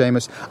 Thanks to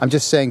Seamus. I'm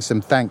just saying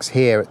some thanks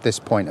here at this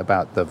point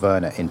about the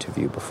Werner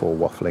interview before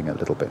waffling a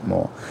little bit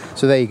more.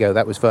 So there you go,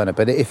 that was Werner.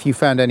 But if you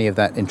found any of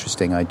that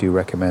interesting, I do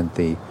recommend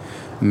the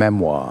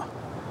memoir,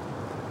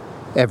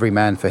 Every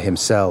Man for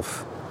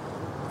Himself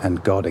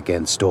and God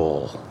Against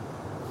All.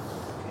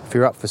 If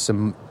you're up for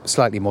some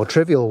slightly more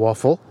trivial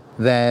waffle,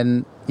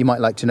 then you might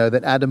like to know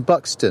that Adam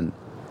Buxton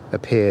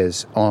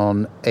appears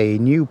on a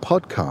new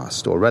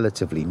podcast, or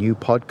relatively new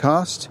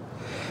podcast.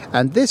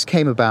 And this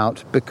came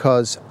about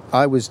because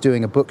I was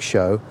doing a book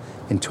show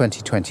in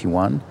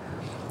 2021,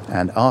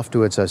 and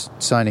afterwards I was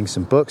signing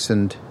some books,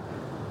 and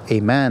a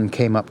man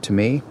came up to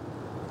me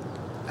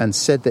and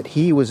said that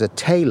he was a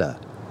tailor.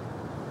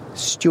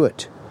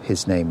 Stuart,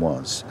 his name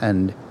was,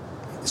 and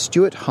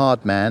Stuart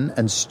Hardman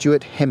and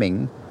Stuart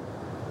Hemming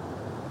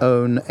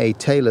own a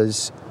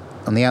tailor's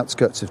on the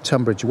outskirts of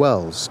Tunbridge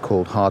Wells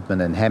called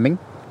Hardman and Hemming,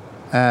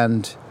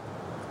 and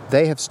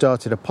they have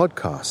started a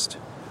podcast,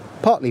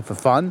 partly for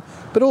fun,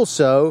 but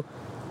also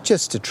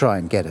just to try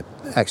and get an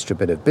extra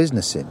bit of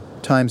business in.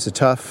 Times are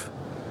tough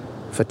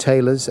for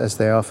tailors, as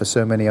they are for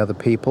so many other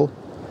people,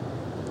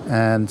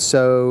 and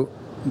so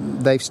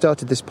they've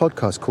started this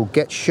podcast called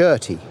Get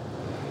Shirty,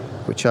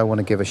 which I want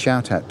to give a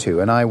shout out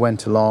to. And I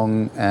went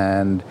along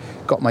and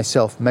got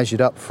myself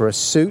measured up for a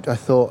suit. I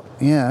thought,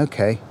 yeah,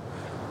 okay.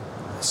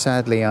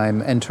 Sadly,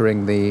 I'm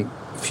entering the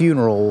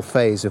funeral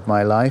phase of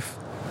my life,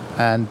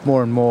 and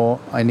more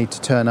I need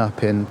to turn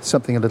up in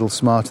something a little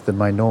smarter than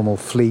my normal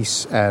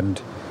fleece and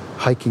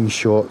hiking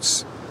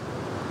shorts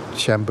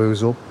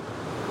shamboozle.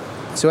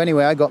 So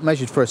anyway, I got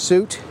measured for a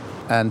suit,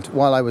 and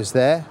while I was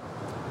there,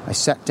 I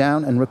sat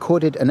down and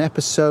recorded an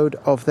episode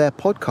of their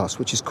podcast,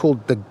 which is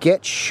called the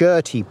Get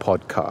Shirty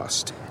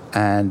Podcast.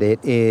 And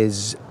it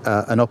is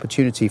an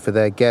opportunity for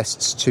their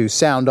guests to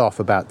sound off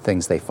about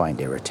things they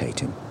find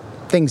irritating,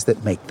 things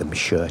that make them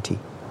shirty.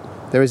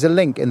 There is a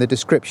link in the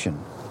description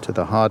to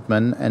the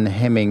Hardman and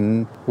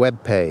Hemming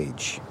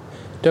webpage.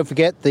 Don't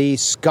forget, the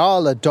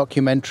Scala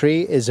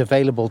documentary is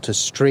available to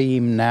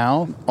stream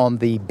now on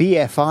the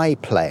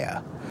BFI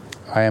player.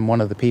 I am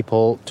one of the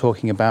people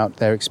talking about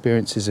their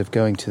experiences of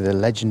going to the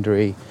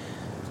legendary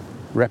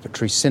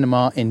Repertory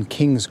Cinema in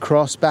King's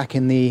Cross back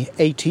in the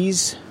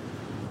 80s.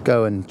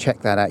 Go and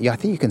check that out. Yeah, I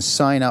think you can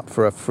sign up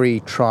for a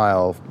free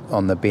trial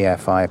on the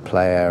BFI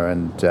player,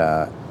 and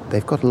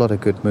they've got a lot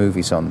of good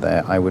movies on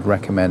there. I would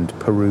recommend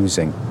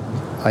perusing.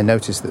 I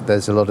noticed that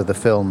there's a lot of the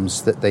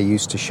films that they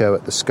used to show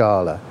at the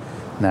Scala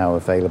now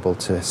available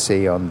to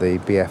see on the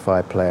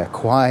BFI player.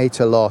 Quite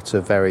a lot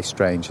of very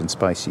strange and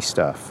spicy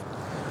stuff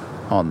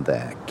on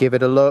there. Give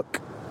it a look.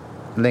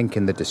 Link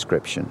in the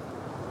description.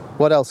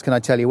 What else can I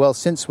tell you? Well,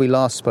 since we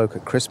last spoke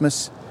at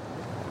Christmas,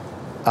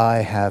 I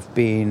have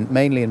been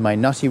mainly in my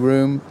nutty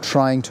room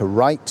trying to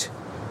write.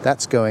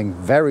 That's going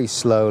very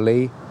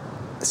slowly,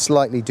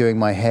 slightly doing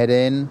my head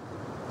in,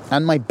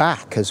 and my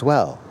back as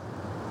well.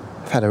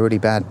 I've had a really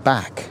bad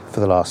back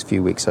for the last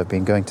few weeks. I've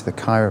been going to the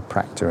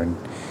chiropractor and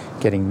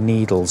getting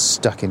needles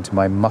stuck into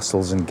my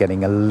muscles and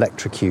getting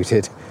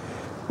electrocuted,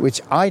 which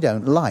I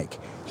don't like.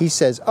 He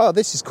says, oh,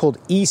 this is called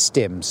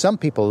E-stim. Some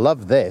people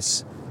love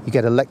this. You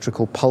get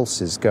electrical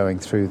pulses going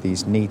through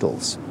these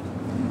needles.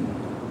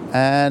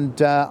 And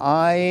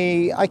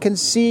I can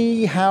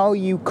see how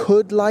you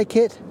could like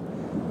it.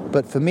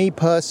 But for me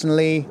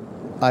personally,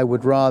 I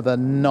would rather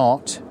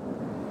not.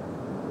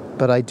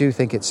 But I do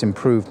think it's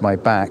improved my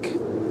back.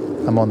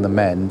 I'm on the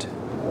mend.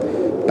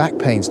 Back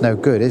pain's no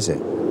good, is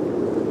it?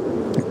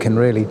 It can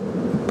really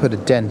put a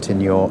dent in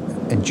your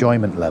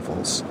enjoyment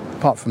levels.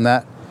 Apart from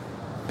that,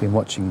 been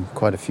watching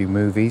quite a few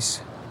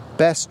movies.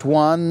 Best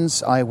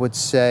ones, I would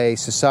say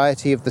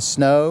Society of the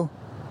Snow,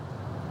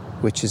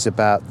 which is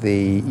about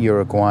the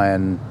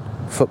Uruguayan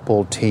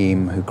football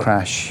team who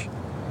crash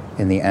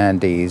in the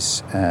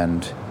Andes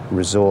and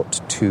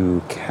resort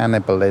to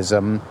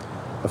cannibalism.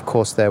 Of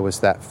course, there was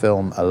that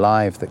film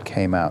Alive that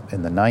came out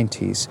in the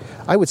 90s.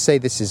 I would say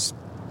this is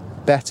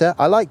better.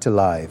 I liked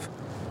Alive,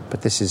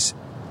 but this is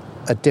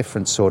a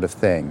different sort of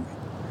thing.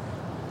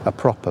 A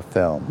proper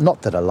film.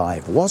 Not that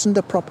Alive wasn't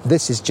a proper...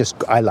 This is just...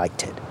 I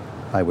liked it.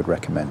 I would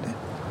recommend it.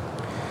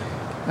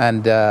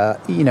 And,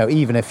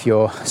 even if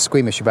you're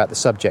squeamish about the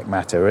subject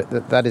matter,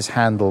 that is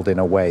handled in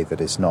a way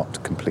that is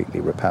not completely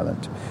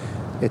repellent.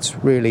 It's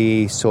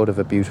really sort of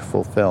a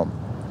beautiful film.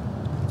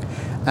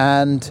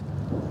 And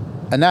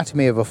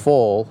Anatomy of a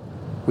Fall,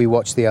 we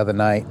watched the other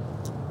night.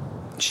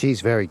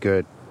 She's very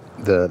good.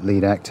 The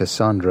lead actor,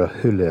 Sandra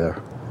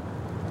Hüller,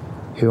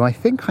 who I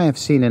think I have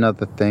seen in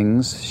other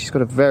things. She's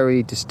got a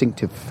very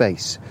distinctive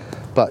face.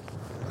 But,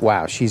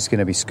 wow, she's going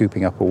to be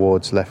scooping up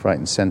awards left, right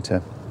and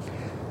centre.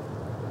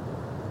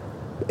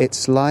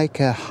 It's like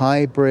a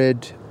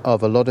hybrid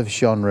of a lot of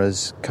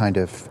genres, kind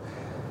of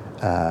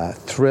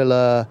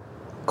thriller,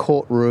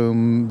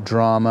 courtroom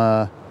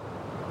drama,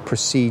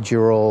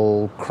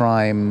 procedural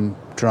crime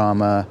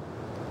drama,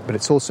 but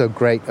it's also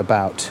great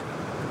about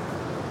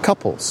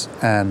couples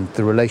and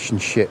the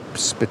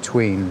relationships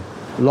between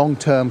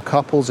long-term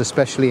couples,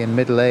 especially in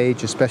middle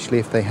age, especially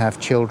if they have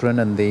children,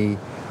 and the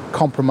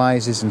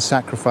compromises and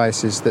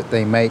sacrifices that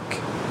they make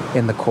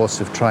in the course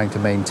of trying to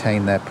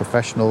maintain their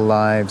professional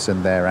lives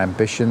and their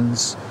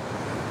ambitions.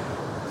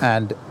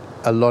 And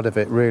a lot of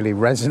it really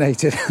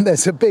resonated.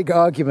 There's a big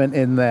argument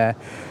in there,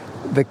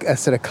 a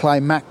sort of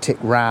climactic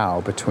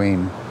row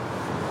between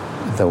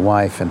the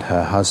wife and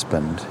her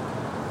husband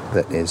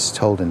that is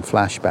told in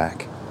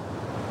flashback.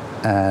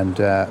 And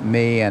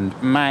me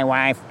and my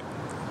wife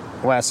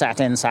were sat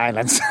in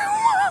silence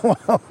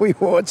while we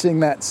were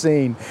watching that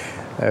scene.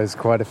 There was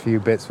quite a few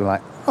bits were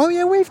like, oh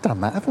yeah, we've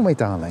done that, haven't we,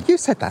 darling? You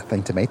said that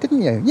thing to me,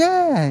 didn't you?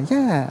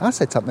 Yeah. I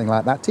said something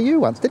like that to you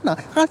once, didn't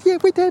I? Oh, yeah,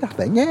 we did, I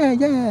think. Yeah.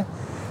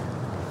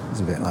 It was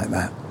a bit like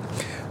that.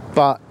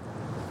 But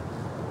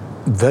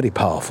very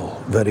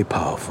powerful, very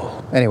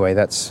powerful. Anyway,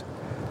 that's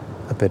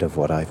a bit of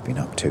what I've been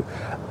up to.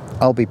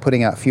 I'll be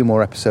putting out a few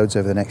more episodes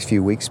over the next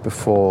few weeks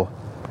before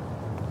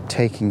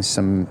taking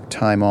some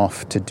time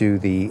off to do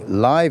the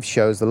live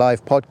shows, the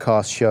live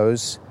podcast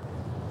shows.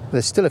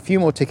 There's still a few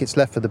more tickets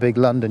left for the big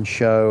London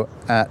show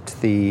at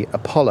the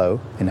Apollo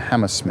in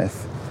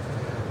Hammersmith.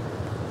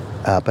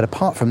 But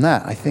apart from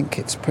that, I think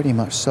it's pretty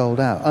much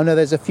sold out. Oh no,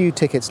 there's a few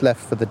tickets left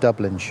for the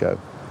Dublin show.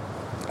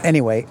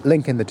 Anyway,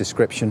 link in the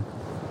description.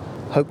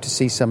 Hope to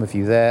see some of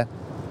you there.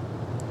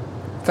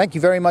 Thank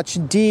you very much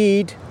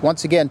indeed,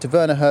 once again, to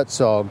Werner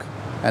Herzog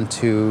and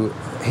to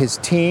his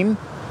team.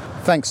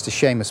 Thanks to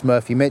Seamus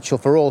Murphy-Mitchell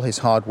for all his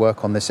hard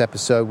work on this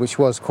episode, which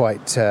was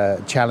quite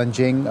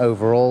challenging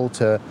overall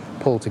to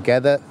pull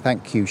together.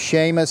 Thank you,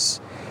 Seamus.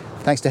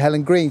 Thanks to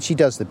Helen Green. She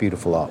does the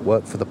beautiful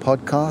artwork for the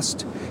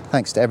podcast.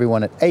 Thanks to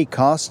everyone at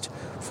Acast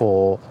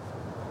for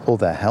all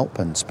their help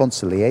and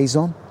sponsor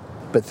liaison.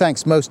 But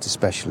thanks most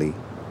especially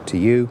to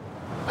you.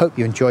 Hope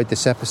you enjoyed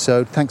this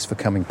episode. Thanks for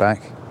coming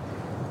back.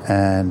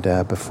 And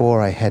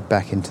before I head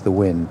back into the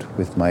wind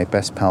with my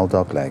best pal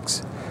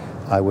Doglegs,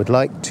 I would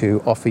like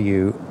to offer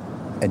you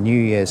a New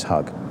Year's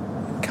hug.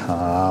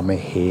 Come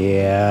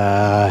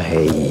here.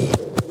 Hey.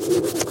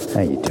 How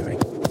you doing?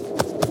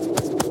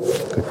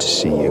 Good to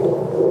see you.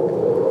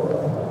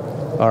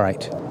 All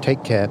right.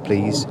 Take care,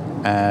 please.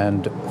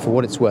 And for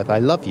what it's worth, I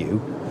love you.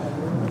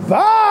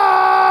 Bye!